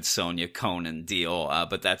like a Red Sonja Conan deal,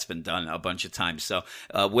 but that's been done a bunch of times. So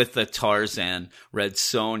with the Tarzan Red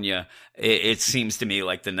Sonja, it seems to me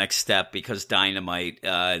like the next step, because Dynamite,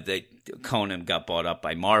 Conan got bought up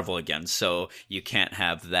by Marvel again, so you can't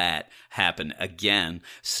have that happen again.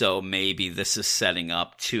 So maybe this is setting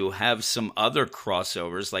up to have some other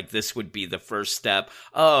crossovers, like this would be the first step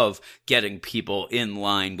of getting people in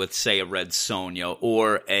line with, say, a Red Sonja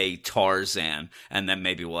or a Tarzan, and then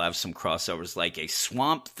maybe we'll have some crossovers like a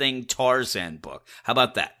Swamp Thing Tarzan book. How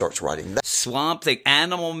about that? Starts writing that. Swamp Thing,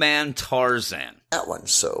 Animal Man Tarzan. That one,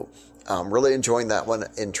 so... I'm really enjoying that one.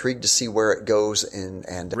 Intrigued to see where it goes.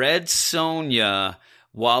 And Red Sonja,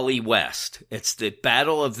 Wally West. It's the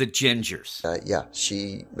Battle of the Gingers.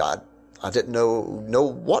 I didn't know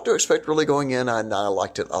what to expect really going in, and I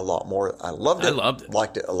liked it a lot more. I loved it.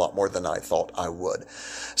 Liked it a lot more than I thought I would.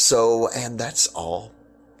 So, and that's all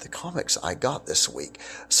the comics I got this week.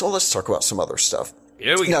 So let's talk about some other stuff.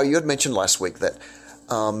 Here we go. Now, you had mentioned last week that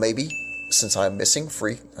maybe... Since I'm missing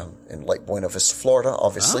free in Lake Buena Vista, Florida,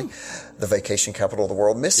 obviously, the vacation capital of the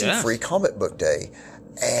world, missing free comic book day.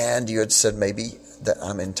 And you had said maybe that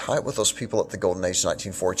I'm in tight with those people at the Golden Age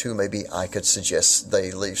 1942. Maybe I could suggest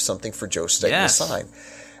they leave something for Joe Staten to sign.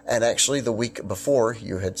 And actually, the week before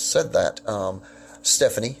you had said that,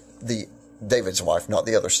 Stephanie, David's wife, not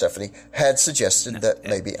the other Stephanie, had suggested that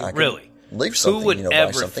maybe I could leave something,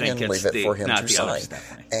 buy something and leave it for him to sign.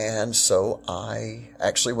 And so I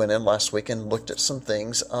actually went in last week and looked at some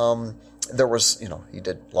things. There was, he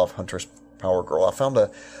did Love Huntress Power Girl. I found a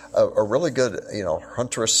really good,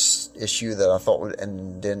 Huntress issue that I thought would,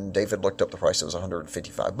 and then David looked up the price. It was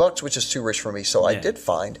 $155, which is too rich for me. So I did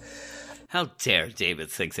find. How dare David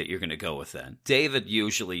think that you're going to go with that? David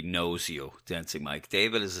usually knows you, Dancing Mike.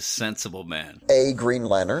 David is a sensible man. A Green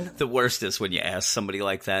Lantern. The worst is when you ask somebody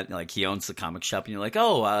like that, like he owns the comic shop, and you're like,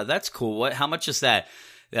 oh, that's cool. How much is that?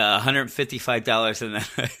 $155, and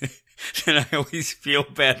then and I always feel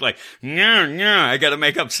bad, like, I got to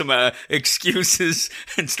make up some excuses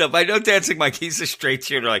and stuff. I know Dancing Mike, he's a straight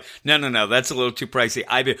shooter, like, no, that's a little too pricey.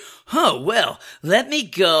 I'd be, well, let me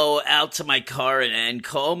go out to my car and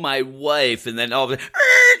call my wife, and then all of a sudden,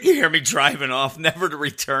 you hear me driving off, never to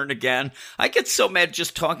return again. I get so mad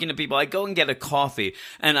just talking to people. I go and get a coffee,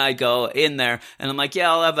 and I go in there, and I'm like,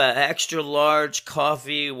 I'll have an extra large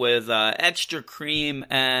coffee with extra cream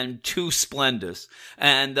and 2 Splendas,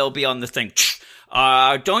 and they'll be on the thing.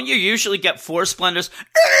 Don't you usually get 4 Splendors?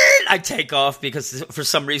 I take off because for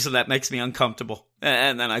some reason that makes me uncomfortable,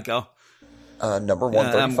 and then I go. Number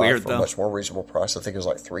 135 for a much more reasonable price. I think it was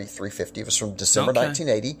like $350. It was from December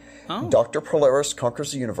 1980. Dr. Polaris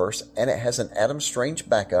Conquers the Universe, and it has an Adam Strange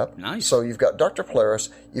backup. Nice. So you've got Dr. Polaris,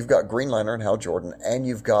 you've got Green Lantern, Hal Jordan, and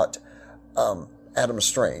you've got Adam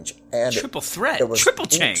Strange. And triple threat, it was triple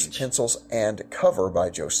inks, change. Pencils, and cover by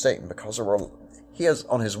Joe Staten, because there were... He has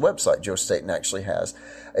on his website, Joe Staten actually has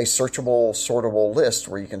a searchable, sortable list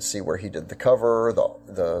where you can see where he did the cover,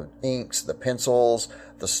 the inks, the pencils,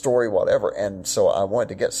 the story, whatever. And so I wanted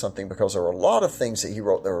to get something because there were a lot of things that he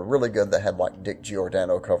wrote that were really good that had like Dick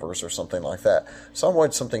Giordano covers or something like that. So I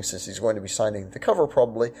wanted something, since he's going to be signing the cover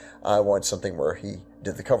probably, I wanted something where he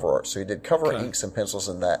did the cover art. So he did cover inks and pencils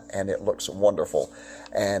in that, and it looks wonderful.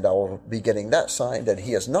 And I will be getting that signed. And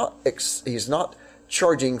he's not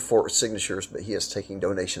charging for signatures, but he is taking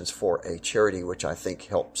donations for a charity, which I think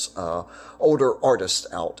helps older artists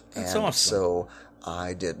out. That's and awesome. So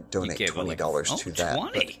I did donate $20 to that.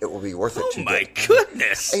 But it will be worth it to my get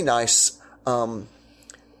goodness. a nice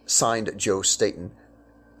signed Joe Staten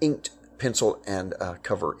inked pencil and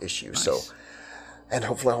cover issue. Nice. So, and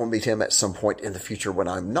hopefully I will meet him at some point in the future when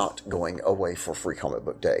I'm not going away for Free Comic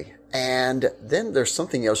Book Day. And then there's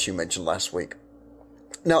something else you mentioned last week.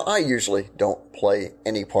 Now, I usually don't play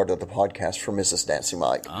any part of the podcast for Mrs. Dancing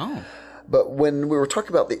Mike. Oh. But when we were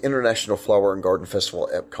talking about the International Flower and Garden Festival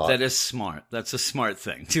at Epcot... That is smart. That's a smart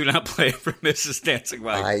thing. Do not play it for Mrs. Dancing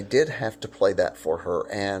Mike. I did have to play that for her,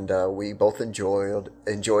 and we both enjoyed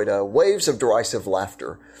waves of derisive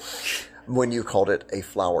laughter when you called it a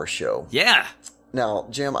flower show. Yeah. Now,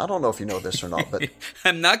 Jim, I don't know if you know this or not, but...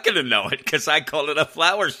 I'm not going to know it because I called it a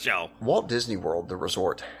flower show. Walt Disney World, the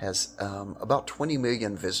resort, has about 20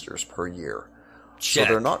 million visitors per year. Check.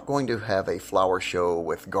 So they're not going to have a flower show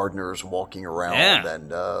with gardeners walking around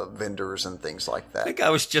and vendors and things like that. I think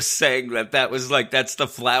I was just saying that's the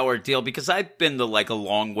flower deal, because I've been to like a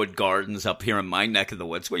Longwood Gardens up here in my neck of the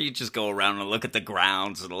woods where you just go around and look at the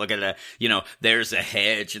grounds and look at there's a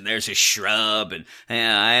hedge and there's a shrub. And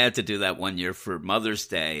I had to do that one year for Mother's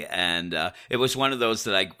Day. And it was one of those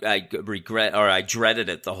that I regret, or I dreaded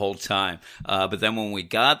it the whole time. But then when we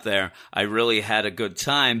got there, I really had a good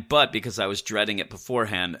time. But because I was dreading it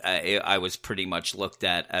beforehand, I was pretty much looked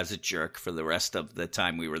at as a jerk for the rest of the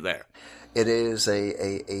time we were there. It is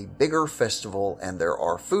a bigger festival, and there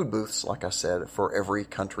are food booths, like I said, for every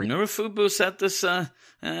country. There were food booths at this at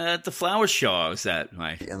the flower show I was at,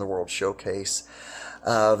 Mike. In the World Showcase.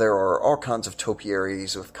 There are all kinds of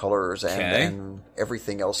topiaries with colors and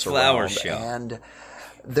everything else around. Flower show. And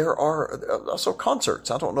there are also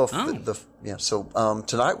concerts. I don't know if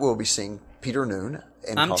tonight we'll be seeing Peter Noon.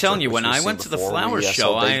 I'm telling you, when I went to the flower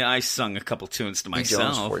show, I sung a couple tunes to myself.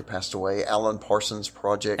 Jones, before he passed away, Alan Parsons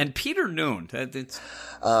Project. And Peter Noon.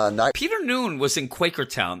 Peter Noon was in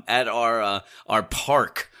Quakertown at our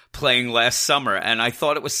park playing last summer, and I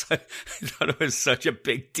thought it was such a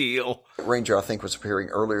big deal. Ranger, I think, was appearing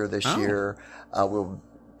earlier this year. We'll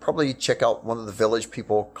probably check out one of the Village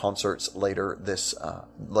People concerts later this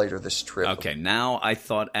trip. Okay, now I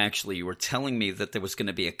thought actually you were telling me that there was going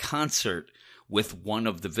to be a concert with one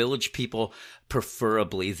of the Village People,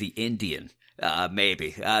 preferably the Indian.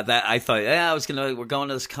 Maybe that I thought. We're going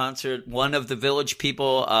to this concert. One of the Village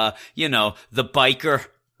People. The biker.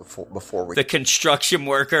 Before we the construction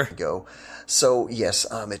worker go. So yes,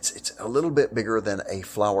 it's a little bit bigger than a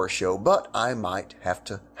flower show, but I might have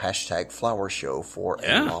to hashtag flower show for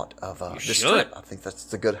a lot of this trip. I think that's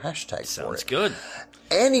the good hashtag. Sounds good.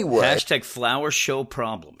 Anyway, hashtag flower show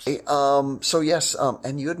problems. So yes,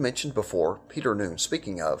 and you had mentioned before Peter Noon.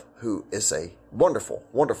 Speaking of, who is a wonderful,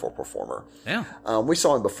 wonderful performer. Yeah. We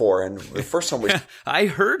saw him before, and the first time I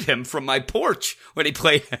heard him from my porch when he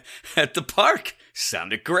played at the park.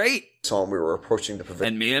 Sounded great. Saw him, we were approaching the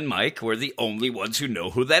pavilion. And me and Mike were the only ones who know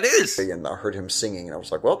who that is. And I heard him singing, and I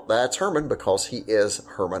was like, well, that's Herman, because he is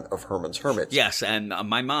Herman of Herman's Hermits. Yes, and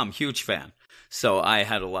my mom, huge fan. So I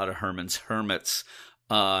had a lot of Herman's Hermits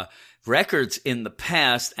records in the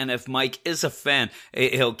past, and if Mike is a fan,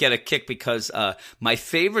 he'll get a kick, because my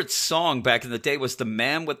favorite song back in the day was The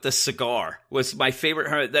Man with the Cigar. Was my favorite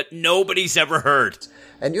Hermit that nobody's ever heard.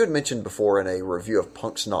 And you had mentioned before in a review of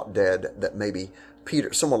Punk's Not Dead that maybe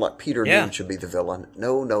someone like Peter Noon should be the villain.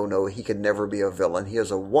 No, he could never be a villain. He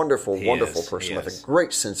is a wonderful person with a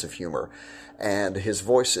great sense of humor. And his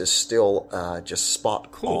voice is still just spot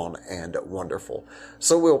on and wonderful.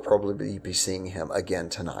 So we'll probably be seeing him again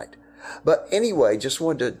tonight. But anyway, just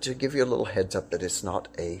wanted to give you a little heads up that it's not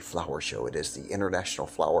a flower show. It is the International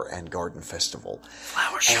Flower and Garden Festival.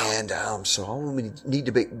 Flower show. And so I'll need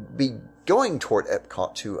to be going toward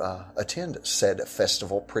Epcot to attend said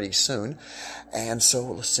festival pretty soon. And so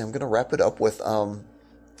let's see, I'm going to wrap it up with,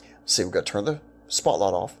 we've got to turn the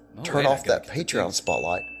spotlight off. Turn off that Patreon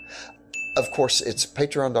spotlight. Of course, it's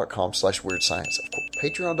patreon.com/weirdscience.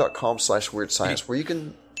 Patreon.com/weirdscience, where you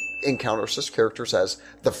can encounter such characters as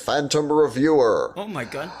the Phantom Reviewer. Oh my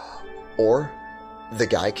God. Or the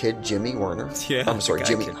Guy Kid Jimmy Werner. Yeah.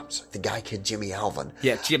 The Guy Kid Jimmy Alvin.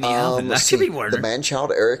 Yeah, Jimmy Alvin. Not Jimmy Werner. The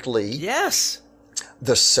Man-Child Eric Lee. Yes.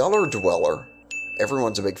 The Cellar Dweller.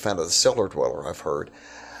 Everyone's a big fan of the Cellar Dweller, I've heard.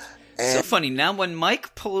 And so funny. Now, when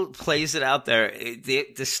Mike plays it out there,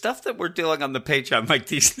 the stuff that we're doing on the Patreon, like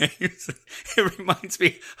these names, it reminds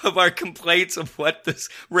me of our complaints of what this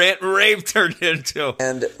rant and rave turned into.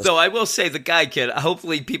 And so I will say the Guy Kid,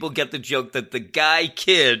 hopefully people get the joke that the Guy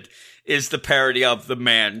Kid is the parody of the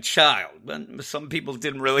Man-Child. But some people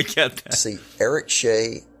didn't really get that. See, Eric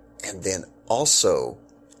Shea, and then also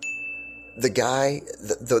the guy,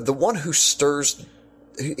 the one who stirs...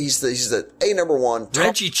 He's the number one.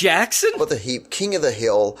 Reggie Jackson? With the heap, king of the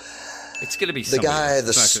hill. It's going to be the guy,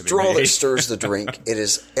 the straw that stirs the drink. It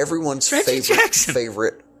is everyone's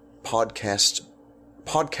favorite podcast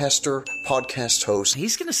podcaster, podcast host.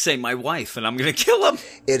 He's going to say my wife, and I'm going to kill him.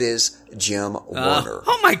 It is Jim Werner.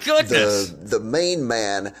 Oh, my goodness. The main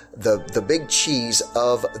man, the big cheese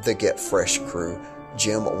of the Get Fresh crew,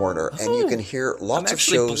 Jim Werner. And you can hear lots of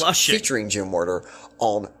shows featuring Jim Werner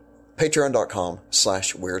on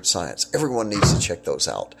patreon.com/Weird Science. Everyone needs to check those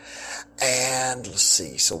out. And let's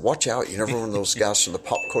see. So watch out. You're never one of those guys from the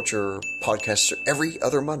Pop Culture Podcast. Every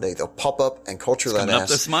other Monday, they'll pop up and culture that ass.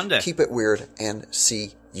 This Monday. Keep it weird and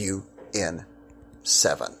see you in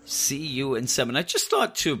 7. See you in 7. I just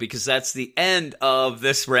thought, too, because that's the end of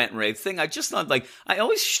this rant and rave thing. I just thought, like, I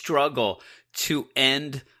always struggle to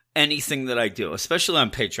end anything that I do, especially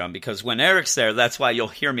on Patreon, because when Eric's there, that's why you'll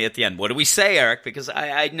hear me at the end. What do we say, Eric? Because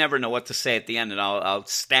I never know what to say at the end, and I'll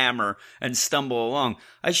stammer and stumble along.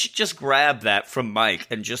 I should just grab that from Mike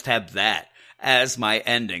and just have that as my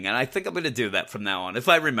ending. And I think I'm going to do that from now on, if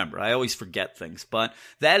I remember. I always forget things. But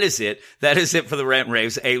that is it. That is it for the Rant and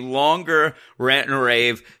Raves. A longer Rant and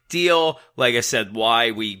Rave deal. Like I said,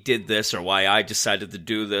 why we did this, or why I decided to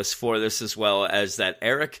do this for this, as well as that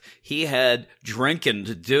Eric, he had drinking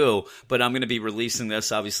to do. But I'm going to be releasing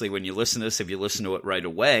this, obviously, when you listen to this. If you listen to it right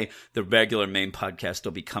away, the regular main podcast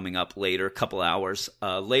will be coming up later, a couple hours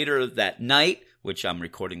later that night, which I'm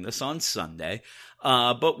recording this on Sunday.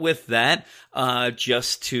 But with that,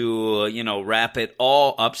 just to, wrap it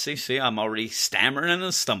all up. See, I'm already stammering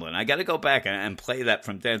and stumbling. I got to go back and play that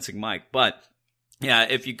from Dancing Mike. But yeah,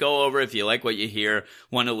 if you go over, if you like what you hear,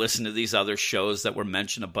 want to listen to these other shows that were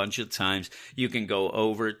mentioned a bunch of times, you can go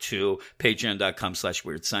over to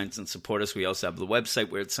patreon.com/Weird Science and support us. We also have the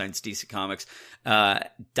website,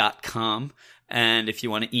 WeirdScienceDCComics.com. And if you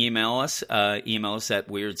want to email us at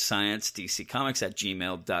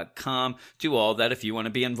weirdsciencedccomics@gmail.com. Do all that if you want to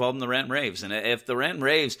be involved in the Rant and Raves. And if the Rant and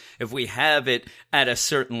Raves, if we have it at a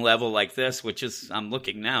certain level like this, which is, I'm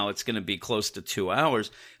looking now, it's going to be close to 2 hours,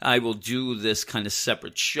 I will do this kind of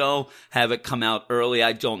separate show, have it come out early.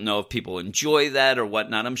 I don't know if people enjoy that or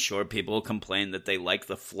whatnot. I'm sure people will complain that they like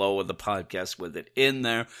the flow of the podcast with it in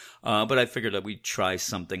there. But I figured that we'd try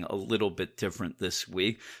something a little bit different this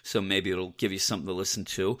week. So maybe it'll give you something to listen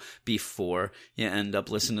to before you end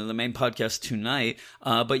up listening to the main podcast tonight.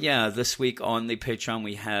 But yeah, this week on the Patreon,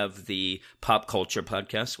 we have the Pop Culture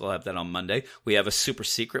Podcast. We'll have that on Monday. We have a super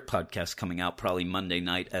secret podcast coming out probably Monday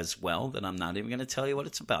night as well that I'm not even going to tell you what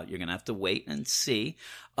it's about. You're going to have to wait and see.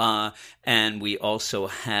 And we also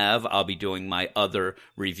have, I'll be doing my other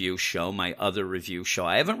review show. I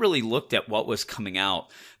haven't really looked at what was coming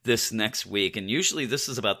out this next week. And usually this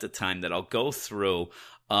is about the time that I'll go through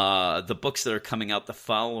the books that are coming out the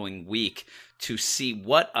following week to see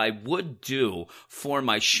what I would do for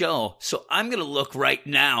my show. So I'm going to look right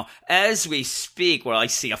now as we speak where I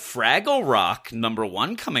see a Fraggle Rock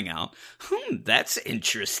 #1 coming out. That's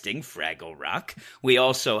interesting, Fraggle Rock. We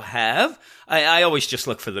also have, I always just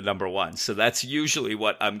look for the #1. So that's usually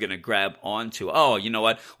what I'm going to grab onto. Oh, you know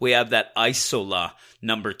what? We have that Isola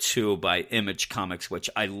 #2 by Image Comics,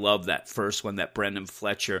 which I love that first one, that Brendan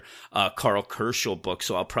Fletcher, Carl Kerschel book.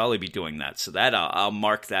 So I'll probably be doing that. So that I'll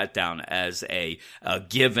mark that down as a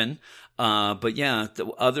given. But yeah,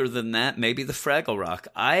 other than that, maybe the Fraggle Rock.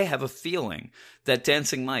 I have a feeling that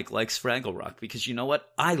Dancing Mike likes Fraggle Rock because you know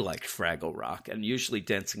what? I like Fraggle Rock, and usually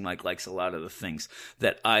Dancing Mike likes a lot of the things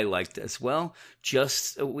that I liked as well.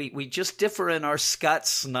 We just differ in our Scott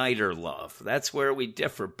Snyder love. That's where we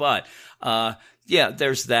differ. But yeah,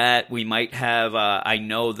 there's that. We might have, I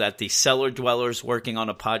know that the Cellar Dweller's working on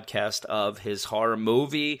a podcast of his horror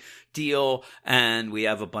movie deal, and we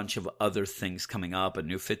have a bunch of other things coming up, a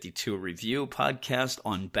New 52 review podcast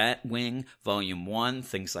on Batwing Volume 1,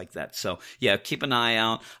 things like that. So yeah, keep an eye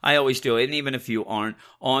out. I always do it, and even if you aren't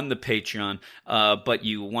on the Patreon, but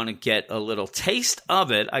you want to get a little taste of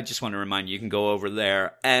it, I just want to remind you, you can go over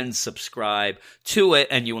there and subscribe to it,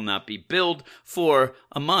 and you will not be billed for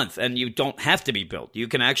a month, and you don't have to be billed. You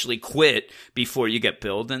can actually quit before you get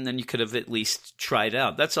billed, and then you could have at least tried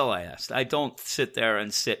out. That's all I asked. I don't sit there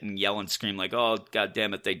and yell and scream like, oh, God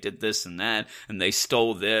damn it, they did this and that, and they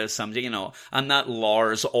stole this. I'm not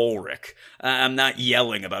Lars Ulrich. I'm not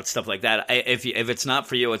yelling about stuff like that. If it's not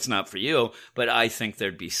for you, it's not for you, but I think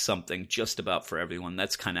there'd be something just about for everyone.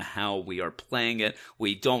 That's kind of how we are playing it.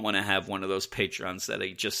 We don't want to have one of those Patreons that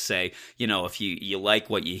they just say, if you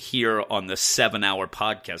like what you hear on the 7-hour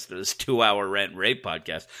podcast or this 2-hour Rant and Rave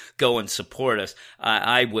podcast, go and support us.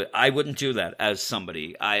 I wouldn't do that as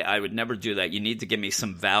somebody. I would never do that. You need to give me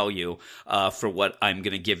some value value for what I'm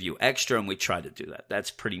going to give you extra, and we try to do that.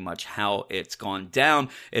 That's pretty much how it's gone down.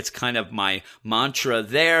 It's kind of my mantra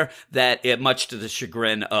there, that much to the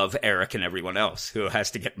chagrin of Eric and everyone else who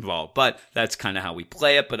has to get involved. But that's kind of how we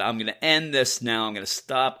play it. But I'm going to end this now. I'm going to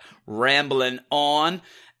stop rambling on,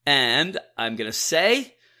 and I'm going to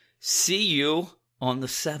say, see you on the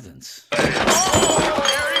 7s.